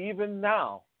 and even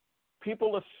now,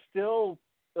 people are still,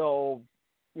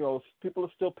 people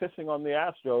are still pissing on the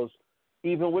Astros,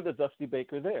 even with the Dusty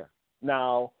Baker there.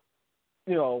 Now,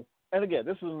 and again,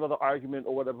 this is another argument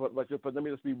or whatever, but let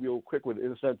me just be real quick with it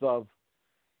in the sense of,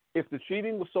 if the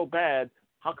cheating was so bad,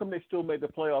 how come they still made the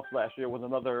playoffs last year with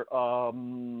another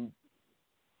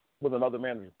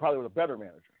manager, probably with a better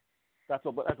manager?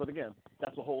 But again,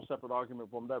 that's a whole separate argument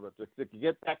from whatever. To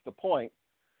get back to point,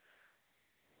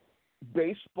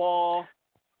 baseball,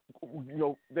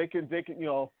 they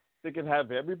can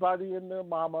have everybody and their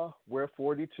mama wear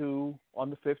 42 on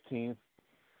the 15th.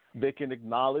 They can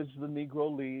acknowledge the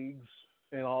Negro Leagues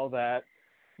and all that.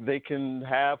 They can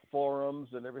have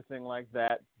forums and everything like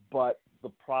that, but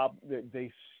the problem,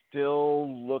 they still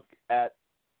look at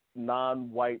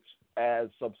non-whites as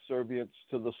subservience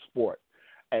to the sport.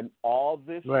 And all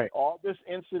this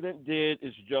incident did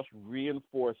is just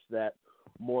reinforce that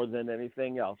more than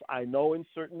anything else. I know in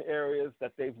certain areas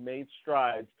that they've made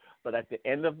strides, but at the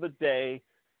end of the day,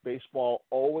 baseball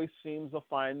always seems to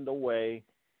find a way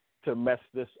to mess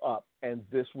this up. And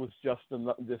this is just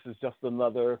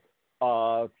another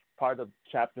part of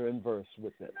chapter and verse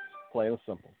with it, plain and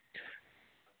simple.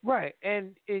 Right,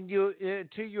 and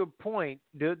to your point,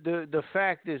 the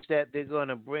fact is that they're going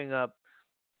to bring up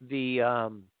the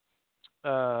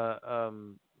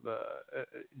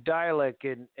dialect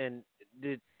and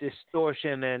the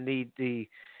distortion and it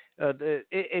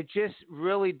just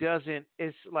really doesn't.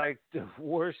 It's like the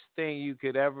worst thing you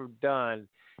could ever done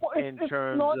in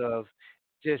terms of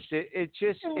just it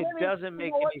doesn't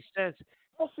make any sense.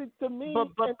 Well, see, to me, but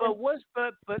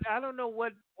I don't know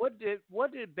what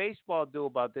did baseball do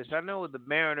about this? I know the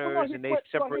Mariners and they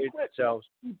separated themselves.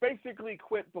 He basically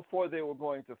quit before they were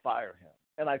going to fire him,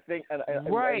 and I think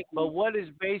but what is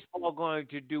baseball going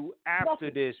to do after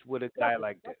this with a guy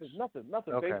like this? Nothing.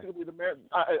 Okay. Basically, the Mariners.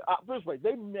 First way,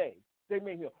 they may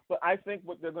heal, but I think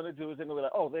what they're going to do is they're going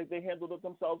to be like, they handled it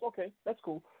themselves. Okay, that's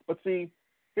cool. But see,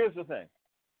 here's the thing.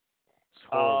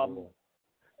 But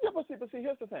see,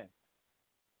 here's the thing.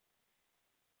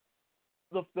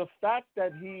 The fact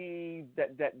that he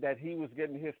was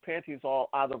getting his panties all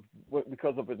out of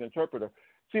because of his interpreter.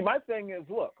 See, my thing is,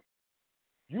 look,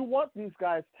 you want these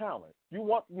guys' talent. You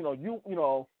want you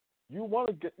want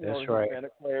to get the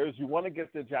Hispanic players. You want to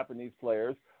get the Japanese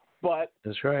players. But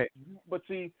that's right. But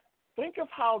see, think of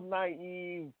how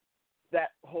naive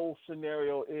that whole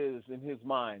scenario is in his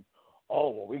mind.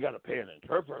 Oh, well, we got to pay an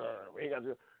interpreter. We got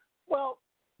to. Well,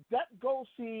 that goes.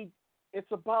 See,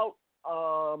 it's about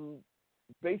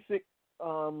basic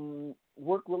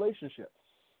work relationships.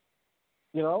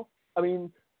 I mean,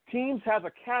 teams have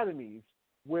academies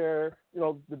where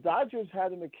the Dodgers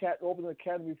had open an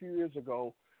academy a few years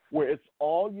ago where it's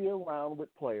all year round with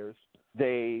players.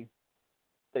 They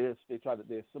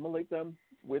assimilate them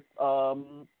with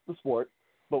the sport,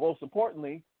 but most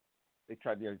importantly, they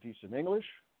try to teach them English.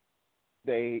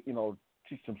 They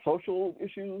teach them social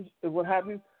issues and what have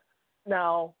you.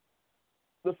 Now,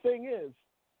 the thing is,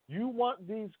 you want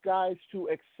these guys to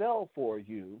excel for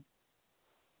you,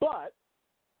 but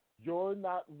you're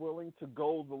not willing to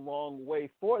go the long way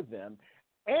for them.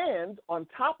 And on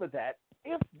top of that,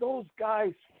 if those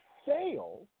guys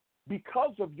fail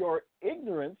because of your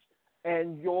ignorance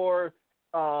and your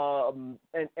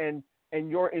and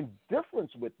your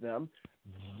indifference with them,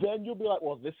 then you'll be like,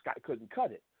 well, this guy couldn't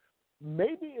cut it.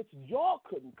 Maybe it's y'all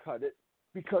couldn't cut it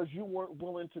because you weren't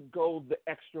willing to go the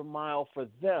extra mile for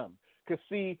them. Because,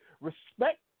 see,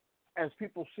 respect, as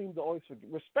people seem to always forget,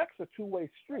 respect's a two-way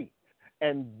street.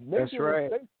 And Major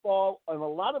League Baseball and a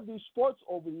lot of these sports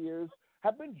over the years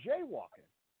have been jaywalking.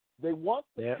 They want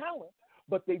the talent,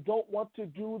 but they don't want to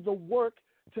do the work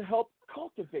to help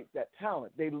cultivate that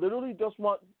talent. They literally just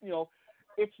want,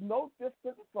 it's no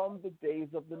different from the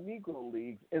days of the Negro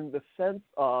Leagues in the sense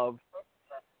of,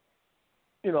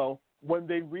 when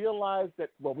they realized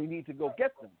that, well, we need to go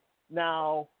get them.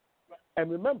 Now, and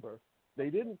remember, they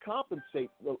didn't compensate.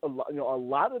 A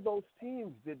lot of those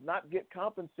teams did not get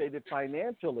compensated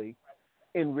financially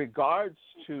in regards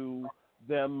to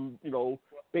them,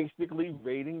 basically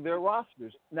raiding their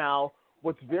rosters. Now,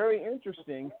 what's very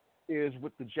interesting is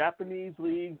with the Japanese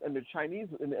leagues and the Chinese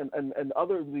and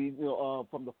other leagues,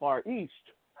 from the Far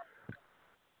East,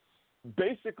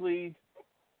 basically,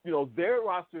 their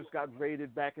rosters got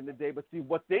raided back in the day. But see,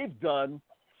 what they've done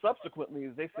subsequently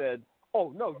is they said,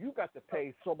 oh, no, you got to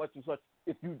pay so much and such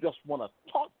if you just want to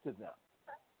talk to them.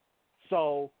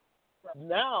 So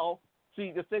now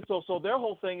See, the thing. So their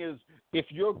whole thing is, if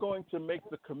you're going to make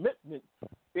the commitment,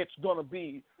 it's going to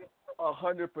be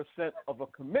 100% of a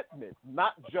commitment,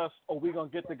 not just we're going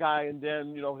to get the guy and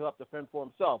then he'll have to fend for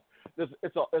himself.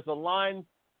 It's a line.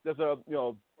 There's a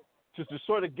just to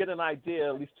sort of get an idea,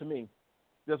 at least to me.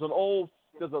 There's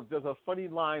a funny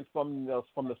line from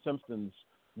the Simpsons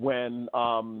when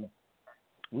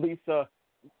Lisa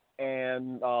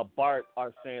and Bart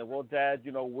are saying, "Well, Dad,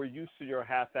 we're used to your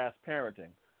half-ass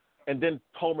parenting," and then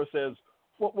Homer says,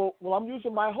 "Well, I'm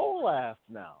using my whole ass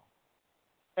now,"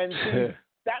 and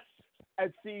that's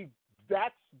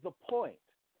the point.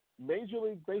 Major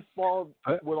League Baseball,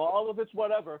 with all of its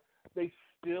whatever, they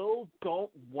still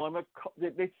don't want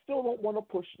to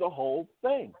push the whole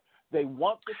thing. They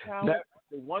want the talent,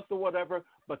 they want the whatever,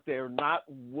 but they're not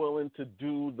willing to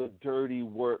do the dirty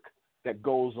work that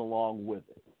goes along with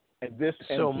it. And this is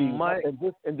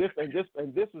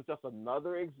just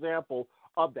another example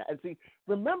of that. And see,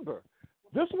 remember,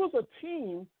 this was a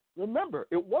team. Remember,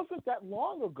 it wasn't that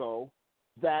long ago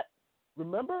that.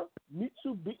 Remember,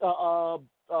 Mitsubishi.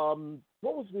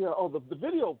 What was the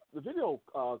video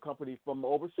company from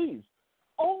overseas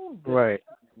owned this right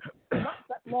not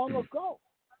that long ago.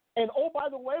 And by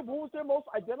the way, who was their most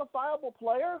identifiable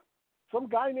player? Some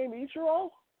guy named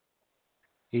Ichiro.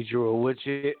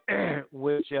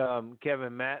 Which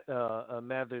Kevin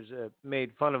Mathers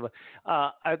made fun of.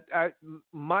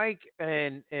 Mike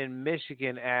in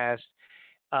Michigan asked,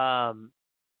 I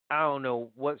don't know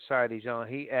what side he's on.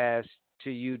 He asked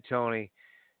to you, Tony,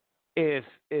 if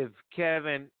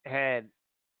Kevin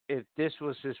if this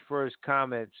was his first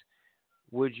comments,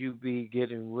 would you be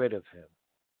getting rid of him?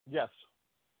 Yes.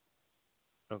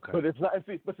 Okay. But it's not.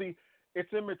 See,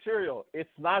 it's immaterial. It's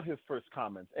not his first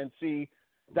comments. And see,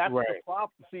 that's right. the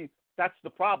problem. See, that's the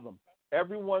problem.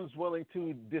 Everyone's willing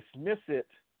to dismiss it.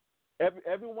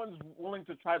 Everyone's willing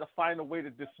to try to find a way to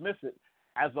dismiss it,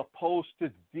 as opposed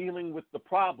to dealing with the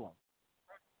problem.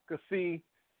 Because see,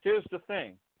 here's the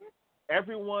thing.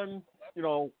 Everyone,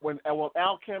 when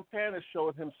Al Campana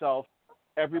showed himself,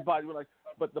 everybody was like,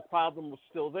 but the problem was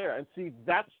still there. And see,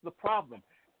 that's the problem.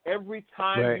 Every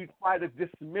time you try to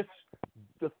dismiss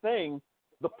the thing,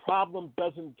 the problem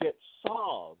doesn't get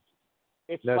solved.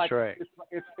 It's like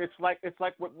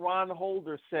what Ron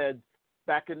Holder said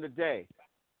back in the day.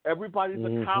 Everybody's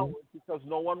a coward because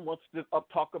no one wants to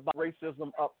talk about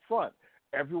racism up front.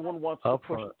 Everyone wants to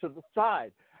push it to the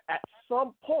side. At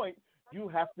some point, you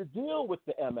have to deal with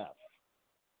the MF.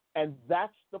 And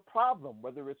that's the problem,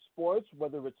 whether it's sports,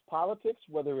 whether it's politics,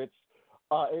 whether it's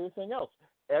anything else.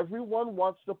 Everyone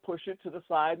wants to push it to the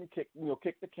side and kick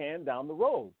the can down the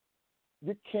road.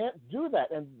 You can't do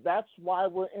that. And that's why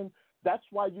that's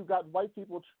why you got white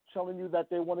people telling you that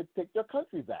they want to take their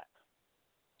country back.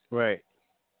 Right.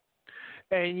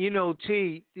 And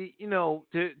T,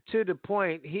 to the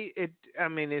point,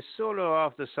 it's sort of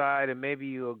off the side, and maybe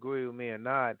you agree with me or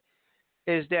not,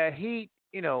 is that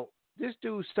this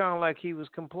dude sounded like he was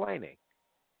complaining.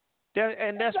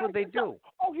 That's what they do.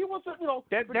 Oh, he wasn't,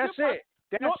 that's it.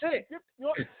 That's it.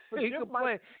 He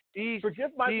complained. These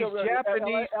Japanese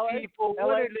people,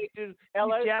 what do they do?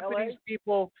 These Japanese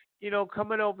people,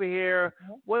 coming over here.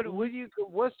 What's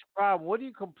the problem? What are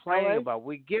you complaining about?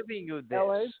 We're giving you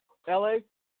this. LA,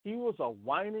 he was a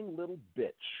whining little bitch.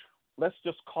 Let's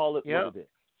just call it what it is.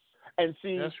 And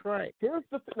see, that's right. Here's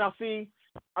the thing. Now, see,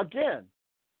 again,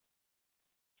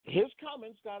 his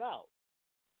comments got out.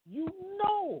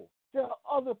 There are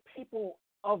other people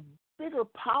of bigger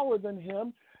power than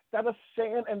him that are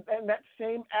saying, and that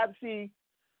same attitude,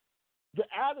 the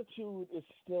attitude is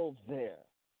still there.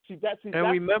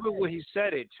 And remember where he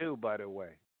said it too, by the way,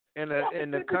 in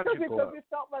the country club. Because he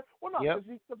felt like,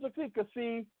 because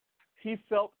he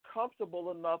felt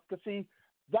comfortable enough. Because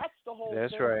that's the whole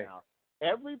thing right. now.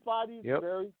 Everybody's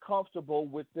very comfortable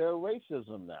with their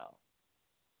racism now.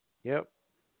 Yep.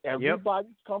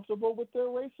 Everybody's comfortable with their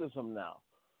racism now.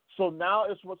 So now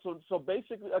it's so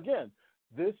basically, again,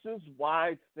 this is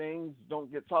why things don't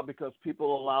get solved, because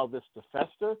people allow this to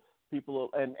fester. People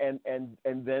and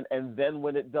then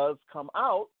when it does come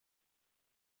out,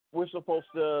 we're supposed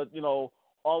to,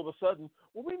 all of a sudden,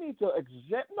 we need to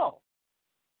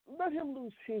let him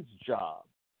lose his job,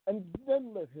 and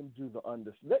then let him do the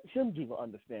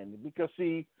understanding. Because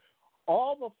see,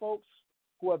 all the folks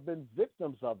who have been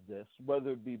victims of this,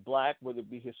 whether it be black, whether it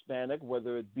be Hispanic,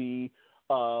 whether it be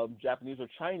Japanese or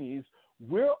Chinese,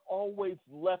 we're always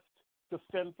left to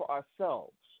fend for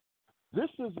ourselves. This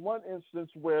is one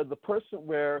instance where the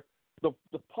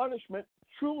punishment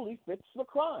truly fits the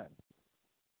crime.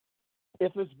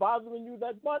 If it's bothering you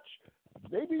that much,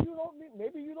 maybe you don't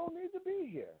need to be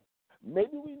here.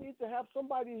 Maybe we need to have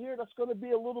somebody here that's going to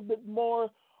be a little bit more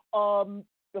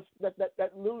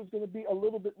that Lou is going to be a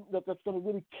little bit that's going to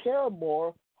really care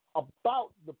more about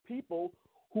the people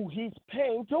who he's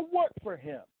paying to work for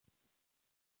him.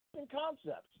 In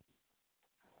concepts.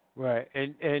 Right,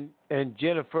 and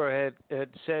Jennifer had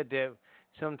said that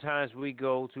sometimes we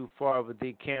go too far with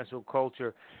the cancel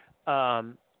culture,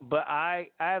 but I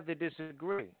have to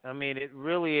disagree. I mean, it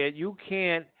really you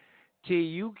can't.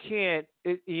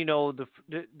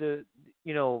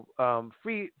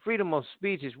 Freedom of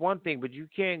speech is one thing, but you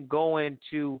can't go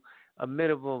into a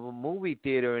middle of a movie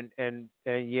theater and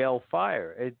yell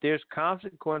fire. There's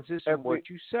consequences in what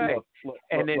you say. Look,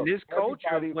 in this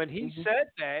culture, when he mm-hmm.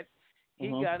 said that, he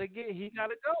gotta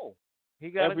go. He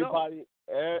gotta go.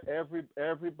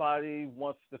 Everybody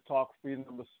wants to talk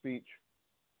freedom of speech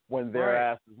when their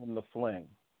ass is in the fling.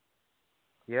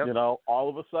 Yep. All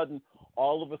of a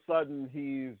sudden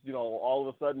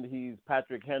he's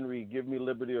Patrick Henry, give me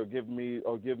liberty or give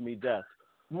me death.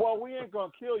 Well, we ain't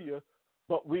gonna kill you,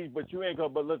 but you ain't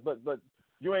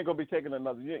gonna be taking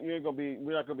another. We're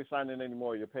not gonna be signing any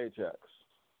more of your paychecks.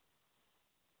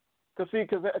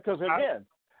 Because again,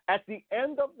 at the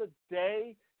end of the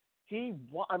day, he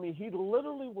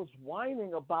literally was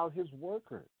whining about his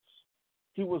workers.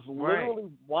 He was literally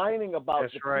whining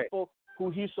about people who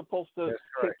he's supposed to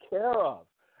take care of.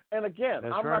 And again,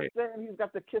 I'm not saying he's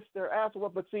got to kiss their ass or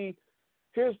what, but see,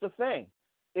 here's the thing.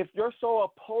 If you're so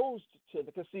opposed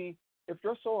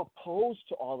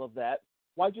to all of that,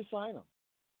 why'd you sign him?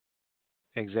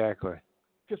 Exactly.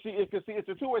 Because see, it's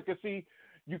a two-way. Because see,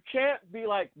 you can't be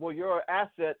like, well, you're an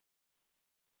asset,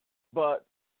 but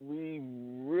we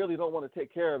really don't want to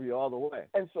take care of you all the way.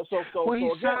 And so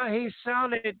he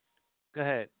sounded. Go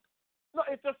ahead. No,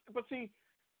 it's just. But see,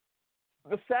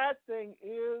 the sad thing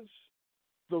is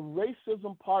the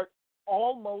racism part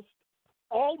almost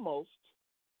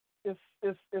is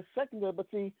secondary. But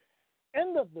see,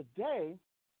 end of the day,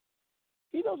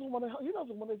 he doesn't want to.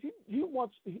 He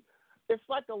wants. It's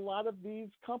like a lot of these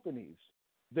companies.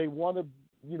 They want to,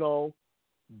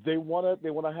 they want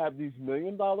to have these $1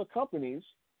 million companies,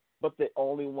 but they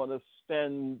only want to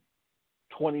spend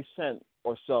 20 cents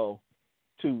or so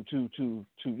to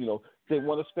they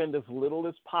want to spend as little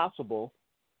as possible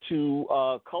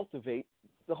to cultivate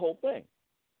the whole thing.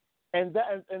 And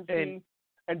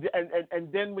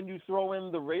then when you throw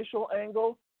in the racial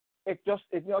angle,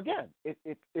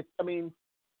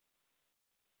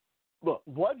 look,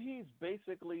 what he's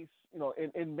basically,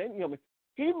 in many,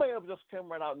 he may have just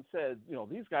come right out and said,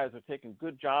 these guys are taking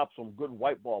good jobs from good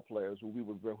white ball players who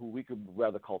we could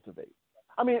rather cultivate.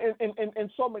 I mean, in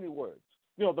so many words,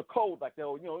 the code, like we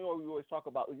always talk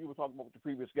about. You were talking about with the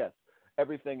previous guest,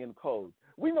 everything in code.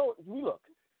 We know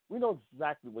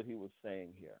exactly what he was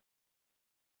saying here.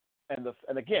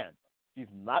 And again, he's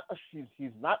not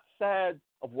sad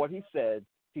of what he said.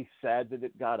 He's sad that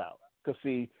it got out. Because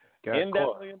see, in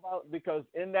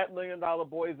that $1 million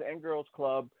Boys and Girls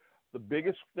Club, the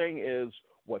biggest thing is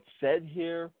what's said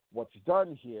here, what's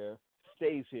done here,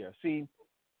 stays here. See,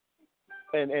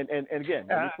 and again,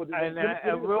 let me put it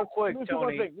real quick,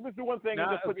 Tony. Let me do one thing.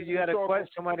 No, you had a question.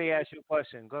 Somebody asked you a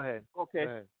question. Go ahead. Okay.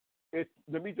 Go ahead.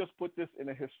 Let me just put this in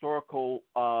a historical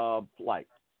light.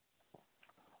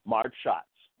 Marge Schatz,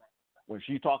 when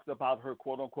she talked about her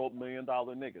quote unquote $1 million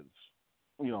niggas,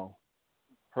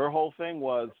 her whole thing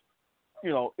was,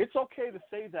 it's okay to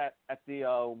say that at the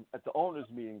owners'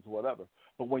 meetings or whatever,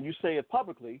 but when you say it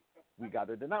publicly, we got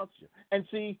to denounce you. And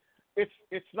see,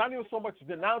 it's not even so much to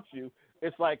denounce you.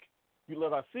 It's like you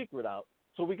let our secret out,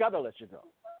 so we got to let you go.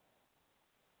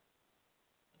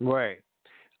 Right.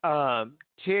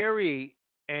 Terry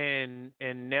and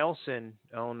Nelson,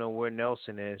 I don't know where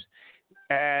Nelson is,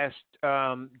 asked,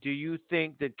 do you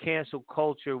think the cancel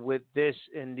culture with this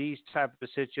and these type of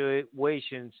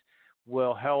situations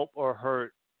will help or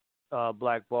hurt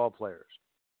black ball players?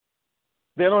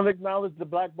 They don't acknowledge the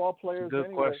black ball players Good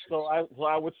anyway. question. So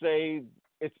I would say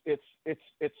it's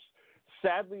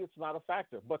sadly it's not a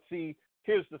factor. But see,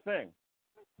 here's the thing.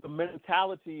 The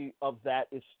mentality of that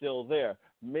is still there.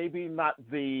 Maybe not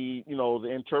the the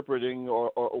interpreting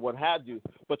or what have you.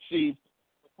 But see,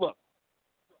 look,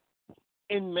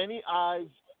 in many eyes,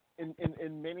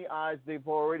 they've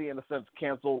already in a sense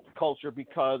canceled culture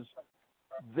because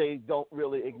they don't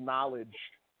really acknowledge.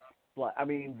 I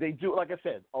mean, they do. Like I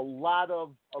said, a lot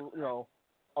of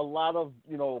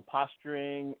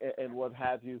posturing and what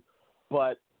have you.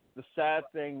 But the sad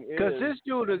thing is, because this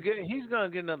dude, he's gonna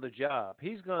get another job.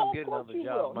 He's gonna get another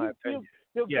job. In my opinion,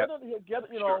 he'll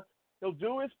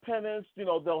do his penance.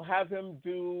 They'll have him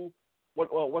do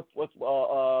what's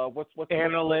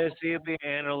analyst? He'll be an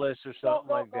analyst or something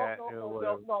like that.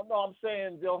 No. I'm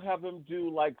saying they'll have him do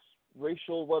like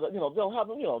racial. They'll have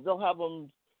him. They'll have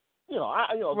him.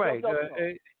 Right.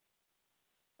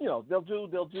 They'll do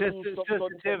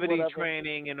sensitivity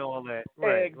training and all that.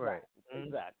 Right. Exactly. Right.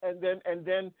 Exactly.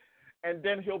 And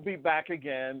then he'll be back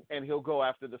again, and he'll go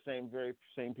after the very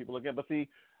same people again. But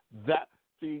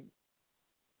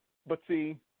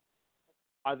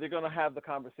are they going to have the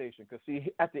conversation? Because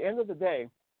at the end of the day,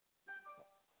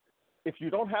 if you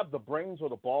don't have the brains or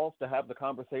the balls to have the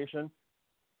conversation,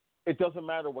 it doesn't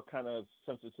matter what kind of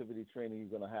sensitivity training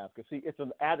you're going to have. Because it's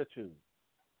an attitude.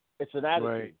 It's an attitude.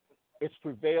 Right. It's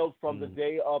prevailed from the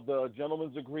day of the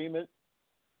gentleman's agreement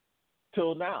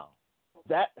till now.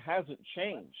 That hasn't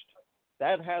changed.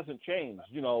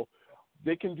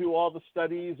 They can do all the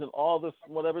studies and all this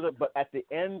whatever, but at the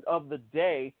end of the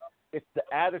day, it's the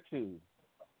attitude.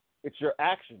 It's your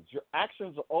actions. Your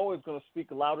actions are always going to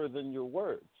speak louder than your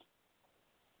words.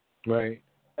 Right.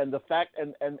 And the fact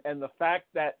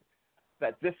that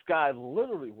this guy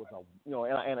literally was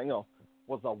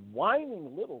a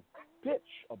whining little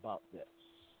bitch about this.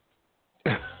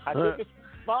 I think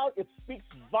it speaks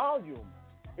volumes.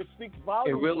 It speaks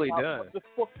volumes. It really about does.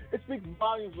 It speaks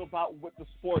volumes about what the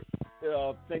sport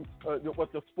thinks.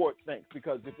 What the sport thinks.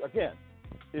 Because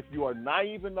if you are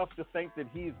naive enough to think that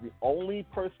he's the only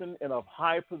person in a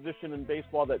high position in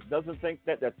baseball that doesn't think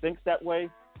that thinks that way,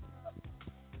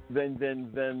 then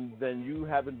you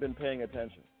haven't been paying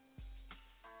attention.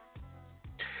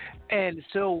 And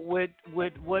so with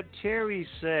what Terry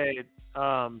said,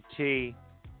 T,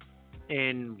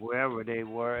 in wherever they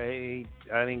were, I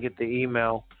didn't get the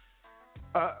email.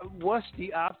 What's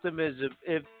the optimism,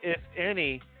 if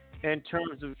any, in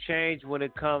terms of change when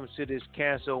it comes to this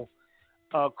cancel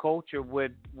culture?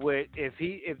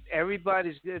 If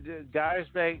everybody's guys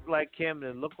like him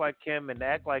and look like him and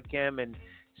act like him and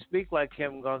speak like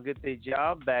him gonna get their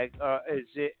job back, is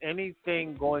there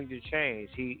anything going to change?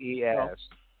 He asked.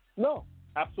 No,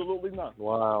 absolutely not.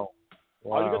 Wow.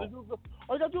 All you gotta do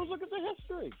is look at the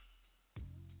history.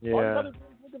 Yeah. All you gotta do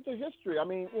is look at the history. I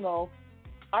mean,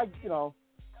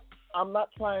 I'm not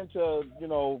trying to,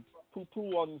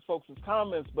 poo-poo on folks'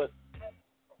 comments, but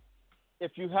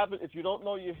if you don't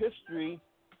know your history,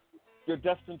 you're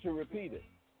destined to repeat it.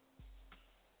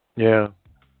 Yeah.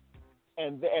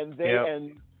 And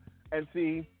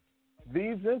see,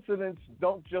 these incidents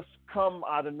don't just come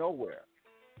out of nowhere.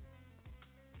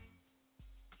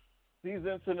 These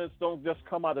incidents don't just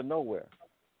come out of nowhere.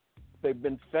 They've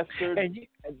been festered and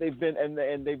they've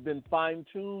been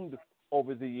fine-tuned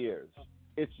over the years.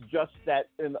 It's just that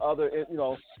in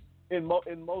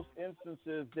most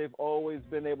instances, they've always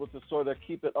been able to sort of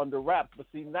keep it under wraps. But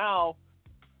see, now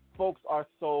folks are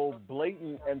so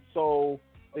blatant and so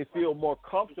they feel more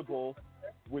comfortable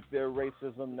with their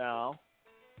racism now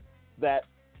that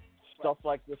stuff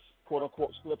like this, quote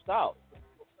unquote, slips out.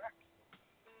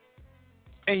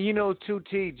 And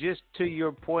 2T, just to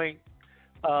your point,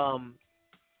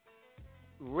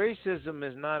 racism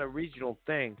is not a regional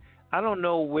thing. I don't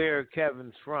know where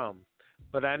Kevin's from,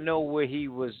 but I know where he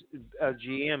was a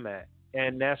GM at,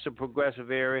 and that's a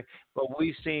progressive area. But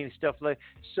we've seen stuff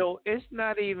so it's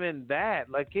not even that.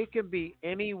 Like, it can be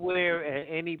anywhere and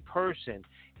any person.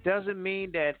 Doesn't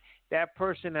mean that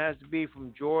person has to be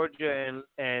from Georgia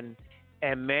and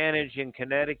manage in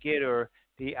Connecticut or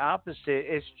the opposite.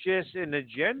 It's just an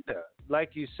agenda,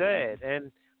 like you said,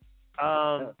 and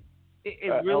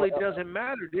it really doesn't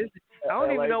matter. I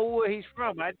don't even know where he's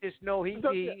from. I just know he's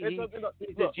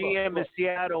the GM in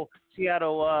Seattle,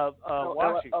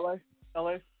 Washington.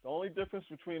 LA. The only difference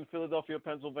between Philadelphia,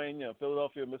 Pennsylvania, and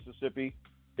Philadelphia, Mississippi,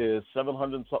 is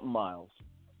 700-something miles.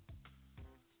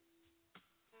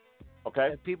 Okay.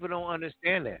 And people don't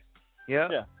understand that. Yeah.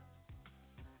 Yeah.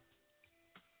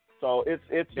 So it's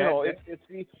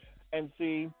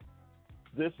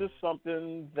this is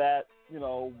something that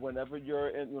whenever you're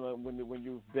in, when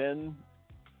you've been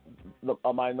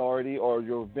a minority or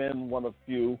you've been one of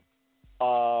few,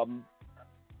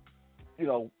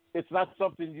 it's not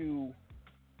something you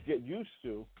get used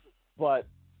to, but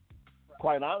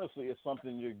quite honestly, it's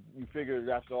something you figured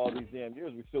after all these damn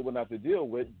years we still wouldn't have to deal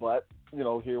with. But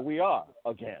here we are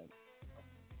again.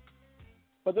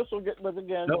 But this will get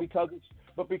because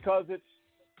it's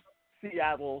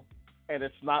Seattle and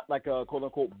it's not like a quote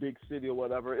unquote big city or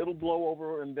whatever, it'll blow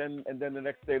over and then the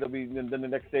next day it'll be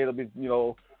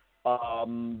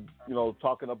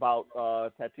talking about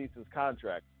Tatis's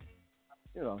contract.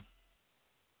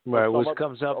 Right, which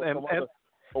comes up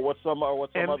or some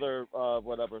other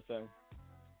whatever thing.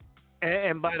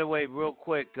 And by the way, real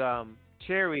quick,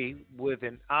 Cherry with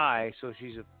an I, so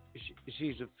she's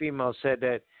a female, said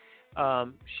that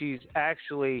she's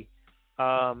actually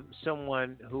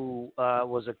someone who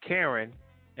was a Karen,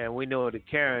 and we know the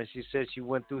Karen. She said she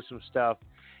went through some stuff,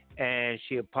 and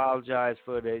she apologized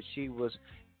for that. She was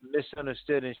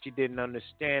misunderstood, and she didn't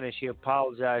understand, and she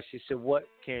apologized. She said, "What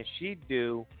can she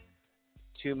do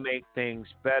to make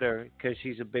things better?" Because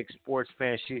she's a big sports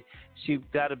fan. She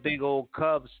got a big old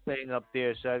Cubs thing up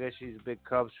there, so I guess she's a big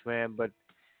Cubs fan. But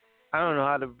I don't know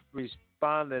how to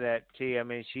respond to that, T. I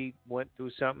mean, she went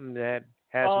through something that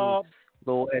has some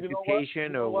little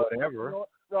education or whatever.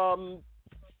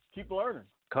 Keep learning.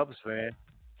 Cubs fan.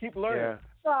 Keep learning.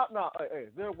 Yeah. No. Hey,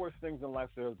 there are worse things in life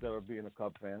than being a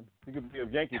Cub fan. You could be a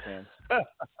Yankee fan.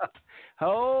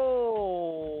 Oh.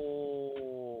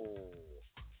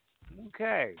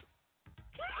 Okay.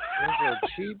 That's a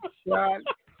cheap shot.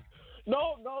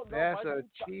 No. That's a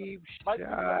cheap shot.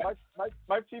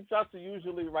 My cheap shots are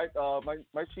usually right.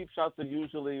 My cheap shots are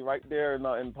usually right there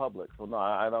in public. So no,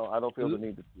 I don't feel the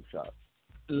need to cheap shot.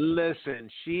 Listen,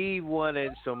 she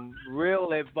wanted some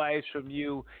real advice from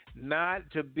you, not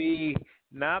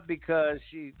because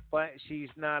she's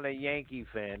not a Yankee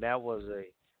fan. That was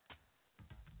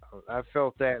I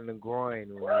felt that in the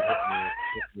groin when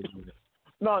you hit me.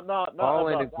 No.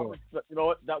 You know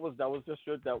what? That was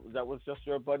just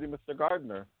your buddy, Mr.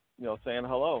 Gardner. Saying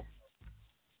hello.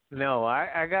 No,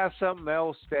 I got something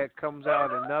else that comes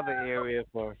out another area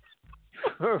for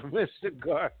Mr.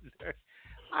 Gardner.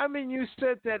 I mean, you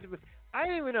said that. I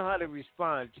didn't even know how to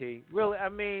respond, T. Really, I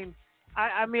mean,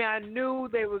 I knew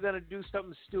they were gonna do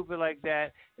something stupid like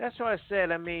that. That's why I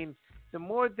said. I mean, the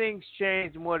more things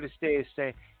change, the more they stay the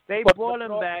same. They brought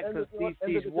him back because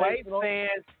these white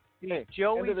fans. These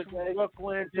Joeys from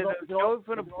Brooklyn, Joey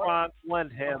from the Bronx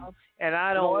want him, and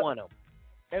I don't want him.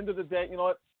 End of the day, you know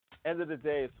what? End of the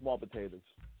day, it's small potatoes.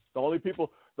 The only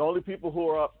people who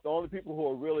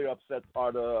are really upset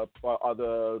are the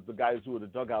guys who are the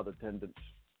dugout attendants.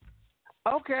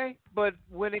 Okay, but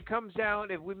when it comes down,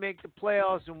 if we make the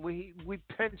playoffs and we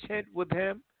pinch hit with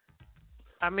him,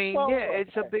 I mean,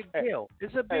 it's a big deal.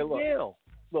 It's a big deal.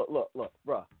 Look,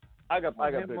 bro. I got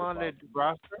bigger problems.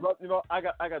 I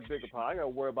got bigger problems. I got to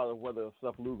worry about whether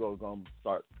Seth Lugo's gonna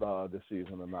start this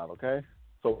season or not. Okay.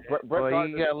 So Brett Gardner,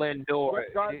 you got Lindor.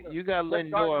 You got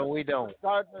Lindor, and we don't.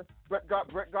 Brett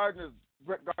Gardner's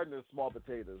small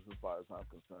potatoes as far as I'm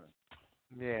concerned.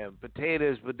 Yeah,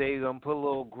 potatoes, but they gonna put a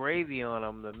little gravy on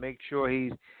him to make sure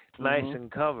he's nice and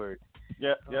covered.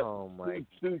 Yeah. Oh my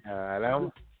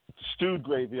God! Stewed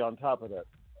gravy on top of that.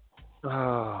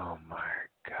 Oh my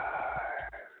God!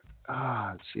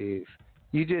 Oh jeez!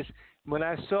 When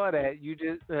I saw that,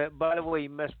 by the way, you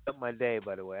messed up my day.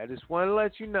 By the way, I just want to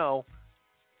let you know.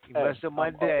 You messed up my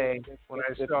day when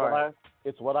I started.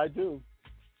 It's what I do.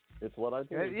 It's what I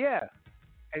do. Yeah,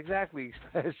 exactly.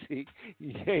 Especially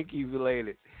Yankee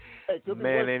related. Hey, could be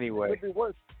Man, worse. anyway.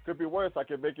 Could be worse. I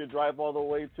could make you drive all the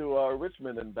way to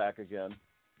Richmond and back again.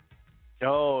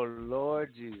 Oh,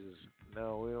 Lord Jesus.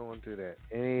 No, we don't want to do that.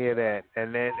 Any of that.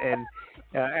 And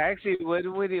actually, what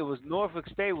we did was Norfolk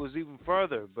State was even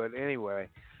further. But anyway,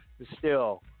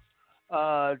 still. T,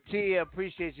 I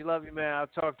appreciate you. Love you, man. I'll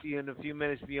talk to you in a few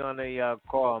minutes beyond the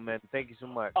call, man. Thank you so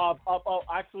much.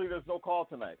 Actually, there's no call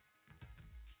tonight.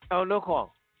 Oh, no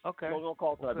call. Okay. No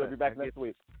call tonight. We'll be back next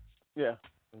week. Yeah.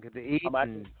 Get to eat.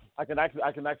 I can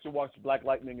actually watch Black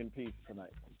Lightning in peace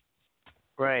tonight.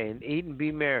 Right, and eat and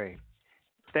be merry.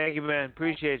 Thank you, man.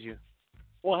 Appreciate you.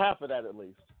 Well, half of that at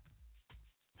least.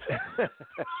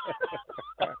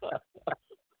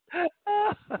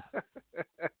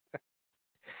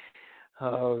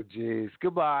 Oh, jeez.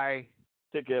 Goodbye.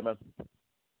 Take care, man.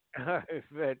 All right,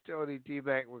 man. Tony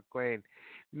T-Mac McQueen.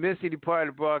 Missed any part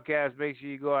of the broadcast, make sure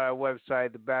you go to our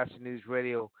website, the Batchelor News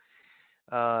Radio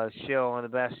show on the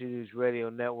Batchelor News Radio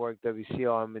Network,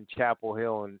 WCR. I'm in Chapel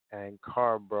Hill and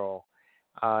Carborough.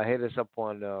 Hit us up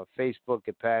on Facebook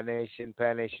at Pat Nation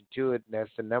 2. That's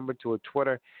the number to a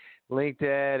Twitter. Link to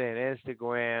that and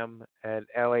Instagram at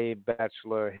LA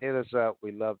Batchelor. Hit us up.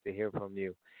 We'd love to hear from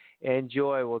you.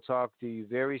 Enjoy. We'll talk to you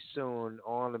very soon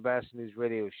on the Batchelor News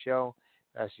Radio show.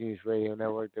 Batchelor News Radio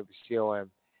Network, WCOM,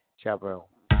 Chapel Hill.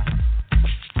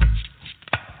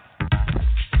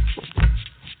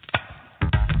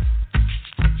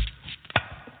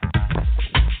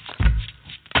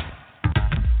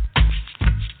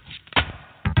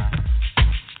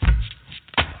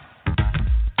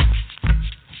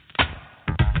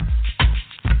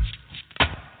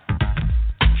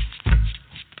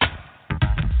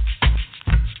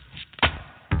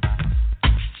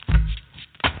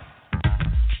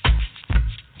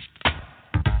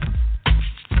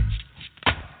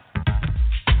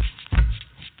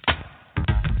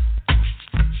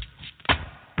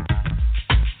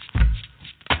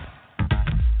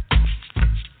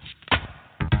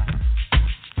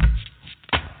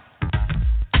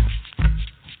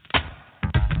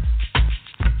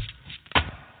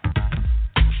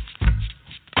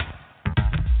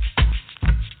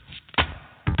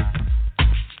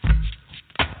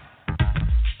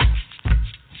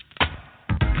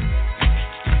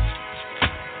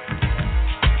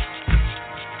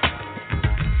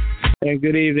 And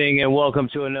good evening, and welcome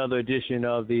to another edition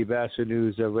of the Batchelor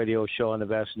News radio show on the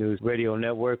Batchelor News Radio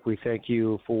Network. We thank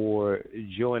you for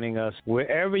joining us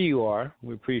wherever you are.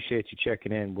 We appreciate you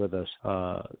checking in with us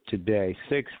today.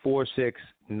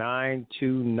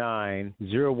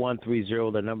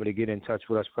 646-929-0130, the number to get in touch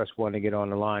with us. Press 1 to get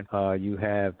on the line. You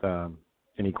have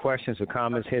any questions or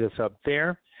comments, hit us up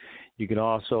there. You can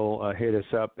also hit us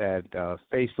up at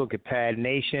Facebook at Pad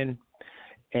Nation,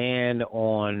 and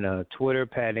on Twitter,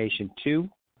 PadNation2.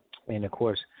 And, of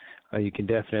course, you can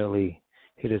definitely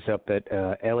hit us up at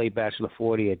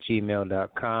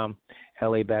LABachelor40@gmail.com,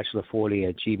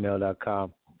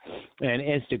 LABachelor40@gmail.com, and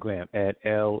Instagram at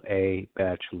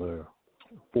LABachelor40.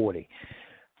 I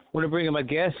want to bring in my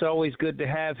guest. Always good to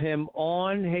have him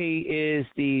on. He is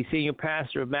the senior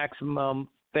pastor of Maximum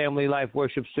Family Life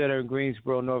Worship Center in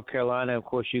Greensboro, North Carolina. Of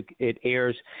course, it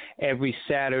airs every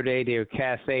Saturday. Their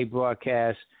cafe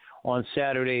broadcast on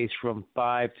Saturdays from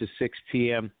 5 to 6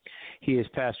 p.m. He is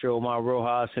Pastor Omar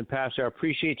Rojas. And, Pastor, I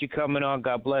appreciate you coming on.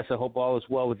 God bless. I hope all is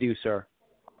well with you, sir.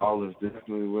 All is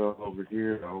definitely well over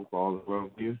here. I hope all is well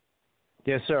with you.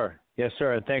 Yes, sir. Yes,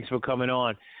 sir. And thanks for coming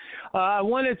on. I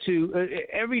wanted to,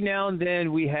 every now and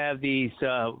then we have these,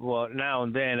 now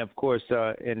and then, of course,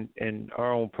 in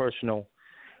our own personal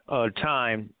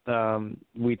time,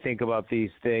 we think about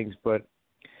these things, but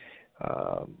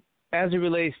as it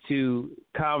relates to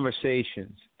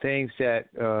conversations, things that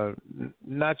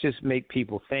not just make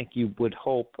people think, you would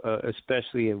hope,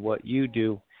 especially in what you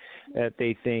do, that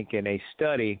they think and they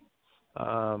study.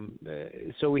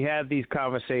 So we have these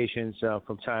conversations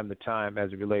from time to time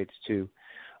as it relates to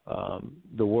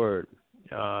the Word.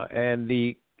 And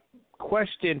the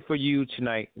question for you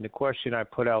tonight, and the question I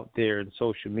put out there in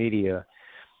social media,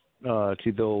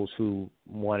 to those who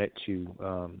wanted to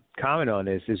comment on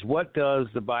this, is what does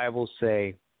the Bible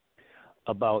say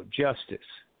about justice?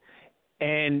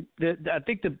 And I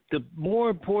think the more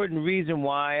important reason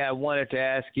why I wanted to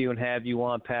ask you and have you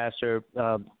on, Pastor,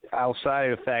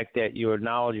 outside of the fact that you're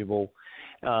knowledgeable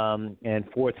and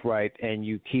forthright and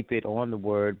you keep it on the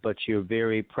Word, but you're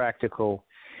very practical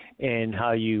in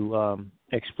how you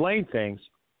explain things,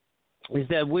 is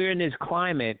that we're in this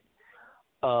climate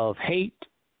of hate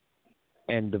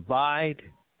and divide.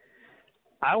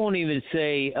 I won't even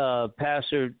say,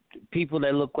 Pastor, people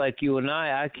that look like you and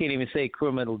I can't even say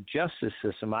criminal justice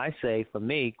system. I say, for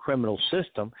me, criminal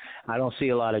system. I don't see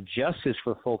a lot of justice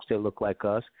for folks that look like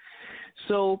us.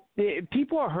 So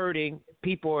people are hurting.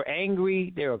 People are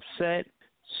angry. They're upset.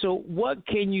 So what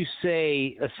can you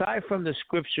say, aside from the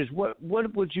scriptures, what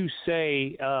would you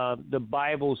say the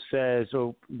Bible says,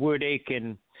 or where they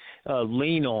can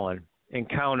lean on and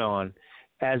count on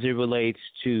as it relates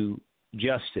to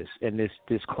justice in this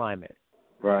climate?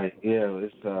 Right. Yeah.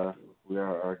 It's we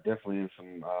are definitely in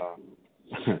some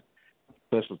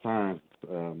special times,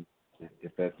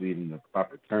 if that's even the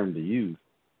proper term to use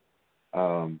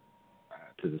to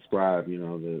describe,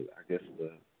 the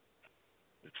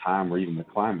time or even the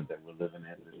climate that we're living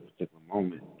at this particular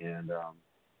moment. And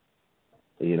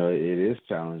it is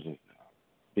challenging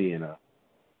being a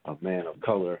man of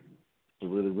color. It's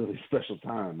a really, really special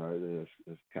time.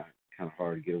 It's kind of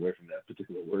hard to get away from that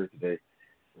particular word today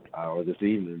or this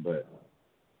evening, but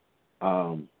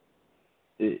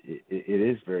it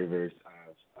is very, very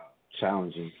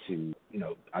challenging to,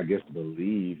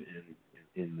 believe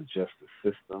in the justice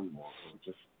system or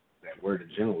just that word in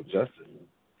general, justice.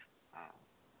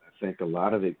 I think a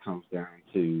lot of it comes down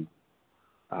to,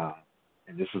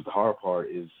 and this is the hard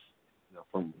part, is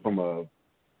from a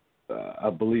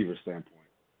believer standpoint.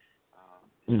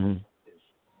 Is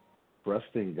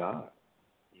trusting God,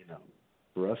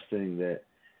 trusting that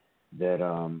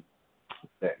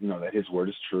His word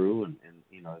is true, and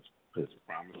His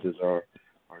promises are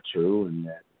true, and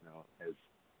that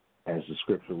as the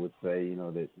scripture would say,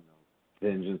 that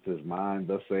vengeance is mine,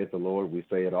 thus saith the Lord. We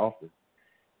say it often,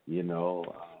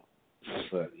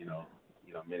 but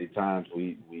many times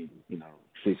we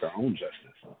seek our own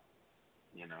justice,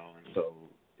 and so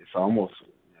it's almost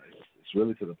it's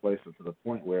really to the place and to the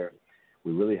point where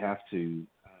we really have to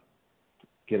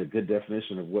get a good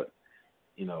definition of what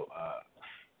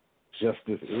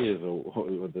justice is,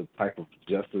 or the type of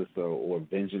justice or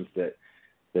vengeance that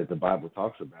the Bible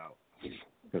talks about.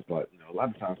 Because a lot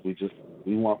of times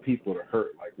we want people to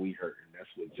hurt like we hurt, and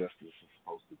that's what justice is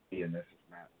supposed to be, and that's just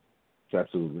not. It's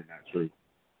absolutely not true.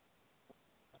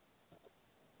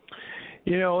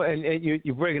 And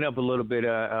you bring it up a little bit.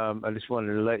 I just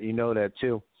wanted to let you know that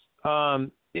too. How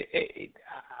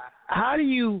do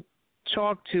you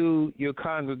talk to your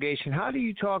congregation? How do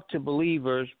you talk to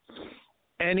believers,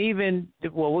 and even,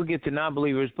 we'll get to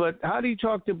non-believers, but how do you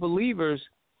talk to believers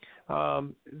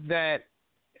that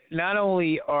not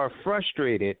only are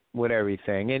frustrated with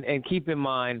everything, and keep in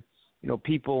mind,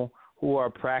 people who are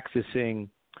practicing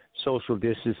social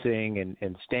distancing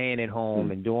and staying at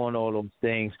home and doing all those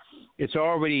things, it's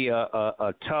already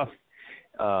a tough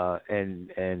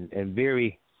and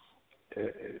very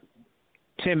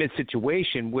timid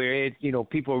situation where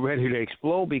people are ready to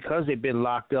explode because they've been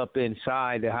locked up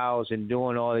inside the house and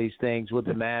doing all these things with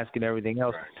the mask and everything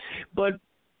else. But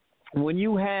when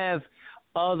you have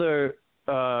other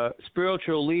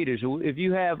spiritual leaders, if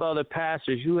you have other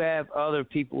pastors, you have other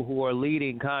people who are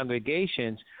leading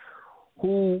congregations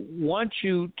who want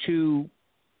you to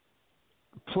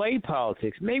play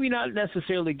politics, maybe not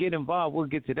necessarily get involved, we'll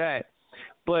get to that,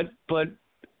 but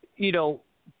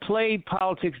play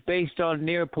politics based on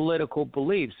their political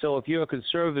beliefs. So if you're a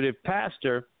conservative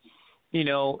pastor,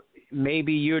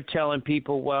 maybe you're telling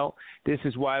people, well, this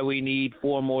is why we need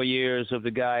 4 more years of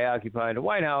the guy occupying the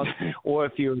White House. Or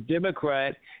if you're a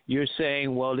Democrat, you're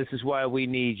saying, well, this is why we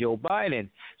need Joe Biden.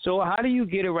 So how do you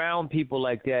get around people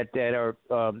like that are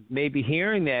maybe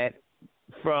hearing that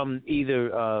from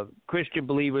either Christian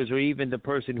believers or even the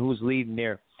person who's leading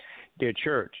their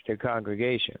church, their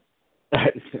congregation?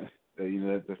 That's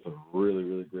a really,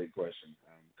 really great question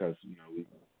because,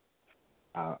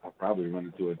 I probably run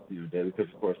into it, daily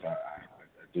because, of course, I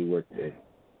do work a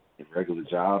regular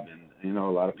job, and, a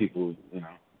lot of people,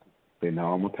 they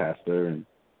know I'm a pastor, and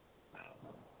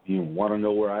you want to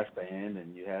know where I stand,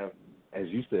 and you have, as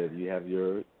you said, you have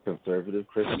your conservative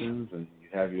Christians, and you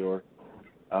have your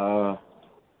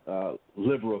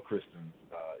liberal Christians,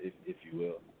 if you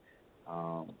will.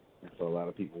 And so a lot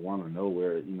of people want to know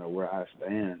where I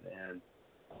stand, and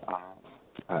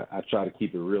I try to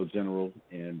keep it real general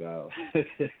and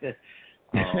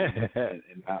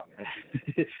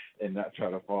and not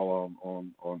try to fall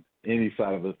on any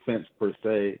side of the fence per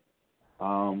se.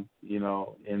 In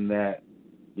that,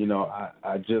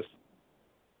 I just,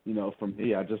 for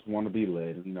me, I just want to be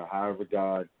led. However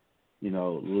God,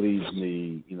 leads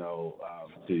me,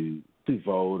 to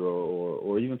vote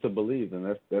or even to believe, and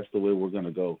that's the way we're going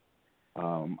to go.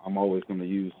 I'm always going to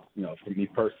use, for me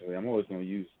personally, I'm always going to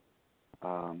use,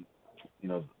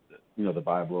 the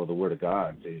Bible or the Word of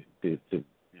God to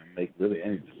make really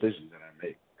any decision that I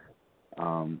make.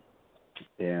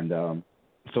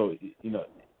 So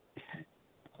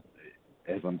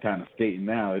as I'm kind of skating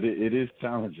now, it is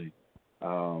challenging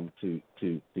to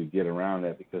get around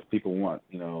that because people want,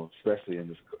 especially in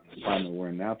this climate we're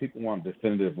in now, people want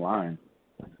definitive lines.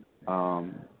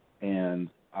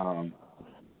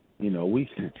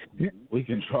 We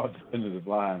can draw definitive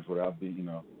lines without being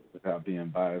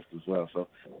biased as well. So,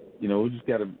 we just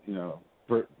got to,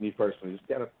 for me personally, just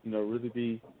got to, really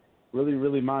be really,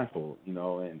 really mindful,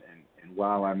 and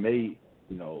while I may,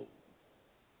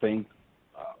 think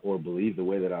or believe the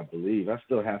way that I believe, I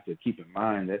still have to keep in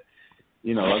mind that,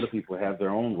 other people have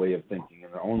their own way of thinking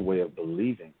and their own way of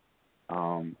believing.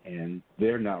 And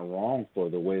they're not wrong for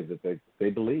the way that they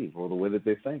believe or the way that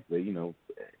they think. They,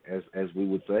 as we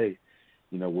would say,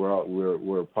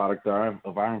 we're a product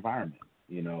of our environment,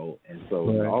 and so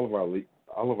right. all of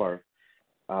our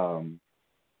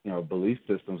belief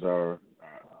systems are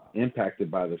impacted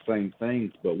by the same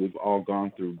things, but we've all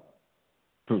gone through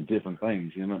different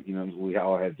things. We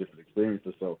all have different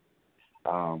experiences, so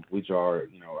we draw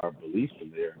our beliefs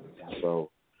from there, and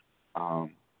so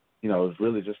it's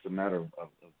really just a matter of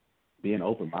being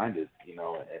open-minded, and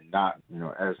not,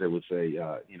 as they would say,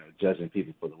 judging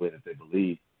people for the way that they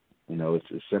believe. It's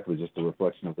simply just a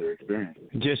reflection of their experience.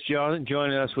 Just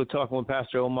joining us, we're talking with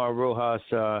Pastor Omar Rojas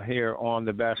here on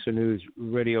the Batchelor News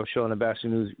Radio Show on the Batchelor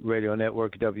News Radio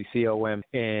Network, WCOM,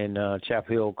 in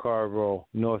Chapel Hill, Carville,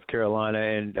 North Carolina,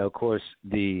 and of course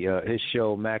his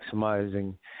show Maximum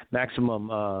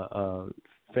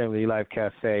Family Life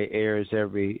Cafe airs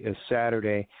every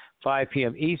Saturday, 5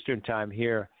 p.m. Eastern Time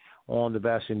here on the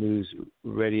Batchelor News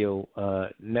Radio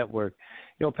Network.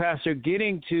 Pastor,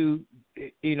 getting to,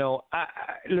 I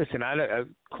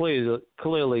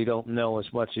clearly don't know as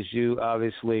much as you,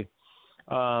 obviously,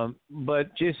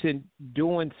 but just in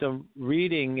doing some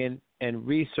reading and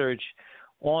research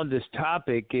on this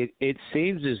topic, it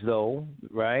seems as though,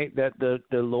 right, that the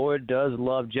Lord does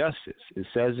love justice. It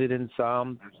says it in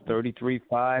Psalm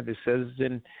 33:5. It says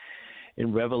it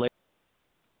in Revelation